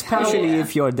 like Especially how-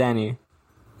 if you're Danny.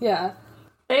 Yeah.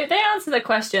 They answer the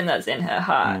question that's in her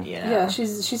heart, you know? Yeah,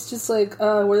 she's just like,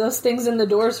 were those things in the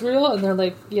doors real? And they're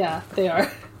like, yeah, they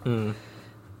are.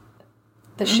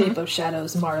 The shape of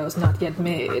shadows Morrow's not yet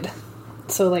made.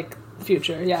 So, like,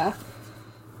 future, yeah.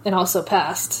 And also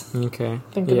past. Okay.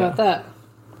 Think yeah. about that.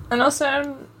 And also,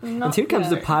 I'm not... And here comes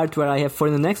the Yeah. part where I have, for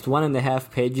the next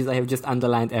 1.5 pages, I have just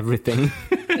underlined everything.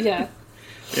 Yeah.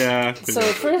 Yeah. So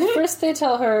first they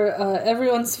tell her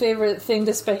everyone's favorite thing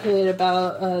to speculate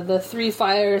about, the 3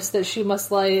 fires that she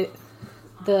must light,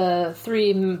 the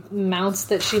 3 mounts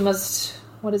that she must,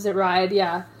 what is it, ride?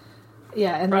 Yeah.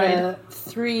 Yeah, and Ride. the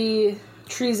 3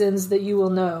 treasons that you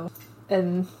will know.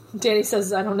 And Danny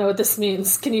says, I don't know what this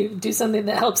means. Can you do something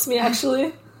that helps me,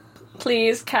 actually?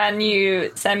 Please, can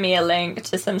you send me a link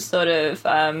to some sort of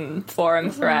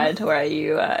forum thread where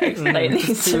you explain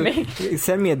these to me?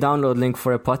 Send me a download link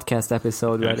for a podcast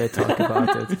episode where they talk about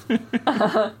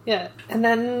it. Yeah, and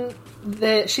then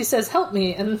she says, help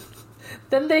me, and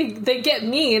then they get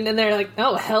mean, and they're like,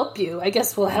 oh, help you, I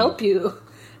guess we'll help you.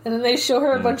 And then they show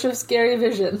her a bunch of scary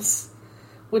visions,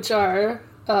 which are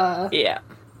Yeah.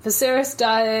 Viserys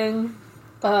dying,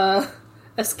 a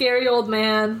scary old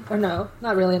man, or no,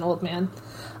 not really an old man,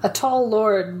 a tall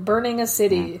lord burning a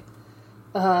city,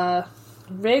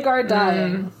 Rhaegar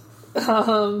dying,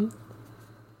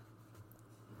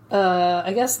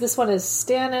 I guess this one is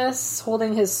Stannis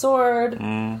holding his sword,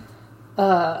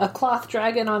 a cloth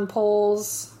dragon on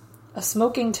poles, a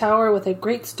smoking tower with a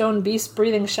great stone beast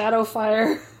breathing shadow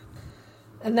fire,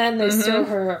 and then they show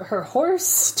her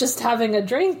horse just having a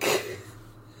drink.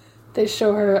 They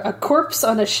show her a corpse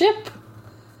on a ship.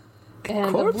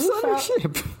 And Corpse a blue on a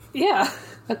ship. Yeah,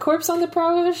 a corpse on the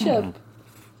prow of a ship.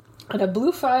 And a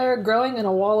blue fire growing in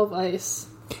a wall of ice.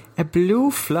 A blue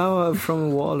flower from a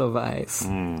wall of ice.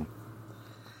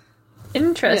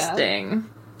 Interesting.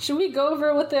 Should we go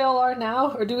over what they all are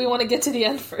now, or do we want to get to the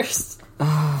end first?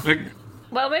 Like,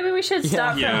 Well, maybe we should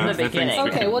start Yeah, from I the think beginning. so.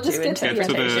 Okay, we'll just Do get to the get to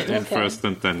interpretation. the end Okay. first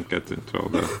and then get into all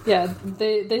the... Yeah,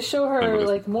 they show her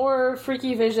like more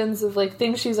freaky visions of like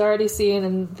things she's already seen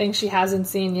and things she hasn't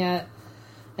seen yet.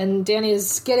 And Danny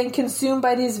is getting consumed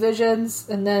by these visions,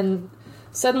 and then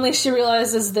suddenly she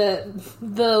realizes that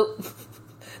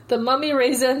the mummy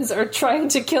raisins are trying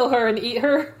to kill her and eat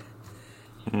her.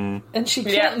 And she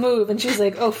can't move, and she's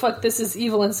like, oh fuck, this is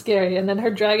evil and scary. And then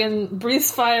her dragon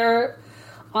breathes fire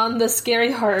on the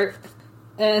scary heart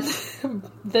and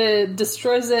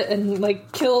destroys it and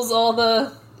like kills all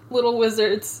the little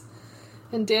wizards.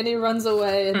 And Danny runs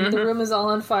away, and the room is all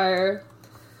on fire.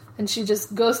 And she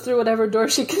just goes through whatever door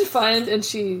she can find, and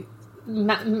she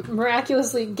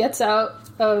miraculously gets out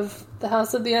of the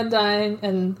House of the Undying.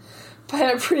 And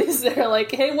Pyre is there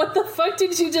like, hey, what the fuck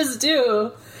did you just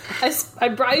do? I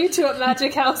brought you to a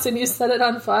magic house and you set it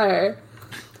on fire.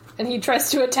 And he tries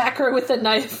to attack her with a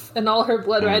knife, and all her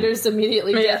blood riders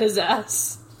immediately get his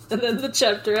ass. And then the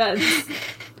chapter ends.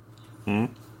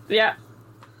 Yeah.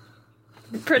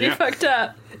 Pretty Yeah. fucked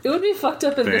up. It would be fucked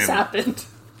up if this Damn. happened.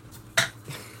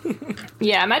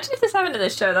 Yeah, imagine if this happened to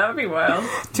this show. That would be wild.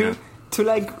 To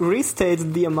like restate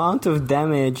the amount of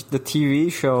damage the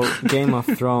TV show Game of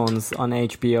Thrones on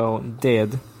HBO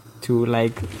did to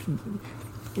like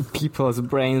people's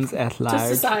brains at large. I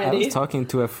society. was talking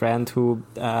to a friend who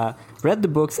read the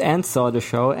books and saw the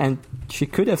show, and she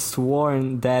could have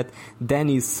sworn that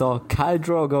Dany saw Khal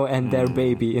Drogo and their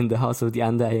baby in the House of the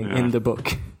Undying in the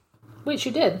book. Wait,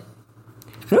 she did.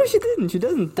 No, she didn't. She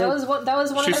doesn't. That was one of the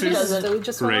episodes that we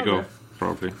just went Rhaego, over.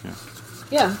 probably. Yeah.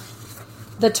 Yeah.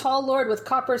 The tall lord with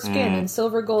copper skin and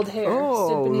silver gold hair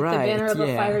stood beneath the banner of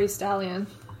a fiery stallion.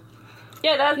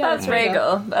 Yeah, that's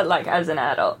Rhaegal, but like as an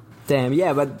adult. Damn,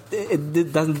 yeah, but it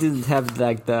didn't have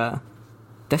like the...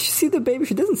 Does she see the baby?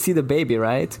 She doesn't see the baby,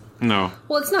 right? No.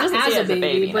 Well, it's not Doesn't see as a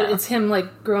baby, but no. it's him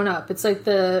like grown up. It's like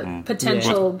the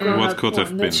potential grown What up could have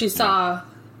one been, that she saw.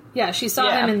 Yeah, she saw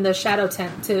him in the shadow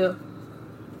tent too.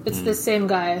 It's the same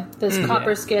guy. This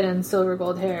copper skin and silver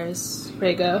gold hair is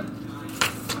Rhaego.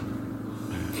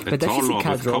 A does she tall see lord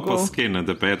Khal with copper Drogo? skin and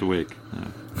a bad wig.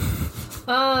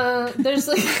 Yeah. There's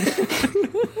like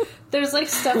there's like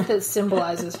stuff that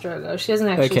symbolizes Drogo. She doesn't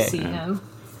actually see him.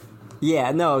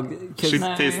 Yeah, no. She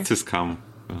 'cause- tastes his cum.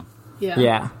 So.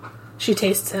 yeah. She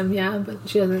tastes him, but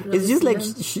she doesn't really It's just see like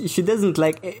him. she doesn't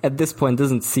like at this point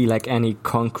doesn't see like any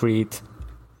concrete.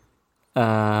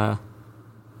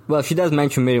 Well, she does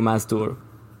mention Miri Mazdur,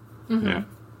 Yeah.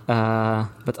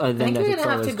 but other I than think that, you're it's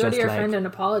gonna have always to go to just your like friend and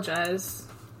apologize.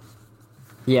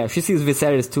 yeah. She sees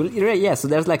Viserys too. Yeah, so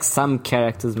there's like some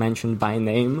characters mentioned by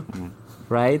name,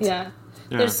 right? Yeah.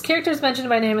 There's characters mentioned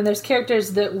by name, and there's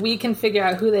characters that we can figure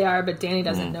out who they are, but Dany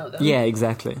doesn't know them. Yeah,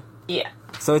 exactly. Yeah.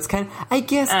 So it's kind of, I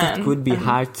guess that would be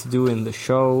hard to do in the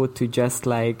show to just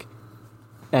like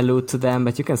allude to them,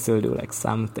 but you can still do like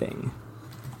something.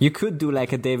 You could do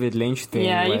like a David Lynch thing.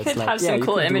 Yeah, you where it's could like, have some you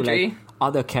cool could do, imagery. like,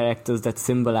 other characters that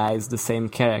symbolize the same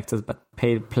characters but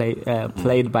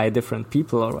played by different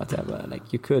people or whatever.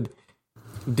 Like you could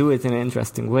do it in an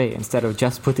interesting way instead of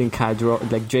just putting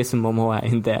like Jason Momoa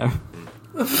in there.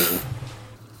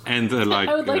 And like...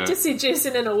 I would like to see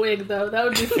Jason in a wig, though. That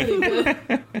would be pretty good.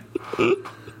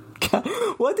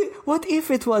 What if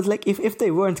it was like if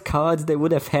they weren't cards, they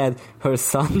would have had her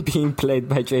son being played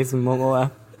by Jason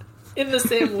Momoa In the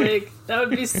same wig. That would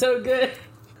be so good.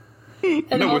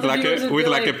 And No, all with the like viewers would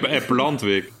a be a blonde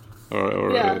wig.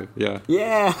 Or Yeah.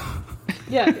 yeah.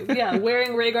 Yeah.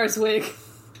 Wearing Rhaegar's wig.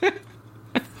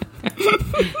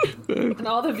 And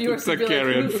all the viewers would be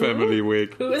Targaryen like, family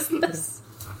wig. who is this?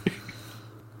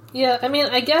 Yeah, I mean,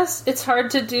 I guess it's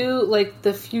hard to do, like,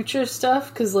 the future stuff,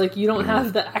 because, like, you don't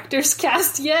have the actors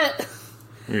cast yet.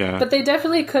 Yeah. But they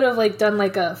definitely could have, like, done,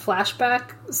 like, a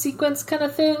flashback sequence kind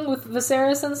of thing with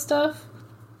Viserys and stuff.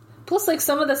 Plus, like,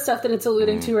 some of the stuff that it's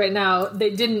alluding to right now, they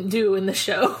didn't do in the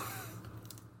show.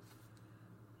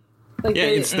 Like, Yeah,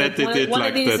 instead they did, one like,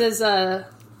 of these the- is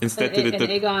Instead they an did the,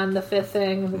 Aegon the Fifth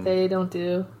thing that they don't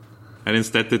do. and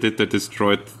instead they did the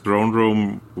destroyed throne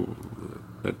room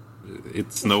that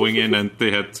it's snowing in, and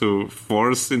they had to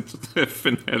force into the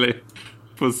finale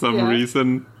for some Yeah.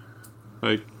 reason.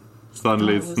 Like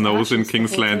suddenly Oh, it it was snows in ashes the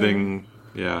King's whole Landing.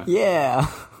 Yeah, Yeah.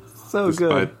 So good.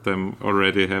 despite them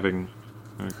already having.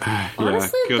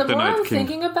 Honestly, killed the the more Night I'm King.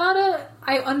 thinking about it,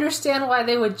 I understand why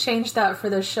they would change that for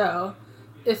the show.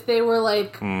 If they were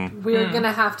like, we're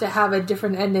gonna have to have a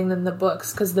different ending than the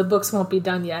books, because the books won't be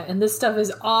done yet. And this stuff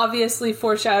is obviously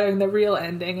foreshadowing the real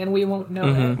ending, and we won't know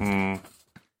it.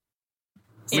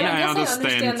 So Yeah, I I guess I understand.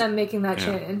 understand them making that Yeah.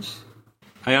 change.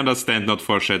 I understand not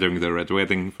foreshadowing the Red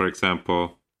Wedding, for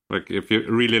example. Like if you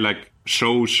really like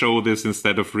show this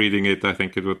instead of reading it, I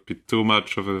think it would be too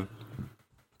much of a.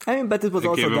 I mean, but it was A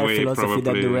also their giveaway, philosophy that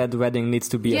probably. the Red Wedding needs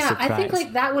to be a Yeah, surprise. I think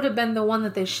like that would have been the one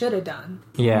that they should have done.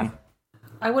 yeah.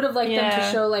 I would have liked them to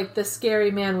Yeah. show like the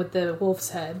scary man with the wolf's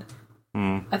head.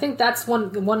 I think that's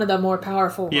one of the more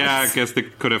powerful ones. Yeah, I guess they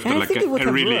could have And done I like think it would a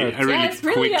have really worked. it's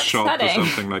really quick shot or upsetting.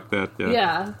 something like that. Yeah.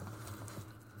 Yeah.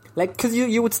 Like, because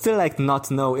you would still, like,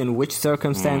 not know in which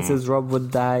circumstances Rob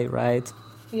would die, right?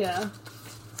 Yeah.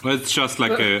 Well, it's just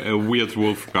like a weird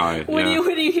wolf guy. When yeah.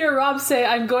 you hear Rob say,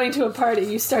 "I'm going to a party,"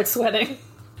 you start sweating.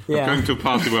 Yeah. Going to a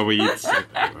party where we eat.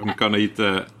 I'm gonna eat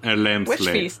a lamb's Witch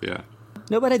leg. feast. Yeah.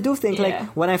 No, but I do think, Yeah. like,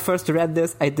 when I first read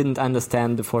this, I didn't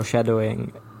understand the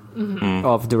foreshadowing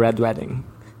of the Red Wedding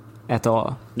at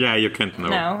all. Yeah, you can't know.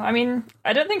 No, I mean,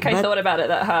 I don't think I But- thought about it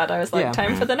that hard. I was like,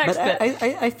 time for the next but bit.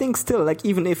 I think still, like,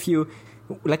 even if you,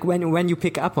 like, when you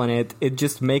pick up on it, it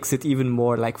just makes it even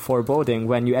more, like, foreboding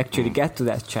when you actually get to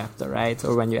that chapter, right?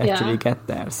 Or when you actually get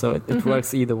there. So it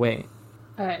works either way.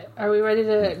 All right, are we ready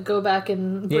to go back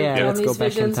and break Yeah, down let's these go back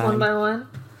in visions time. one by one?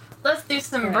 Let's do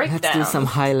some Let's breakdowns. Let's do some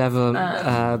high-level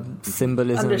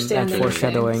symbolism and understanding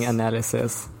foreshadowing things.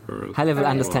 analysis. High-level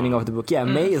understanding of the book. Yeah,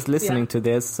 May is listening to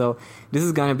this, so this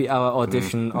is going to be our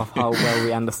audition of how well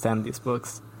we understand these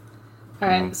books. All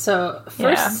right, so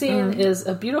first scene is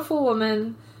a beautiful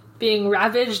woman being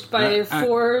ravaged by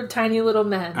four tiny little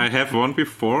men. I have one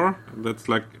before. That's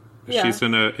like she's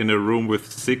in a room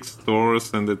with 6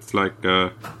 doors, and it's like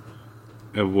a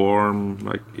warm,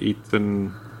 like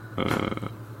eaten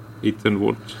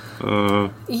wood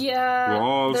walls.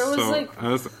 There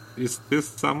was So is this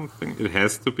something? It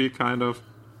has to be kind of.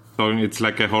 So it's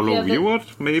like a hollow view,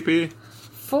 maybe.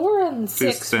 4 and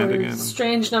 6 were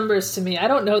strange numbers to me. I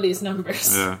don't know these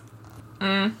numbers.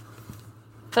 Yeah.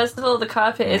 First of all, the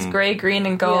carpet is grey, green,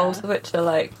 and gold, which are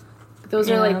like those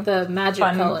are like the magic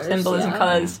fun colors, symbols and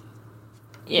colors.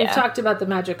 Yeah, we've talked about the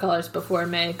magic colors before.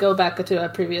 May go back to a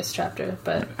previous chapter,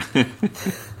 but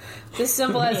this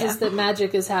symbolizes that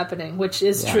magic is happening, which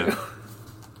is true.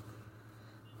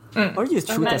 Or you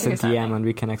shoot us a DM and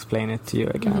we can explain it to you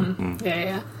again.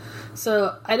 Yeah.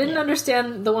 So I didn't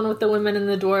understand the one with the women and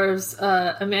the dwarves.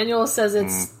 Emmanuel says it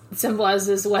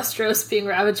symbolizes Westeros being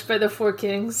ravaged by the 4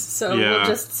 kings. So we'll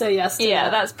just say yes to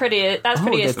that. that's pretty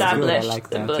established. Good. I like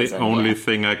that. Symbolism, the only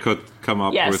thing I could come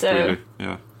up with, so really.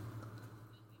 Yeah.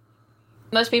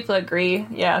 Most people agree,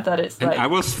 that it's And like I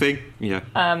was thinking,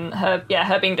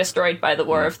 her being destroyed by the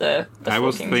war of the I 4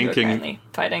 was kings who are thinking, currently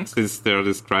fighting. since they're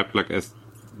described like as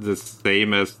the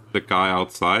same as the guy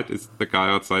outside, is the guy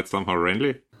outside somehow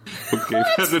Renly? Who gave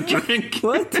her the drink?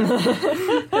 What?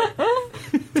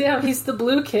 Damn, he's the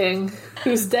Blue King,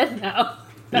 who's dead now.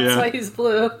 That's why he's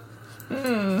blue.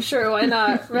 Sure, why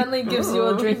not? Renly gives you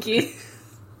a drinky.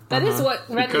 That is what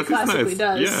Renly classically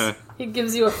does. Yeah. He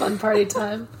gives you a fun party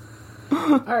time.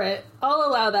 Alright, I'll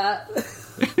allow that.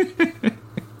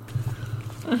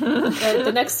 Right,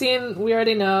 the next scene, we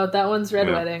already know. That one's Red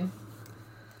Wedding.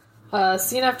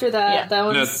 Scene after that, that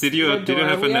one's Did you Red Door.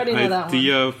 have We an already know that one.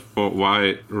 idea for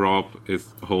why Rob is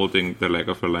holding the leg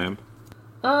of a lamb?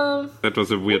 That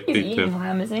was a weird He's detail. eating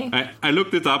lamb, is he? I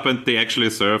looked it up, and they actually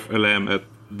serve a lamb at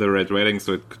the Red Wedding,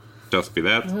 so it could just be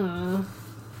that.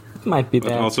 It might be But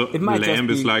that. also, it might lamb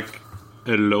just is be... like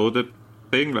a loaded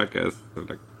thing, like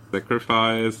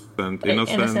sacrifice and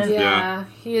innocence. innocent. Yeah,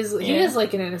 he is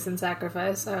like an innocent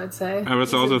sacrifice, I would say. I was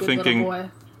He's a also good little thinking boy.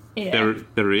 Yeah.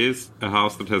 there is a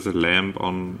house that has a lamb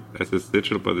on as its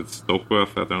sigil, but it's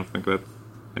Stokeworth. I don't think that's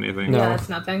anything. No. Yeah, that's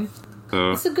nothing.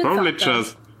 So It's a good probably thought, though.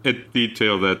 just a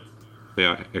detail that they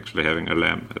are actually having a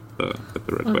lamb at the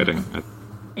Red Wedding.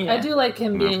 Yeah. I do like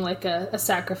him being like a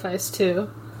sacrifice too.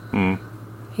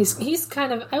 He's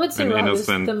kind of, I would say An Rob is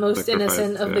innocent the most sacrifice,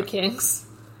 innocent of the yeah. kings.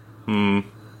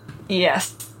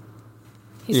 Yes.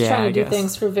 He's trying I to do guess.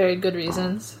 things for very good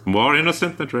reasons. More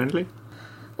innocent than Renly?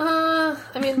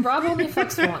 I mean, Rob only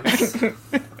fucks once.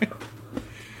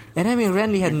 And I mean,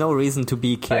 Renly had no reason to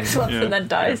be king. And then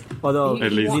dies. Although, He-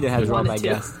 he neither had Rob, wanted I to.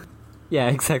 guess. Yeah,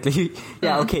 exactly.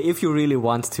 Yeah, okay, if you really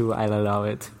want to, I'll allow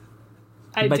it.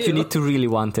 I But do. you need to really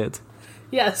want it.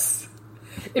 Yes.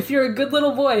 If you're a good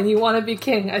little boy and you want to be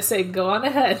king, I say go on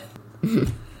ahead.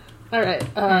 All right.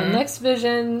 Next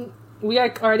vision. We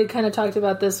already kind of talked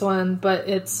about this one, but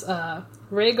it's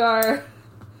Rhaegar.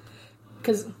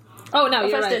 Because you're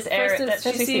first right. is Aerys- First first she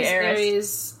we see sees Aerys.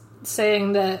 Aerys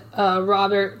saying that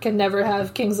Robert can never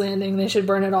have King's Landing. They should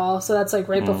burn it all. So that's like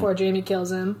right before Jaime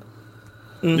kills him.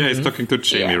 Yeah, he's talking to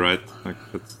Jaime, Yeah. right? Like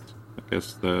that's, I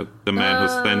guess, the man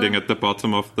who's standing at the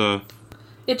bottom of the.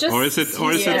 It just Or is it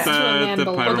he's next to a man the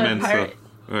below. pyromancer?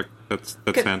 pirate. That's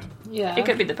Could- hand. Yeah, It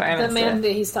could be the pyromancer. The man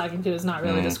that he's talking to is not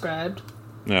really described.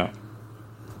 Yeah.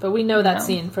 But we know that No.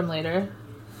 scene from later.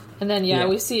 And then, Yeah.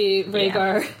 we see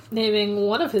Rhaegar naming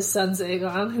one of his sons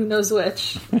Aegon, who knows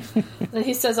which. Then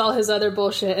he says all his other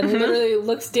bullshit and literally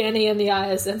looks Dany in the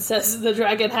eyes and says the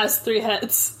dragon has 3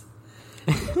 heads.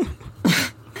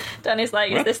 Danny's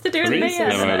like, is What? this to do with Three? me?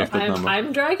 Never heard Yes. of that number.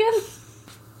 I'm dragon?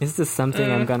 Is this something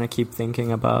I'm gonna keep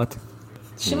thinking about?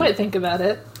 She might think about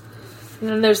it. And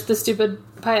then there's the stupid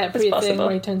Pyat Pri thing possible.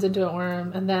 where he turns into a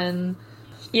worm. And then,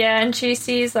 Yeah, and she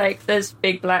sees like this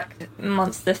big black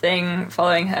monster thing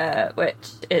following her, which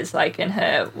is like in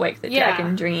her Wake the Yeah.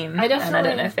 Dragon dream. I And I definitely-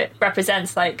 don't know if it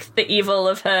represents like the evil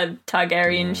of her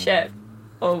Targaryen ship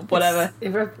or whatever. it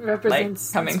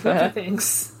represents coming for spooky her.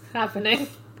 things happening.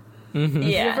 You ever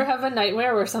Yeah. have a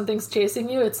nightmare where something's chasing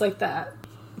you? It's like that.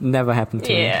 Never happened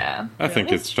to me. Yeah. I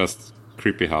think it's just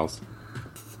creepy house.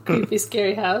 Creepy,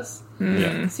 scary house.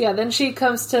 Yeah. So yeah, then she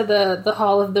comes to the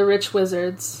Hall of the Rich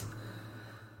Wizards.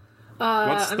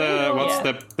 What's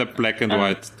the black and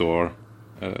white door?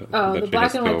 Oh, the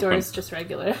black and white door is just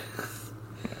regular.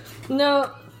 No,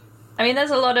 I mean,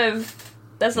 there's a lot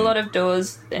of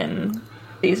doors in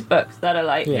these books that are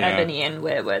like Yeah. ebony and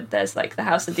where there's like the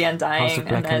House of the House Undying of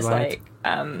Black and there's and White.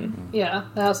 like yeah,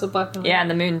 the House of Black and White. and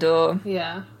the Moon Door.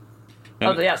 Yeah.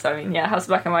 Oh, that's what I mean. Yeah, House of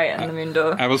Black and White and the Moon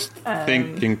Door. I was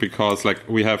thinking because like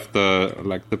we have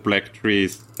the black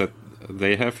trees that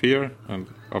they have here, and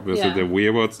obviously Yeah. the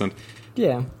weirwoods, and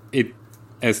Yeah. it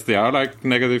as they are like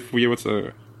negative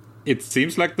weirwoods. It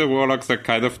seems like the warlocks are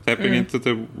kind of tapping into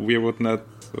the weirwood net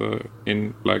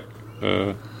in like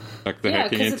they're Yeah,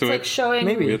 hacking because it's into like it. showing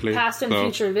Maybe. past and So-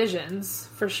 future visions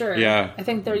for sure. Yeah. I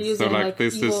think they're So, using like, like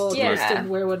this is, evil like- twisted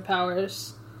weirwood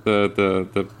powers.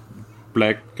 The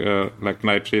black like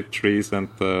nightshade trees and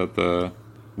the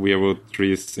weirwood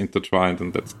trees intertwined,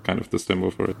 and that's kind of the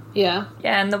symbol for it. Yeah.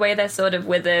 Yeah, and the way they're sort of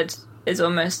withered is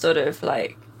almost sort of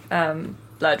like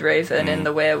Bloodraven in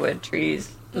the weirwood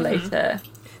trees later.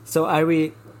 So are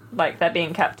we Like they're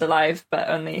being kept alive, but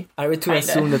only to kinda.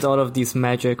 assume that all of these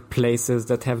magic places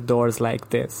that have doors like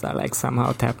this are like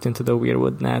somehow tapped into the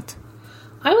weirwood net?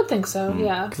 I would think so,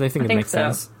 yeah. Because I think it think makes so.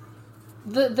 sense.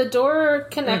 The door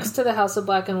connects to the House of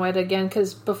Black and White again,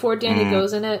 because before Dany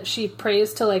goes in it, she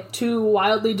prays to like two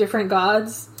wildly different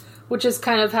gods, which is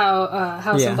kind of how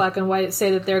House Yeah. of Black and White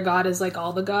say that their god is like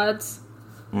all the gods.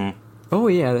 Oh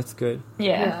yeah, that's good.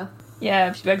 Yeah.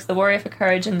 Yeah, she begs the warrior for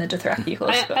courage and the Dothraki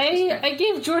horse. I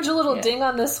gave George a little ding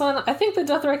on this one. I think the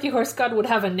Dothraki horse god would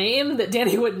have a name that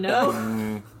Dany would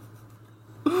know.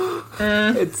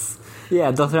 It's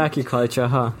Dothraki culture,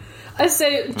 huh? I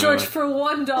say, George, for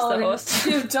 $1, horse.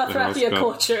 give Dothraki a god.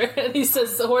 culture. And he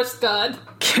says, the horse god.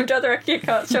 Give Dothraki a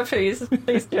culture, please.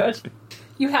 Please, George.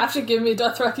 You have to give me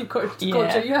Dothraki culture.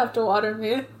 Yeah. You have to water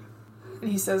me.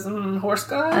 And he says, horse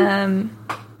god?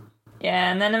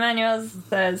 Yeah, and then Emmanuel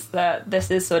says that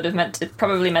this is sort of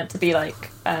probably meant to be like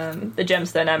the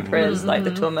Gemstone Emperors, like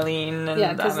the Tourmaline and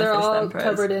Yeah, the because they're Amethyst all Emperors.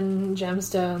 covered in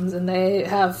gemstones, and they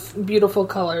have beautiful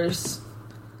colors.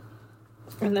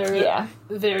 And they're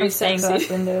very With stained sexy. glass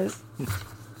windows.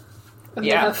 And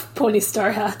Yeah. they have pointy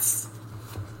star hats.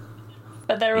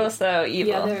 But they're also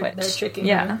evil. Yeah, they're which, tricking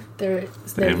yeah. her. They're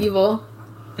Damn. evil.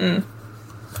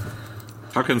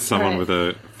 How can someone Right. with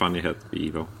a funny hat be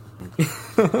evil?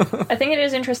 I think it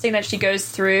is interesting that she goes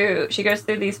through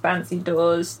these fancy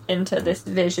doors into this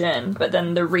vision, but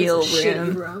then the real It's a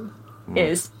shitty room room.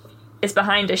 is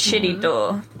behind a shitty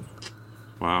door.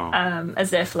 Wow.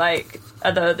 As if like,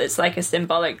 although it's like a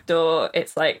symbolic door,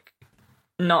 it's like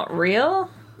not real.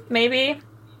 Maybe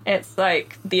it's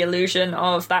like the illusion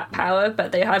of that power,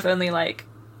 but they have only like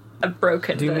a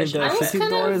broken Do you mean version. the I was city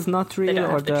kind door of- is not don't real,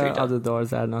 have or the true the door. other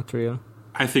doors are not real?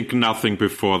 I think nothing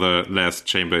before the last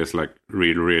chamber is like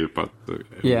real, but the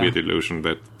Yeah. weird illusion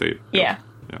that they. Yeah.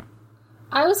 Yeah.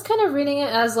 I was kind of reading it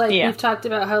as like Yeah. we've talked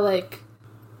about how like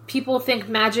people think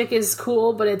magic is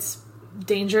cool, but it's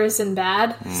dangerous and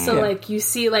bad. So Yeah. like you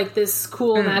see like this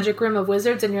cool magic room of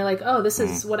wizards, and you're like, oh, this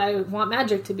is what I want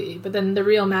magic to be. But then the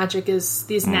real magic is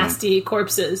these nasty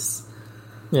corpses,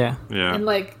 Yeah. Yeah. and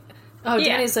like. Oh,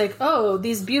 Yeah. Dany's like, oh,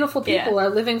 these beautiful people Yeah. are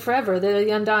living forever. They're the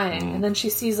Undying. And then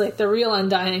she sees, like, the real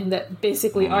Undying that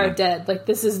basically are dead. Like,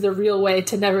 this is the real way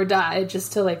to never die,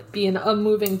 just to, like, be an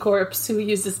unmoving corpse who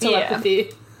uses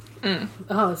telepathy.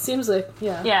 Oh, it seems like,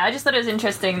 yeah. Yeah, I just thought it was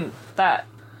interesting that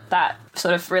that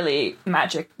sort of really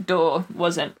magic door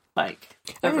wasn't like.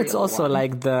 And it's real also one.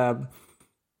 like the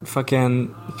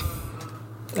fucking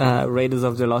Raiders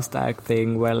of the Lost Ark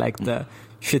thing, where like the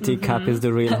shitty cup is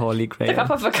the real holy grail. the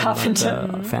cup of a and not carpenter.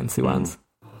 the fancy ones.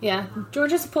 Yeah.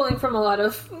 George is pulling from a lot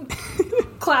of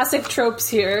classic tropes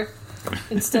here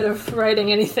instead of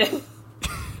writing anything.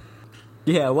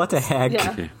 Yeah, what a hack.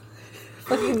 Yeah.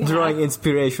 Fucking Drawing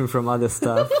inspiration from other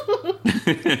stuff.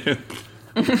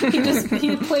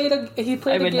 he played a would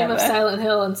game never. of Silent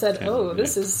Hill and said, "Oh,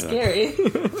 this is scary."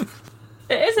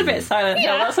 It is a bit Silent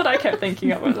Hill. That's what I kept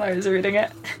thinking of when I was reading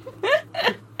it.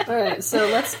 All right, so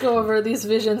let's go over these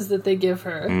visions that they give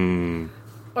her.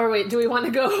 Or wait, do we want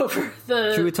to go over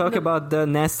the? Should we talk about the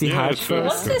nasty Yeah, heart sure.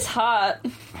 What's first? this heart?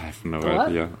 I have no What?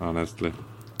 idea, honestly.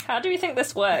 How do you think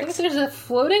this I think works? there's a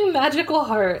floating magical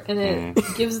heart, and it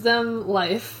gives them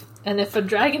life. And if a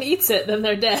dragon eats it, then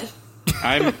they're dead.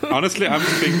 I'm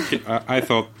thinking. I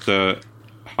thought the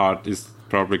heart is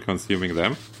probably consuming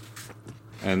them,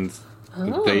 and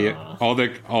they all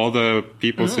the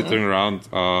people sitting around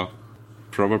are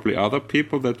probably other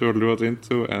people that were lured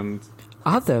into, and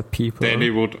Other people.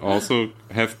 Dany would also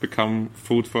have become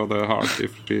food for the heart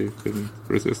if she didn't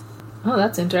resist. Oh,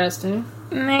 that's interesting.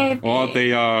 Maybe Or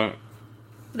they are,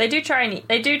 they do try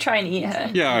and eat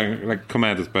her. yeah, like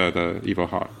commanded by the evil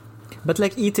heart. But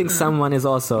like eating someone is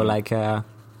also like a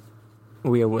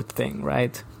weirwood thing,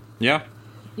 right? Yeah,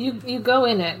 You go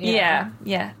in it. Yeah,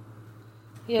 yeah.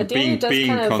 Yeah, Dany does being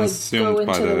kind of like consumed go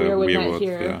by into the the weirwood net weirwood.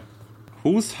 here. Yeah.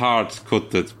 Whose heart could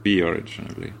that be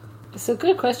originally? It's a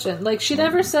good question. Like, she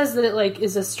never says that it, like,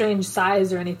 is a strange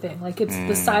size or anything. Like, it's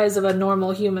the size of a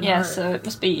normal human Yeah, heart. so it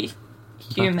must be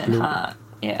human blue. heart.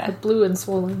 Yeah. Blue and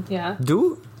swollen, yeah.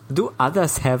 Do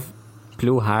others have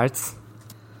blue hearts?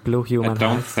 Blue I human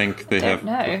don't hearts? think they Don't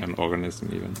have know. an organism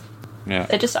even. Yeah.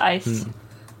 They're just ice.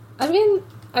 I mean,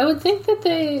 I would think that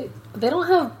they don't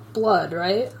have blood,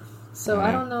 right? So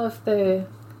I don't know if they...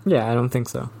 Yeah, I don't think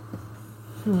so.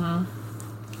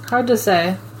 Hard to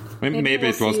say. Maybe we'll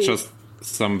it was see. just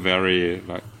some very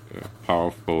like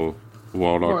powerful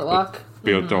warlock Warlock. that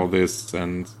built all this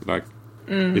and like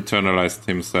eternalized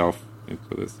himself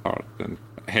into this heart and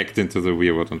hacked into the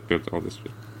weirwood and built all this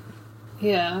shit.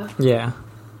 Yeah. Yeah.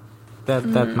 That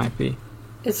might be.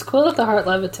 It's cool that the heart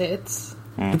levitates.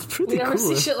 It's pretty We never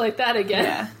cool. see shit like that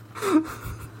again. Yeah.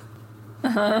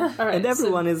 All right, And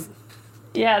everyone is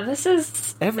Yeah, this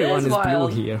is Everyone it is blue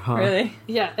wild, here, huh? Really.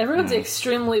 yeah, everyone's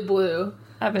extremely blue.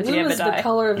 Happens Blue you ever is the die.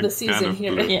 color of the Kind season of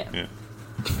here. blue. Yeah.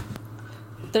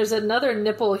 There's another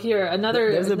nipple here,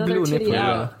 another There's a blue titty nipple,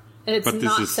 out. And it's But this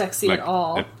not is sexy like at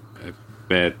all. A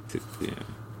bad titty. Yeah.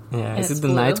 Yeah, is it's it the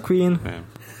blue. Night Queen?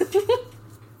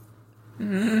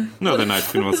 No, the Night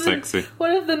Queen was sexy.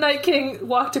 What if the Night King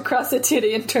walked across a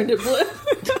titty and turned it blue?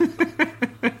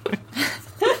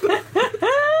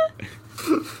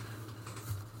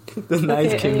 The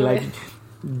Night King anyway.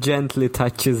 like gently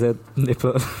touches a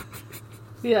nipple.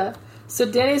 Yeah. So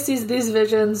Danny sees these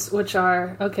visions, which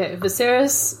are okay.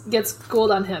 Viserys gets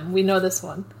gold on him. We know this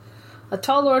one. A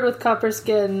tall lord with copper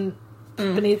skin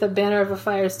beneath a banner of a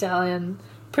fire stallion.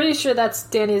 Pretty sure that's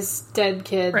Danny's dead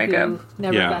kid Rhaegar. who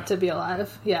never Yeah. got to be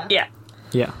alive. Yeah. Yeah.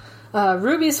 Yeah,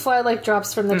 Rubies fly like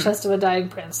drops from the chest of a dying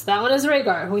prince. That one is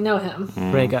Rhaegar. We know him.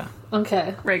 Rhaegar.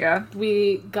 Okay. Rhaegar.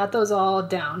 We got those all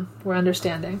down. We're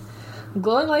understanding.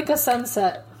 Glowing like a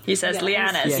sunset. He says Yeah,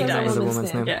 Lyanna as he's- he he's a dies. the woman's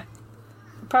woman's name. name. Yeah.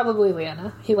 Probably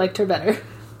Lyanna. He liked her better.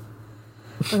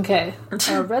 Okay.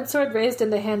 A red sword raised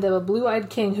in the hand of a blue-eyed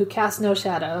king who casts no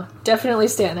shadow. Definitely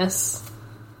Stannis.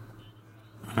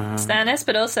 Stannis,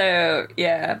 but also,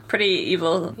 yeah, pretty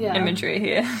evil Yeah. imagery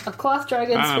here. A cloth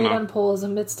dragon I don't swayed know. on poles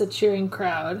amidst a cheering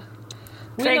crowd.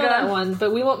 We know Rhaegar. that one,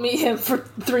 but we won't meet him for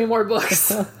 3 more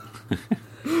books.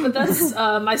 But that's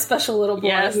my special little boy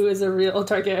Yes. who is a real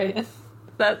Targaryen.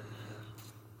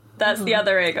 That's the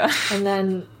other Aegon. And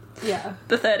then, yeah.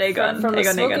 The third Aegon. From a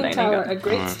Aegon, smoking Aegon, tower, a Aegon.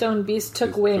 great stone beast took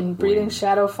Beast wing, took breathing wing.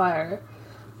 shadow fire.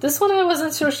 This one I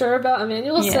wasn't so sure about.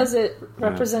 Emmanuel Yeah. says it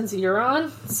represents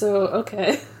Euron, so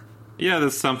okay. Yeah,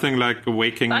 there's something like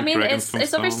awaking I mean, dragons it's from it's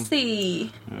stone.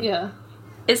 obviously... Yeah.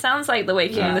 It sounds like the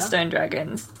Waking Yeah. the Stone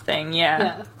Dragons thing,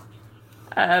 yeah.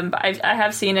 Yeah. But I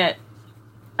have seen it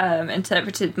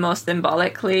interpreted more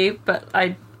symbolically, but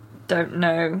I don't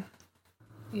know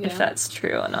Yeah. if that's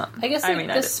true or not. I guess like, mean,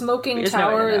 the smoking we just know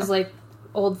what tower we know. is like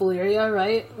old Valyria,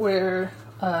 right? Where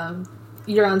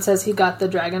Euron says he got the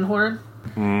dragon horn.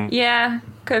 Yeah,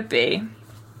 could be.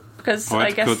 Because Or I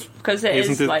it guess could- because it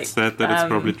Isn't is it like said that it's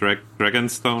probably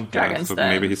Dragonstone? Yeah, so Dragonstone.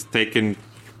 maybe he's taken.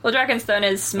 well, Dragonstone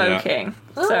is smoking,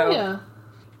 Oh so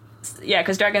yeah.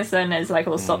 because Dragonstone is like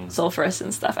all sulfurous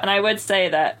and stuff. And I would say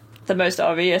that the most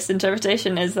obvious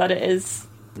interpretation is that it is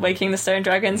Waking the Stone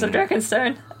Dragons of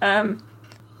Dragonstone.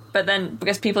 But then,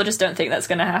 because people just don't think that's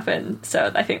going to happen, so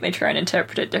I think they try and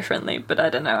interpret it differently. But I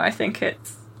don't know. I think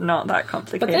it's not that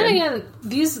complicated. But then again,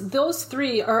 those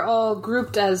 3 are all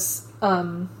grouped as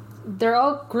they're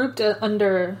all grouped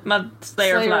under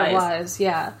Slayer of Lies.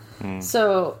 yeah.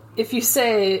 So if you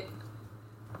say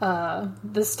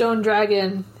the stone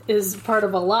dragon is part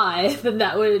of a lie, then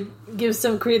that would give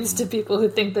some credence to people who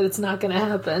think that it's not going to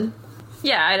happen.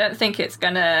 Yeah, I don't think it's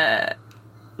gonna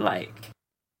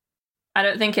I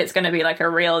don't think it's gonna be like a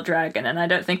real dragon, and I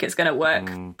don't think it's gonna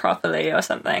work properly or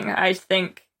something. I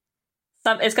think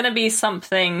it's gonna be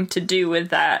something to do with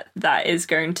that is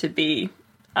going to be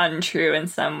untrue in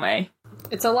some way.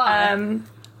 It's a lie.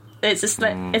 It's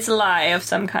it's a lie of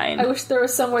some kind. I wish there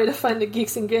was some way to find the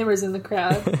geeks and gamers in the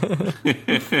crowd.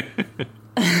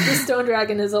 The stone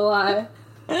dragon is a lie.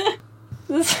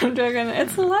 The Stone Dragon,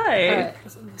 it's a lie. Alright,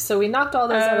 so we knocked all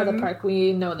those out of the park.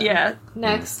 We know them. Yeah.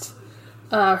 Next,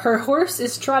 her horse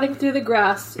is trotting through the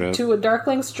grass Yes. to a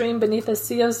darkling stream beneath a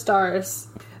sea of stars.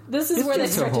 This is It's where they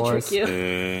just a start to horse. trick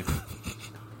you.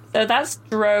 So that's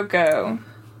Drogo.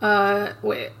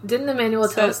 Wait, didn't Emmanuel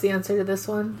tell us the answer to this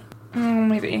one?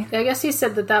 Maybe. I guess he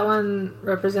said that one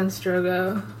represents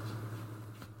Drogo.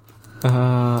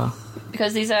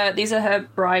 Because these are her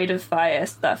Bride of Fire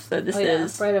stuff. So this Oh yeah,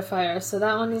 is Bright of Fire. So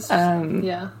that one is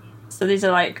yeah. so these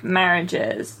are like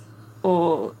marriages,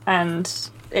 and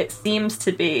it seems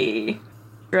to be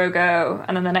Drogo,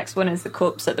 and then the next one is the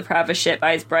corpse at the prow of a ship,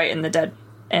 eyes bright in the dead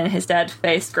in his dead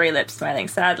face, Grey Lips smiling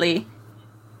sadly,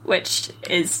 which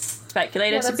is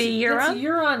speculated to be Euron. That's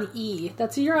Euron E.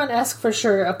 That's Euron-esque for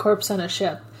sure, a corpse on a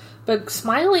ship. But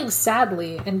smiling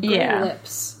sadly and grey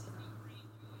lips.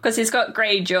 Because he's got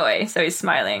grey joy, so he's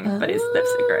smiling, but his lips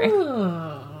are grey.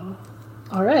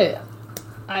 All right.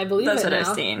 I believe That's it what now.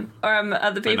 I've seen. Or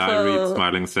other people... When I read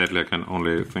Smiling Sadly, I can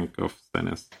only think of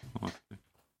Stannis.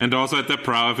 And also at the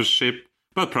prow of a ship.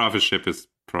 But prow of a ship is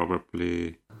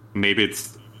probably... Maybe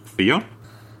it's Theon?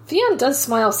 Theon does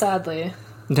smile sadly.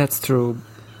 That's true.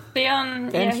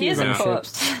 Theon, And he is a he's on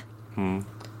corpse. All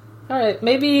right,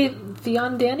 maybe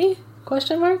Theon Danny?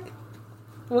 Question mark?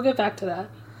 We'll get back to that.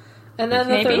 And then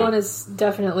the Maybe. third one is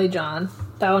definitely Jon.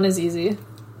 That one is easy.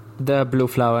 The blue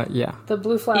flower, yeah. The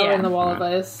blue flower Yeah. and the wall of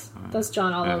ice. That's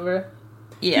Jon all over.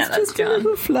 Yeah, It's that's just a Jon.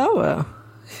 little flower.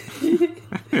 You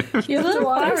have to Little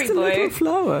watch. flowery It's a little boy.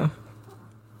 flower.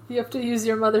 You have to use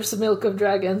your mother's milk of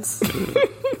dragons.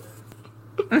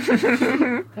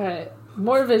 Alright.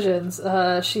 More visions.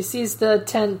 She sees the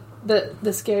tent,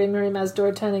 the scary Miri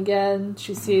Mazdor tent again.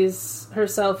 She sees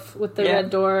herself with the red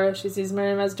door. She sees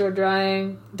Miri Mazdor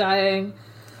dying.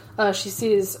 She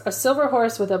sees a silver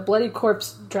horse with a bloody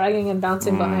corpse dragging and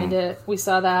bouncing behind it. We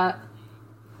saw that.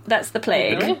 That's the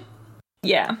plague. Really?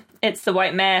 Yeah, it's the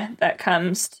white mare that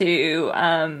comes to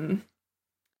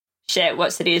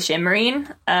what city is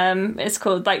Shimmerine? It's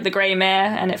called like the Grey Mare,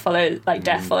 and it follows like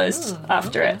death follows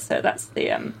after it. So that's the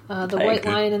The plague. white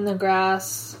line in the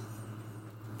grass.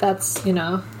 That's,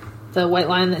 the white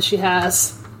line that she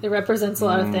has. It represents a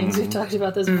lot of things. We've talked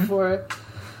about this before.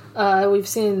 We've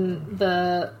seen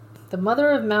the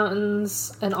Mother of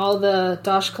Mountains and all the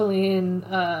Dosh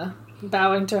Khaleen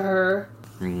bowing to her.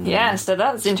 Yeah, so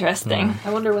that's interesting.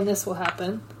 I wonder when this will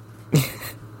happen.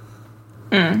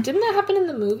 Didn't that happen in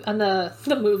the movie? On the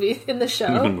movie in the The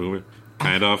show? movie.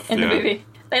 Kind of, In the movie,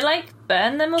 they like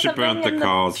burn them or She something. burnt the in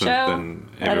cars show. and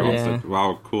then everyone Yeah. said,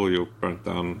 wow, cool, you burnt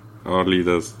down our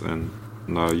leaders and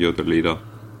now you're the leader.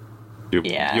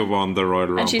 You won the Royal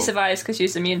Rumble. And she survives because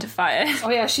she's immune to fire.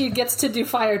 Oh yeah, she gets to do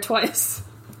fire twice.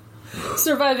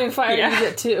 Surviving fire, Yeah. you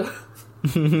get two.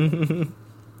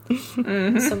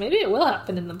 So maybe it will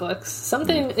happen in the books.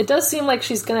 It does seem like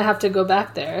she's gonna have to go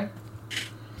back there.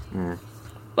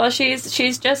 Well,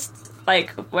 she's just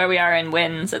like where we are in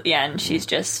Winds at the end. She's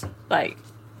just like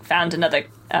found another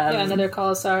Another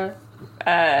Khalasar.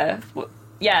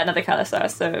 another Khalasar.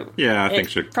 So Yeah, I think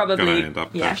it's she's probably gonna end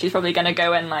up there. she's probably gonna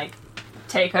go and like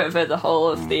take over the whole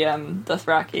of the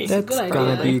Dothraki That's good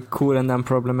gonna idea. be cool and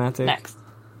unproblematic. next.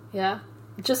 Yeah.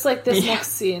 Just like this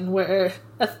next scene where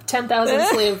 10,000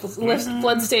 slaves lift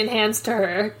bloodstained hands to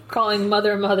her, calling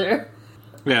Mother, Mother.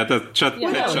 Yeah, that just,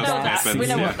 Yeah, that no, just no, happens. We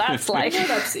know what that's like. I know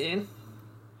that scene.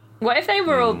 What if they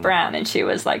were all brown and she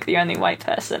was like the only white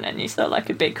person and you saw like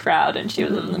a big crowd and she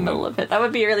was in the middle of it? That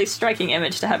would be a really striking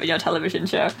image to have in your television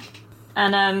show.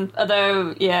 And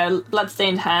although,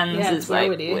 bloodstained hands Yeah, is it's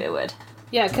like weirwoody. weirwood.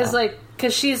 Yeah,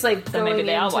 because she's like So maybe going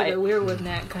they are into white. the Weirwood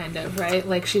net, kind of, right?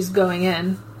 Like she's going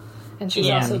in, and she's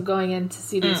Yeah. also going in to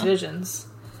see these visions.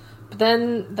 But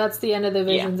then that's the end of the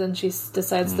visions, and she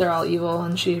decides they're all evil,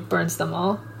 and she burns them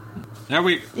all.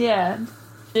 Yeah.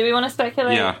 Do we want to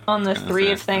speculate on the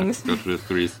three of things? Go through the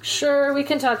threes. Sure, we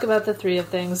can talk about the three of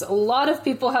things. A lot of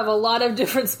people have a lot of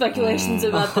different speculations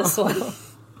about this one.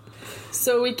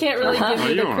 So we can't really give you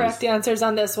the Yours. correct answers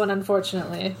on this one,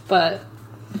 unfortunately. But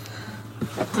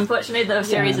Unfortunately, the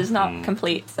series is not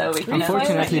complete, so we can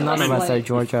Unfortunately, Like, none of us like- are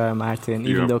George R. R. Martin,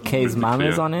 even Yeah, though Kay's mom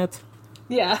is yeah. on it.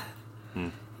 yeah.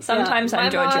 Sometimes Yeah, I'm my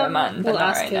George R. mom Martin, but will not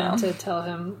ask right him now. to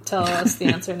tell us the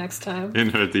answer next time. In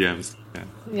her DMs. Yeah.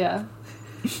 Yeah.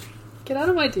 Get out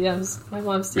of my DMs. My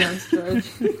mom's DMs, George.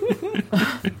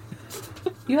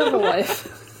 You have a wife.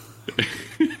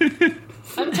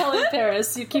 I'm telling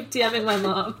Paris, you keep DMing my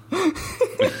mom.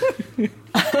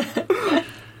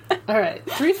 Alright,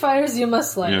 3 fires you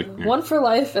must light. Yeah. One for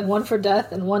life, and one for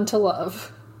death, and one to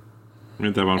love. I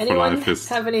mean, the one for Anyone life is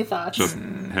have any thoughts? just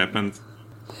happened.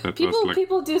 That People was like,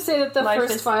 people do say that the Life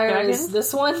first is fire dragons? is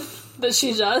this one that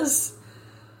she does.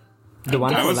 The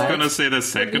one I for was life. gonna say the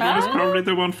second one is probably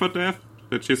the one for death.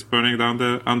 That she's burning down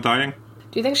the Undying.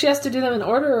 Do you think she has to do them in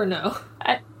order or no?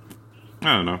 I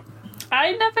don't know.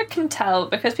 I never can tell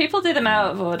because people do them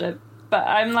out of order, but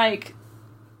I'm like,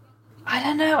 I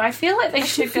don't know. I feel like they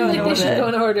should go in They should go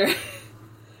order. in order.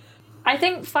 I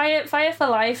think Fire for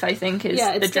Life. I think is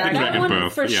Yeah, the it's that dragon. one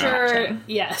birth, for yeah. sure.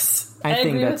 Yes, I think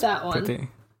agree that's with that one. pretty.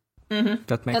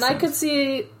 That makes And sense. I could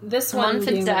see this one, One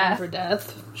for being the one death. for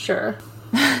death. Sure.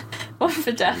 One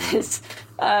for death is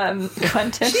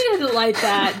Quentin. She didn't like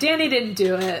that. Danny didn't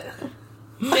do it.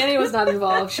 Danny was not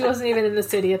involved. She wasn't even in the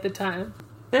city at the time.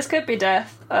 This could be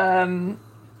death. I'm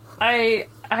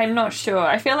not sure.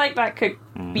 I feel like that could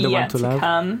be The one yet to to love?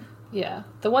 come. Yeah,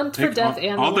 the one for think death all-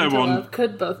 and the all one the to one- love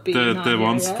could both be The not here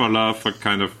ones yet. for love are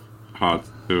kind of hard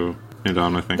to pin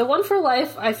down, I think. The one for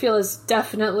life, I feel, is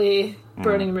definitely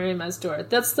Burning Miriam's door.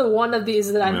 That's the one of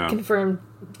these that I'm Yeah. confirmed,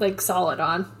 like, solid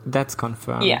on. That's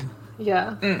confirmed. Yeah.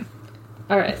 Yeah.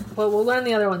 All right. Well, we'll learn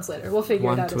the other ones later. We'll figure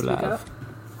One it out to as we go. love.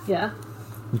 Yeah.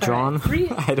 John? Alright,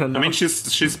 3. I don't know. I mean,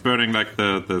 she's burning like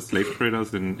the slave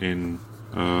traders in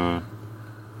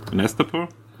Estapur.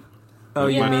 oh,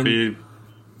 you Yeah. mean Maybe,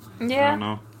 I Yeah. don't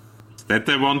know. Is that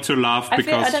they want to laugh I feel-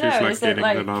 because I don't she's know, like is it, getting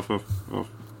like- the love of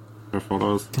her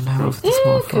followers? the love of the Yeah,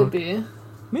 small it could folk? be.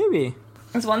 Maybe.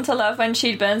 It's one to love when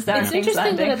she burns down It's King's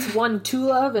interesting Landing. that it's one to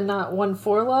love and not one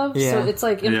for love. Yeah. So it's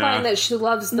like implying Yeah. that she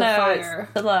loves the no, fire.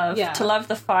 it's to love. Yeah. To love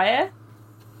the fire?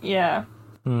 Yeah.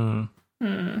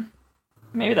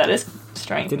 Maybe that is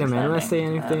strange. Did Emmanuel say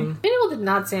anything? Manuel did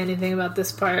not say anything about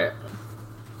this part.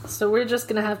 So we're just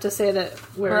going to have to say that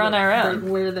We're on our own.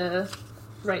 We're the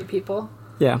right people.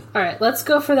 Yeah. All right, let's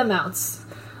go for the mounts.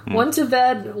 One to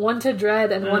bed, one to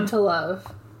dread, and one to love.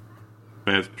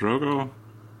 Bad Drogo.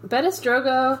 Bed is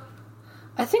Drogo.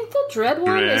 I think the dread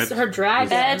one is Dread. her dragon.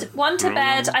 Bed, one to Drogo.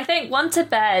 bed. I think one to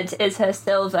bed is her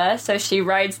silver, so she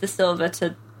rides the silver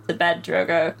to bed,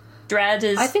 Drogo. Dread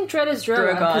is. I think dread is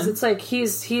Drogo because Drogon. it's like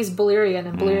he's Balerion,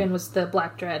 and Balerion was the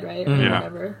black dread, right? Or Yeah.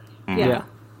 whatever. Yeah.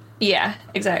 Yeah,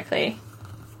 exactly.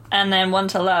 And then one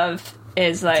to love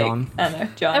is like. John. I don't know,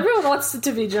 John. Everyone wants it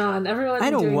to be John. Everyone's I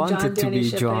don't doing want John it to Danny be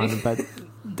shipping. John, but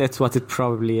that's what it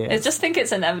probably I is. just think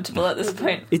it's inevitable at this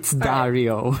point. It's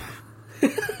Dario.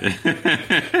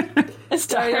 It's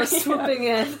Dario Dario. swooping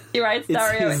in. He rides It's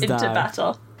Dario his into Dar.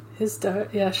 battle. His star,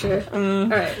 yeah, sure. All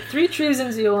right, 3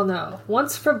 treasons you will know.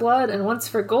 Once for blood, and once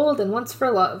for gold, and once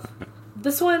for love.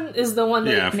 This one is the one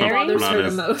that Yeah, for bothers blood her the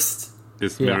is- most.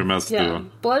 Is Yeah. Mirima's Yeah, door.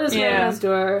 blood is Yeah. Mirima's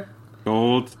door.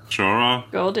 Gold, Jorah.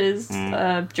 Gold is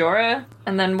Jorah,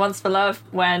 and then once for love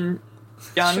when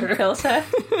John Sure. kills her.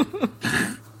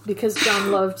 Because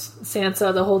John loved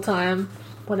Sansa the whole time.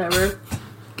 Whatever.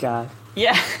 God.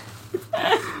 Yeah.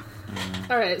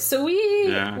 All right, so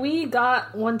Yeah. we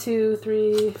got 1, 2,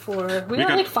 3, 4. We got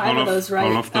got like 5 all of those right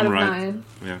all of them out of right. 9.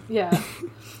 Yeah. Yeah.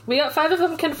 We got 5 of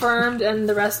them confirmed, and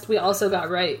the rest we also got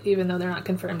right, even though they're not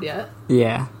confirmed yet.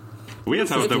 Yeah. Weird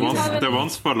how if the you ones haven't- the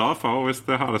ones for love are always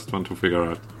the hardest one to figure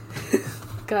out.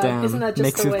 God, Damn, isn't that just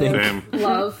makes the you way think. of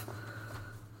love?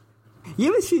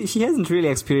 Yeah, but she hasn't really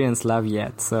experienced love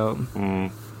yet, so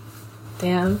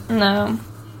Damn. No.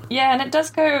 Yeah, and it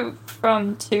does go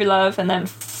from to love and then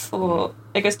for.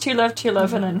 It goes to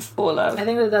love, and then for love. I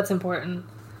think that that's important.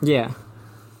 yeah.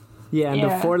 Yeah, and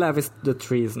Yeah. the for love is the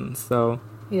treason, so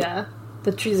Yeah.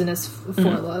 The treason is for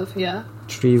love, yeah.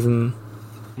 treason.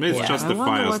 Maybe it's Yeah. just I the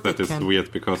wonder fires what that they is can-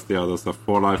 weird because the others are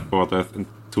for life, for death, and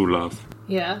to love.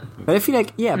 Yeah. But I feel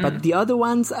like, yeah, but the other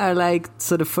ones are like,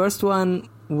 so the first one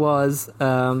was,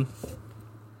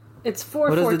 It's 4,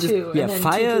 what is 4, it? 2. Yeah, and then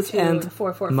fires 2, 2, 2, and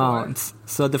 4, 4, 4. mounts.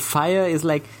 So the fire is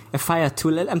like a fire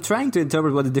 2. I'm trying to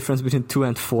interpret what the difference between 2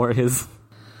 and 4 is.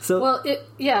 So, Well,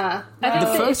 yeah. I think The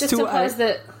that it first just two implies are-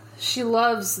 that she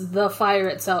loves the fire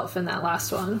itself in that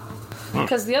last one.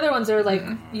 Because the other ones are like,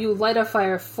 you light a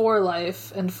fire for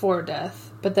life and for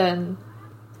death. But then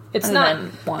it's And not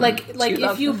then one like to if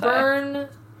love you the fire. burn,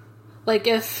 like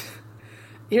if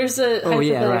here's a Oh,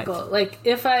 yeah, hypothetical, like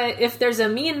if there's a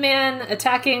mean man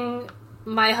attacking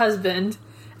my husband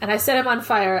and I set him on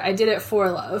fire, I did it for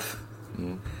love.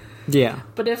 yeah.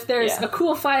 But if there's Yeah. a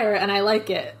cool fire and I like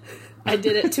it, I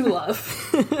did it to love.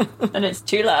 And it's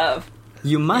to love.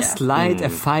 You must Yeah. light a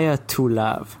fire to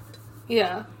love.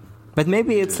 Yeah. But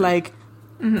maybe it's like,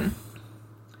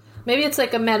 Maybe it's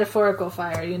like a metaphorical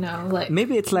fire, you know, like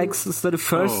maybe it's like, so the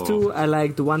first Oh. two are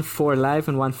like the one for life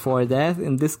and one for death.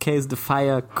 In this case, the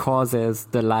fire causes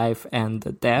the life and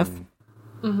the death.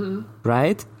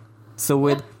 Right? So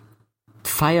with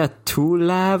fire to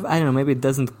love, I don't know, maybe it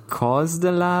doesn't cause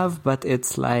the love, but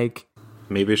it's like,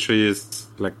 Maybe she is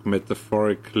like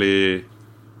metaphorically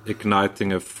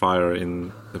igniting a fire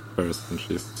in the person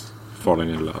she's falling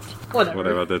in love.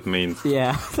 Whatever. that means.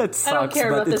 yeah, that sucks, I don't care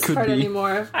but about it this could part be.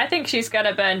 anymore. I think she's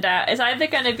gonna burn down. It's either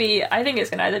gonna be. I think it's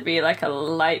gonna either be like a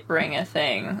light bringer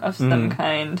thing of some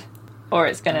kind, or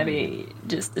it's gonna be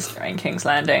just destroying King's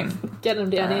Landing. Get him,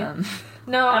 Danny.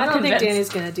 No, I'm I don't convinced. think Danny's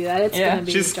gonna do that. It's Yeah. gonna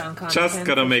be She's John Connor. just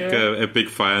gonna make a big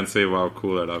fire and say, "Wow,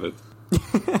 cool! I love it."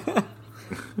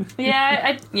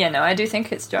 Yeah, I do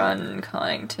think it's John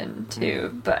Connington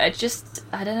too, but I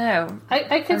don't know.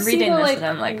 I could I'm see reading the this like, and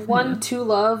I'm like, one to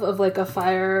love of like a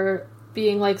fire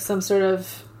being like some sort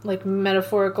of like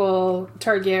metaphorical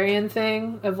Targaryen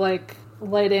thing of like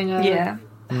lighting a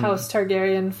House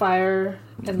Targaryen fire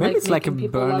and Maybe it's like a making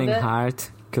people love burning it.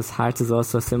 heart, because heart is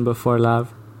also a symbol for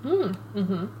love. I don't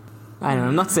know.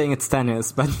 I'm not saying it's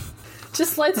Stannis, but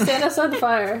Just light Stannis on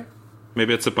fire.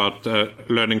 Maybe it's about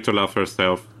learning to love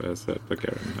herself as a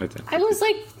Targaryen, I think. I was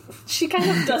like, she kind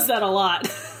of does that a lot.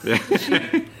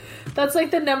 That's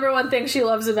like the number one thing she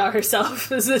loves about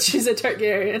herself is that she's a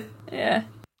Targaryen. Yeah.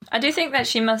 I do think that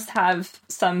she must have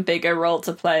some bigger role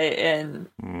to play in,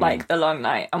 like, the Long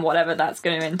Night and whatever that's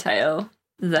going to entail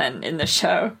than in the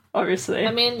show, obviously.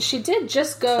 I mean, she did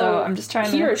just go So I'm just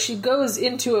trying here. to... She goes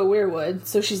into a weirwood,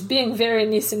 so she's being very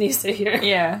Nisa Nisa here.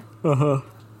 Yeah.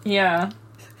 Yeah.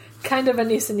 Kind of a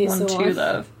Nisa Nisa 1, 2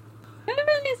 love. Kind of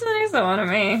a Nisa Nisa one of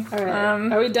me. All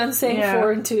right. Are we done saying yeah.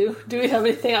 4 and 2? Do we have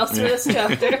anything else for this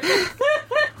chapter?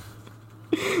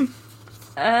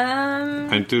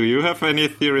 And do you have any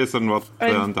theories on what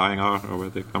the Undying are, or where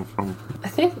they come from? I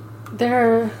think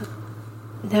they're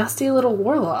nasty little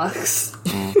warlocks.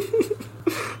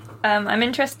 I'm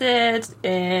interested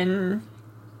in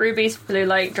rubies, blue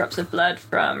light, drops of blood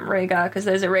from Rhaegar, because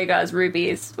those are Rhaegar's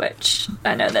rubies, which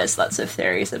I know there's lots of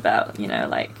theories about, you know,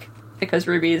 like, because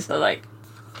rubies are, like,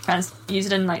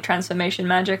 used in, like, transformation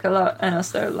magic a lot, and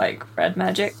also, like, red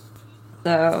magic.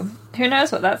 So, who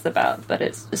knows what that's about, but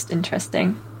it's just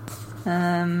interesting.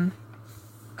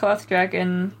 Cloth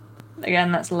Dragon,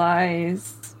 again, that's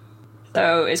lies.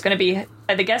 So, it's going to be...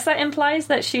 I guess that implies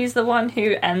that she's the one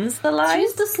who ends the lies?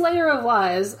 She's the slayer of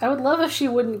lies. I would love if she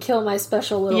wouldn't kill my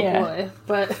special little boy,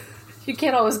 but you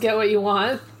can't always get what you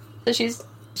want. So she's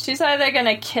either going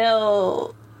to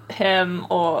kill him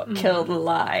or kill the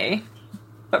lie.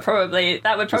 But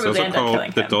that would She's probably also end up killing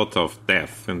called the him. daughter of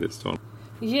death in this one.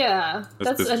 Yeah,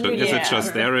 that's a new Is it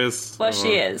just Aerys? Well,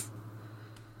 she is.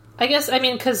 I guess, I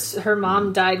mean, because her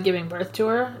mom died giving birth to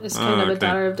her. It's kind of a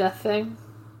daughter of death thing.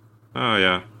 Oh,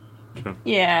 yeah. Sure.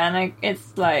 Yeah, and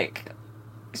it's like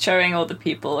showing all the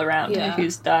people around her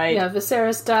who's died. Yeah,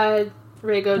 Viserys died,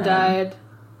 Rhaego died,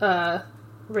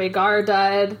 Rhaegar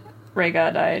died.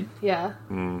 Rhaegar died. Yeah.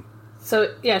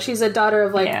 So, yeah, she's a daughter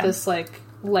of, like, this, like,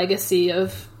 legacy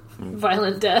of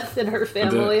violent death in her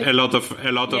family. And a lot of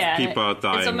people are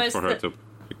dying for her the... to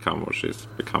become what she's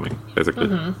becoming, basically.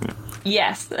 Yeah.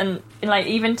 Yes, and like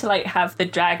even to like have the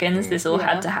dragons, this all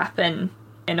had to happen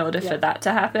in order for that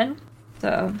to happen.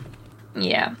 So,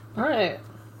 yeah. All right.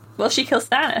 Will she kill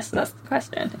Stannis? That's the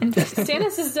question. Interesting.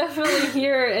 Stannis is definitely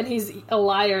here, and he's a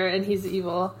liar, and he's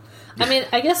evil. I mean,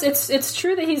 I guess it's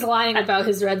true that he's lying about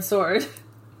his red sword.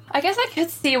 I guess I could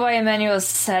see why Emmanuel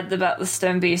said about the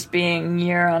Stone Beast being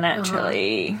Euron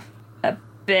actually a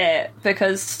bit,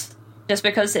 because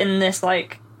in this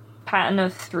like pattern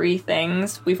of 3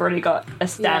 things, we've already got a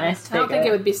Stannis figure. I don't think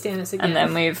it would be Stannis again. And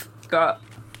then we've got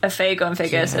a Fagon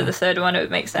figure, so the third one, it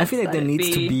would make sense. I feel like there needs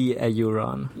to be a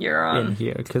Euron in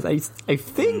here, because I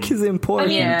think he's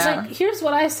important. I mean, like, here's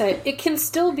what I say. It can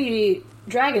still be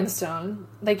Dragonstone.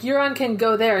 Like, Euron can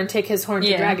go there and take his horn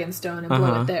to Dragonstone and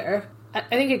blow it there. I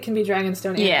think it can be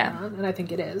Dragonstone and Euron, and I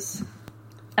think it is.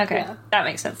 Okay, that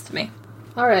makes sense to me.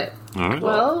 All right. All right.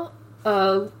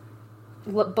 Well,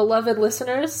 beloved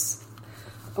listeners,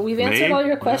 we've answered all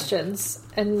your questions,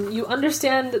 and you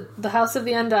understand the House of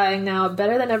the Undying now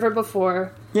better than ever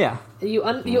before. Yeah. You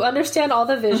understand all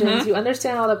the visions. You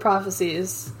understand all the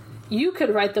prophecies. You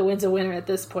could write the Winds of Winter at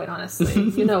this point, honestly.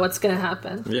 You know what's going to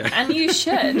happen. Yeah. And you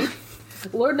should.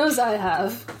 Lord knows I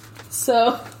have.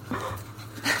 So...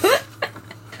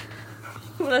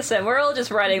 Listen, we're all just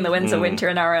writing the Winds of Winter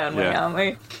in our own way, aren't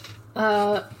we?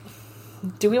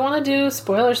 Do we want to do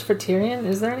spoilers for Tyrion?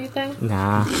 Is there anything?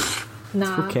 Nah.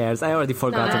 Who cares? I already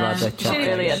forgot about that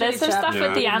chapter. There's some stuff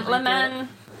with the Antler Men.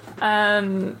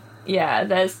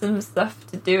 There's some stuff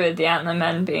to do with the Antler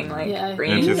Men being like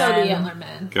green. You know the Antler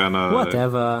Men. Gonna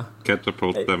whatever.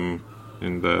 Catapult them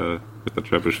with the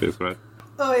trebuchets, right?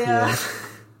 Oh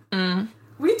yeah.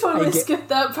 We totally skipped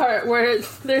that part where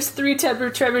there's 3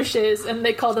 trebuchets and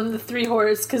they call them the 3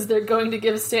 whores because they're going to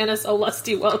give Stannis a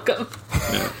lusty welcome.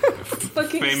 Yeah.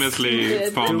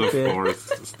 Famously fond of horse,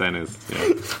 Stannis.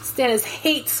 Yeah. Stannis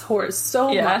hates horse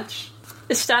so much.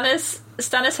 If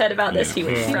Stannis heard about this, he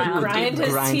would frown. Grind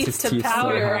his teeth to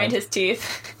powder. Grind his teeth.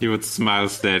 He would smile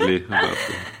steadily about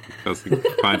it because he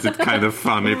finds it kind of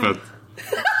funny, but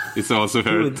it's also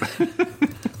hurt.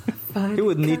 He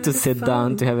would need to sit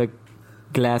down to have a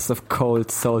glass of cold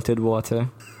salted water.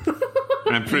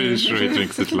 I'm pretty sure he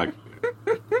drinks it like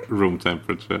room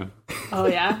temperature. Oh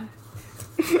yeah.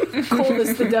 Cold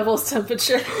is the devil's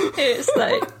temperature. It's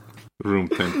like room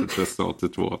temperature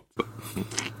salted water.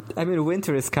 I mean,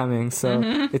 winter is coming, so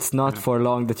it's not for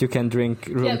long that you can drink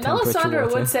room temperature water.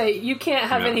 Melisandre would say you can't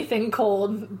have anything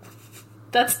cold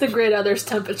That's the great other's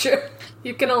temperature.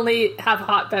 You can only have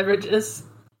hot beverages.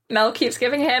 Mel keeps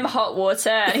giving him hot water,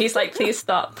 and he's like, please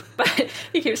stop. But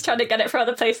he keeps trying to get it from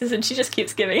other places, and she just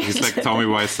keeps giving He's it like to him. Tommy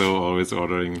Wiseau, always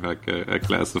ordering like a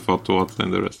glass of hot water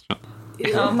in the restaurant.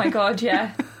 Oh my god,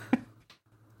 yeah.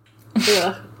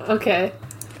 Yeah. Okay.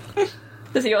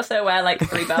 Does he also wear like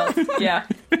 3 belts? Yeah.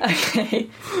 Okay.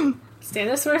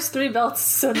 Stannis wears 3 belts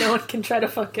so no one can try to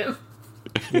fuck him.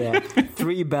 Yeah,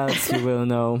 3 belts you will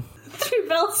know. 3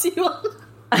 belts you will.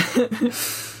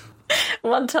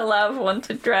 One to love, one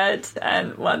to dread,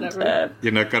 and one to...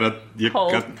 You're not gonna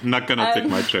take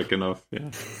my jerkin off.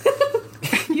 Yeah.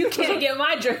 You can't get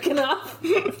my jerking off.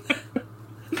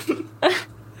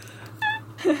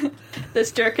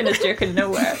 This jerkin is jerking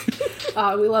nowhere.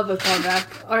 We love a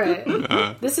callback. All right.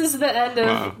 This is the end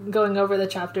of going over the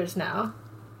chapters now.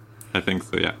 I think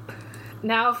so, yeah.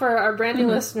 Now for our brand new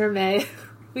listener, May,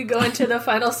 we go into the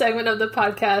final segment of the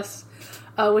podcast,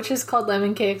 which is called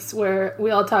Lemon Cakes, where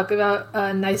we all talk about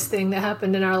a nice thing that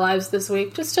happened in our lives this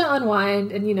week, just to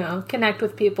unwind and, connect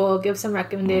with people, give some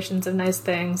recommendations of nice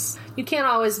things. You can't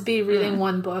always be reading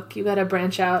one book. You gotta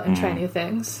branch out and try new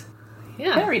things. I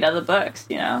Yeah. read other books,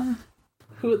 you know.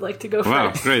 Who would like to go Wow,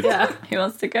 first? great. Yeah. Who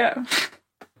wants to go?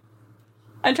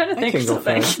 I'm trying to think can of go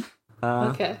something. first.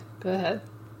 Okay, go ahead.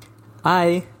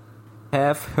 I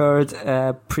have heard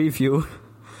a preview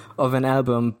of an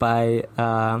album by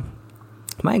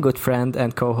my good friend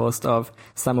and co-host of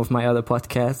some of my other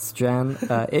podcasts, Jan,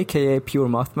 aka Pure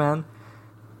Mothman.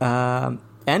 And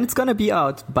it's gonna be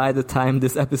out by the time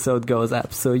this episode goes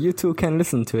up, so you too can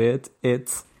listen to it.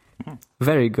 It's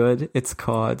very good. It's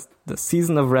called The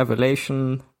Season of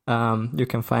Revelation. You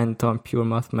can find it on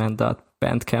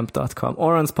puremothman.bandcamp.com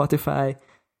or on Spotify.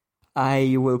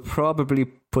 I will probably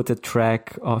put a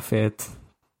track of it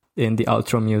in the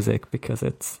outro music because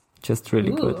it's just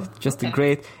really good. Just a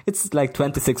great... It's like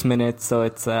 26 minutes, so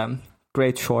it's a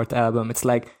great short album. It's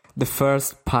like the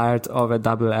first part of a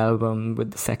double album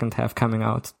with the second half coming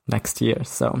out next year.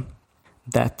 So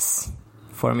that's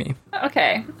for me.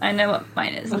 Okay, I know what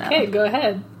mine is now. Okay, go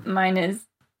ahead. Mine is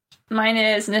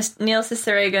Neil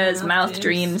Cicerega's Mouth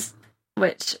Dreams,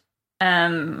 which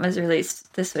was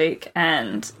released this week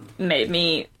and made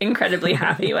me incredibly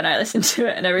happy when I listened to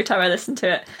it. And every time I listen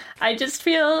to it, I just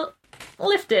feel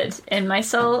lifted in my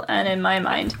soul and in my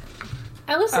mind.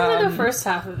 I listened to the first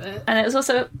half of it. And it was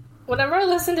also... Whenever I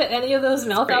listen to any of those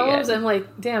Mouth pretty albums, good. I'm like,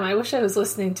 damn, I wish I was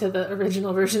listening to the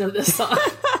original version of this song.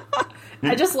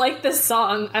 I just like this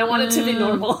song. I want it to be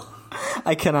normal.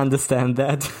 I can understand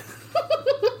that.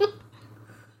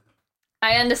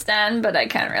 I understand, but I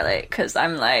can't relate because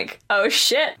I'm like, oh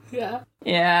shit. Yeah.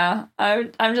 Yeah,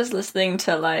 I'm just listening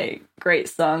to like great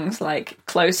songs like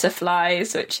 "Closer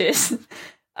Flies," which is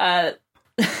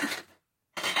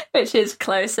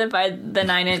 "Closer" by the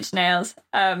Nine Inch Nails.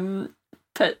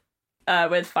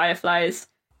 With Fireflies,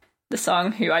 the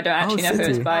song who I don't actually know who it's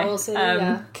City. by. Owl City,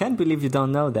 yeah. Can't believe you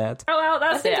don't know that. Oh well, I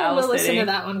that's think it. I will Owl listen City. to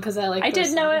that one because I like I those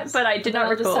did know it, songs. but I did Then not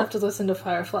I'll just recall. have to listen to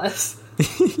Fireflies.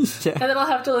 Yeah. And then I'll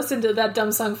have to listen to that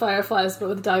dumb song Fireflies, but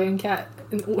with dog and cat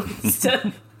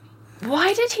instead.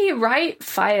 Why did he write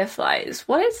Fireflies?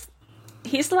 What is...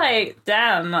 He's like,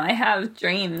 damn, I have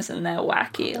dreams and they're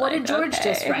wacky. What like, did George okay,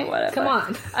 just write? whatever. Come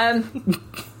on.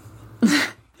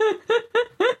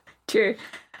 True.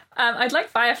 I'd like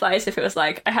Fireflies if it was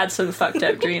like, I had some fucked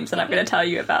up dreams and I'm going to tell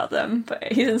you about them.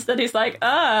 But he's like,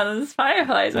 there's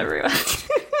fireflies everywhere.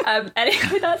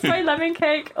 Anyway, that's my lemon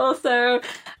cake. Also,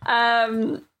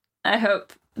 I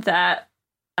hope that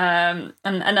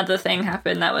another thing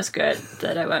happened that was good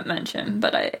that I won't mention,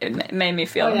 but it made me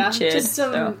feel cheered. Just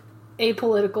some so.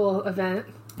 apolitical event.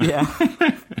 Yeah.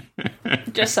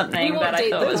 Just something We won't that I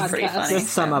date thought the was pretty podcast. funny. Just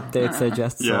some updates I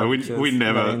just Yeah, saw, we just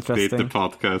never very date the interesting.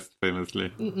 podcast, famously.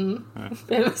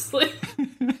 Famously.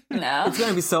 No. It's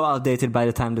gonna be so outdated by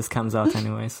the time this comes out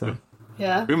anyway, so...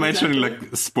 Yeah. We mentioned exactly.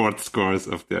 like sports scores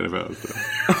of the NFL. So.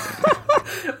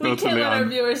 We can't let our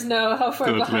viewers know how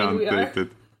far behind we are.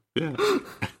 Outdated. Yeah.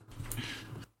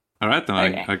 All right, then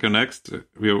Okay. I go next.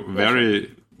 We're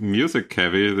very music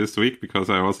heavy this week because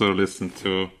I also listened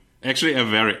to actually a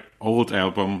very old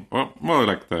album, or more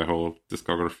like the whole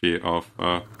discography of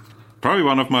probably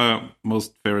one of my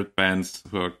most favorite bands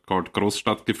who are called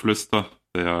Großstadtgeflüster.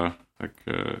 They are like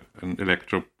an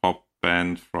electro pop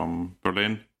band from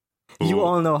Berlin. You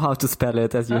all know how to spell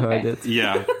it as you heard it.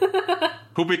 Yeah.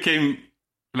 Who became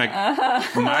like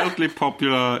mildly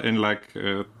popular in like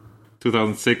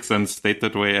 2006 and stayed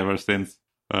that way ever since.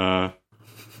 But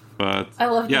I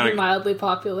love to yeah, be like, mildly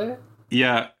popular.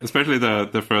 yeah, especially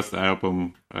the first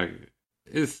album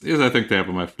is I think the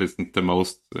album I've listened the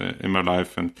most in my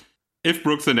life, and if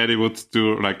Brooks and Eddie would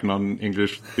do like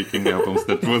non-English speaking albums,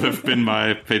 that would have been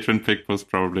my patron pick, most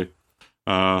probably.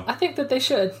 I think that they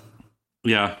should.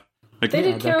 Yeah. Like, They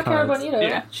did Kiro Bonito.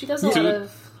 Yeah. She does a lot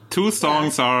of... 2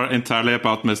 songs are entirely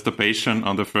about masturbation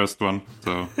on the first one,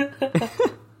 so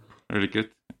really good.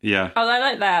 Yeah. Oh, I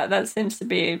like that. That seems to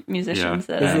be musicians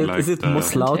Yeah. that Is it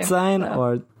Muss laut sein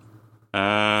or...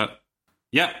 Yeah.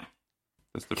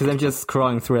 Because I'm just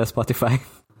scrolling through Spotify.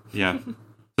 Yeah.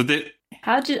 So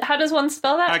How does one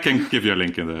spell that? I can give you a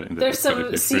link in the There's some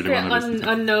if you secret really wanna listen.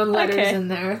 unknown letters Okay. in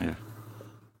there. Yeah.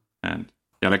 And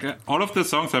yeah, like all of the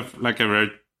songs have like a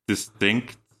very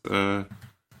distinct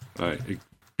like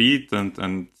beat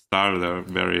and style. They're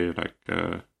very like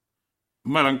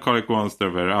melancholic ones. They're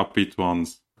very upbeat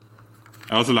ones.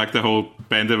 I also like the whole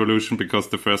band evolution because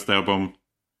the first album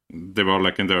they were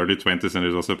like in the early 20s and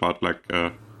it was about like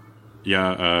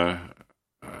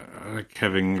like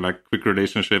having like quick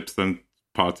relationships and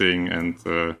partying and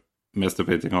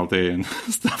masturbating all day and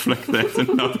stuff like that.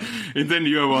 And not in the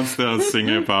newer ones they're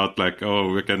singing about like,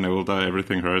 oh, we're getting older,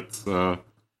 everything hurts,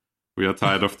 we are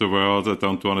tired of the world, I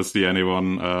don't want to see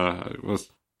anyone, I was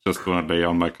just want to lay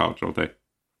on my couch all day.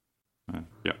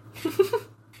 Yeah.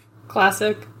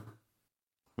 Classic.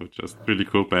 So just really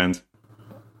cool band.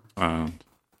 And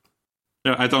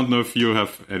yeah, I don't know if you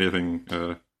have anything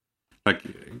like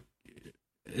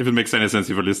if it makes any sense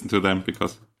if you listen to them,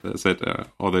 because as I said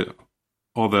all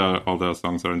their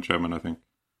songs are in German, I think.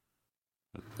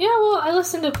 Yeah, well, I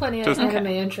listen to plenty of Just- anime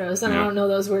intros, and I Yeah. don't know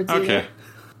those words Okay. either.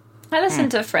 I listen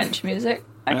to French music.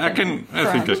 I think I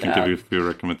branch can give out. you a few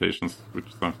recommendations, which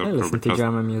songs are I listen probably to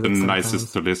German music the sometimes.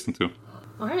 nicest to listen to.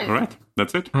 All right. All right,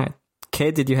 that's it. Alright.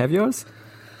 Kate, did you have yours?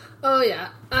 Oh yeah.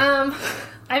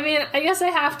 I mean, I guess I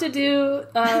have to do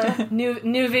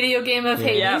new video game of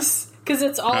Hades because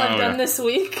it's all I've done yeah. this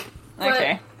week. But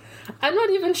Okay. I'm not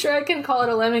even sure I can call it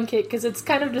a lemon cake because it's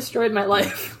kind of destroyed my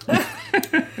life.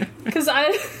 Because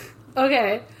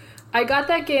I got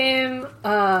that game.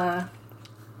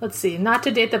 Let's see, not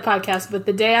to date the podcast, but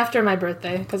the day after my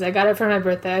birthday, because I got it for my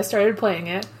birthday. I started playing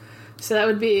it, so that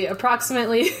would be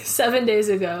approximately 7 days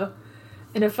ago.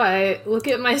 And if I look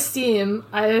at my Steam,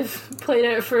 I've played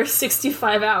it for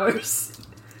 65 hours.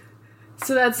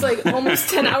 So that's like almost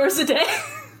 10 hours a day.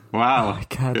 Wow.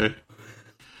 God. Okay.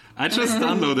 I just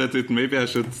downloaded it. Maybe I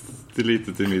should delete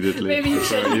it immediately. Maybe you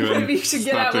should. before even Maybe you should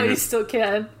get out starting while you it. still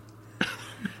can.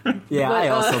 Yeah, But, I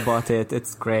also bought it.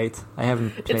 It's great. I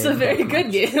haven't played It's a very that good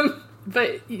much. game,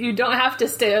 but you don't have to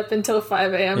stay up until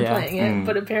 5 a.m. Yeah. playing it.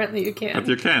 But apparently you can. But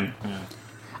you can.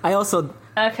 I also,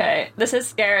 Okay, this is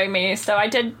scaring me. So I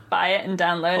did buy it and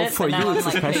download it. for but now you, I'm it's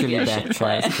like, especially maybe I bad should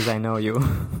play choice, it. because I know you.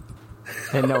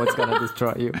 I know it's gonna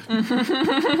destroy you.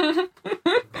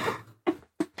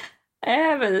 I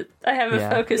have a Yeah.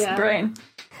 focused Yeah. brain.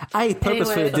 I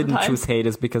purposefully Anyway, didn't sometimes. choose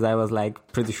Hades because I was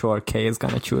like pretty sure Kay is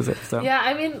gonna choose it. So Yeah,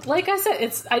 I mean, like I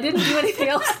said, I didn't do anything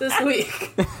else this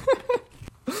week.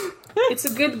 It's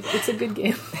a good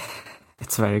game.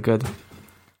 it's very good.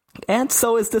 And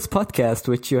so is this podcast,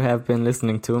 which you have been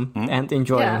listening to and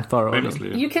enjoying Yeah. thoroughly.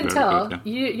 Famously. You can very tell. good,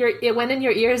 yeah. It went in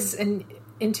your ears and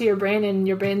into your brain, and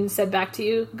your brain said back to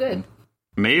you, "Good."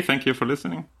 May, thank you for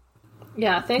listening.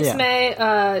 Yeah, thanks, Yeah.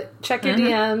 May. Check your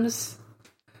DMs.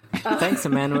 Thanks,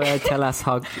 Emmanuel. Tell us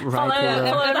how right you Follow were.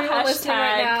 the Everyone listening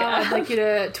right hashtag. now, I'd like you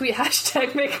to tweet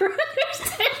hashtag make her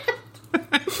understand.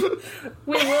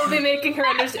 We will be making her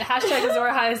understand. Hashtag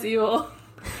Azora High as Evil.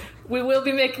 We will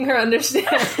be making her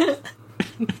understand.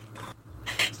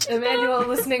 Emmanuel,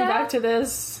 listening back to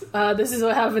this, this is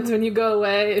what happens when you go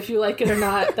away. If you like it or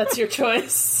not, that's your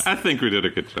choice. I think we did a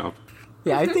good job.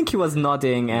 Yeah, I think he was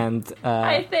nodding and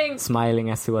I think smiling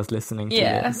as he was listening to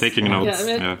Yeah. this. Taking notes. I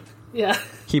mean- Yeah. Yeah.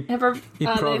 He never. He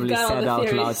they've probably got all said the out loud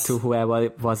theories. to whoever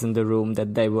was in the room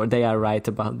that they are right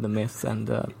about the myths and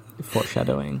the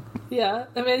foreshadowing. Yeah.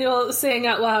 Emmanuel saying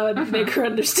out loud, make her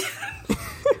understand.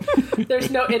 There's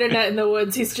no internet in the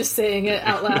woods. He's just saying it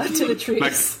out loud to the trees.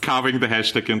 Like carving the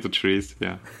hashtag into trees.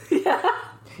 Yeah.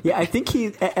 Yeah, I think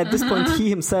at this point he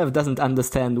himself doesn't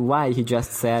understand why he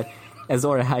just said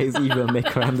Azora High is evil, make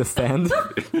her understand.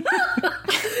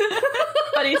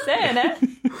 But he's saying it.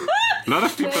 A lot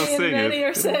of people are Many and saying many it.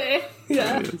 are saying.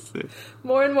 Yeah. Yes, yes.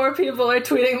 More and more people are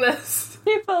tweeting this.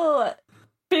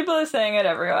 People are saying it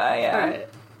everywhere. Yeah. All right.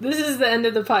 This is the end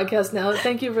of the podcast now.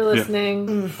 Thank you for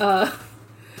listening.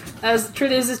 As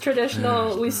is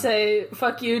traditional, we say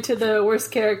fuck you to the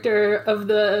worst character of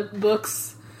the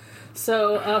books.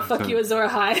 So, fuck you, Azora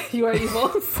High. You are evil.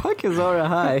 Fuck Azora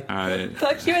High. I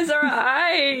Fuck you, Azora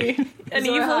High. an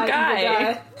evil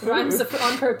guy. Rhymes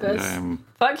on purpose.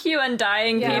 Fuck you,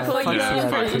 undying people. Fuck You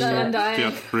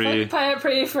undying. Fuck Pirate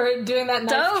Pretty for doing that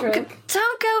knife trick.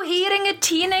 Don't go eating a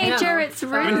teenager. It's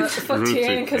rude. Fuck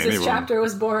Tyrion because his chapter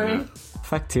was boring.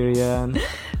 Fuck Tyrion.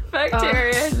 Fuck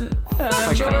Tyrion.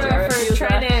 Jorah for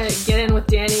trying to get in with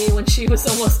Dany when she was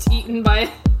almost eaten by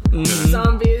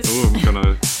zombies. Oh, I'm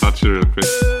gonna touch you real quick.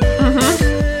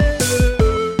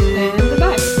 And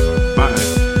goodbye. Bye.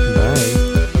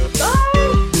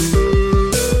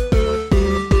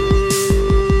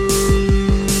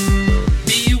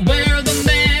 Beware the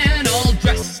man all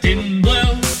dressed in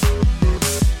blue.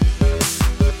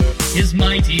 His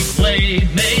mighty blade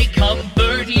may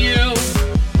comfort you.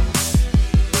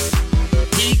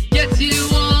 He gets you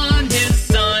on his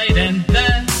side and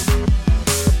then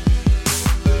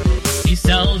he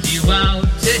sells you out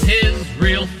to his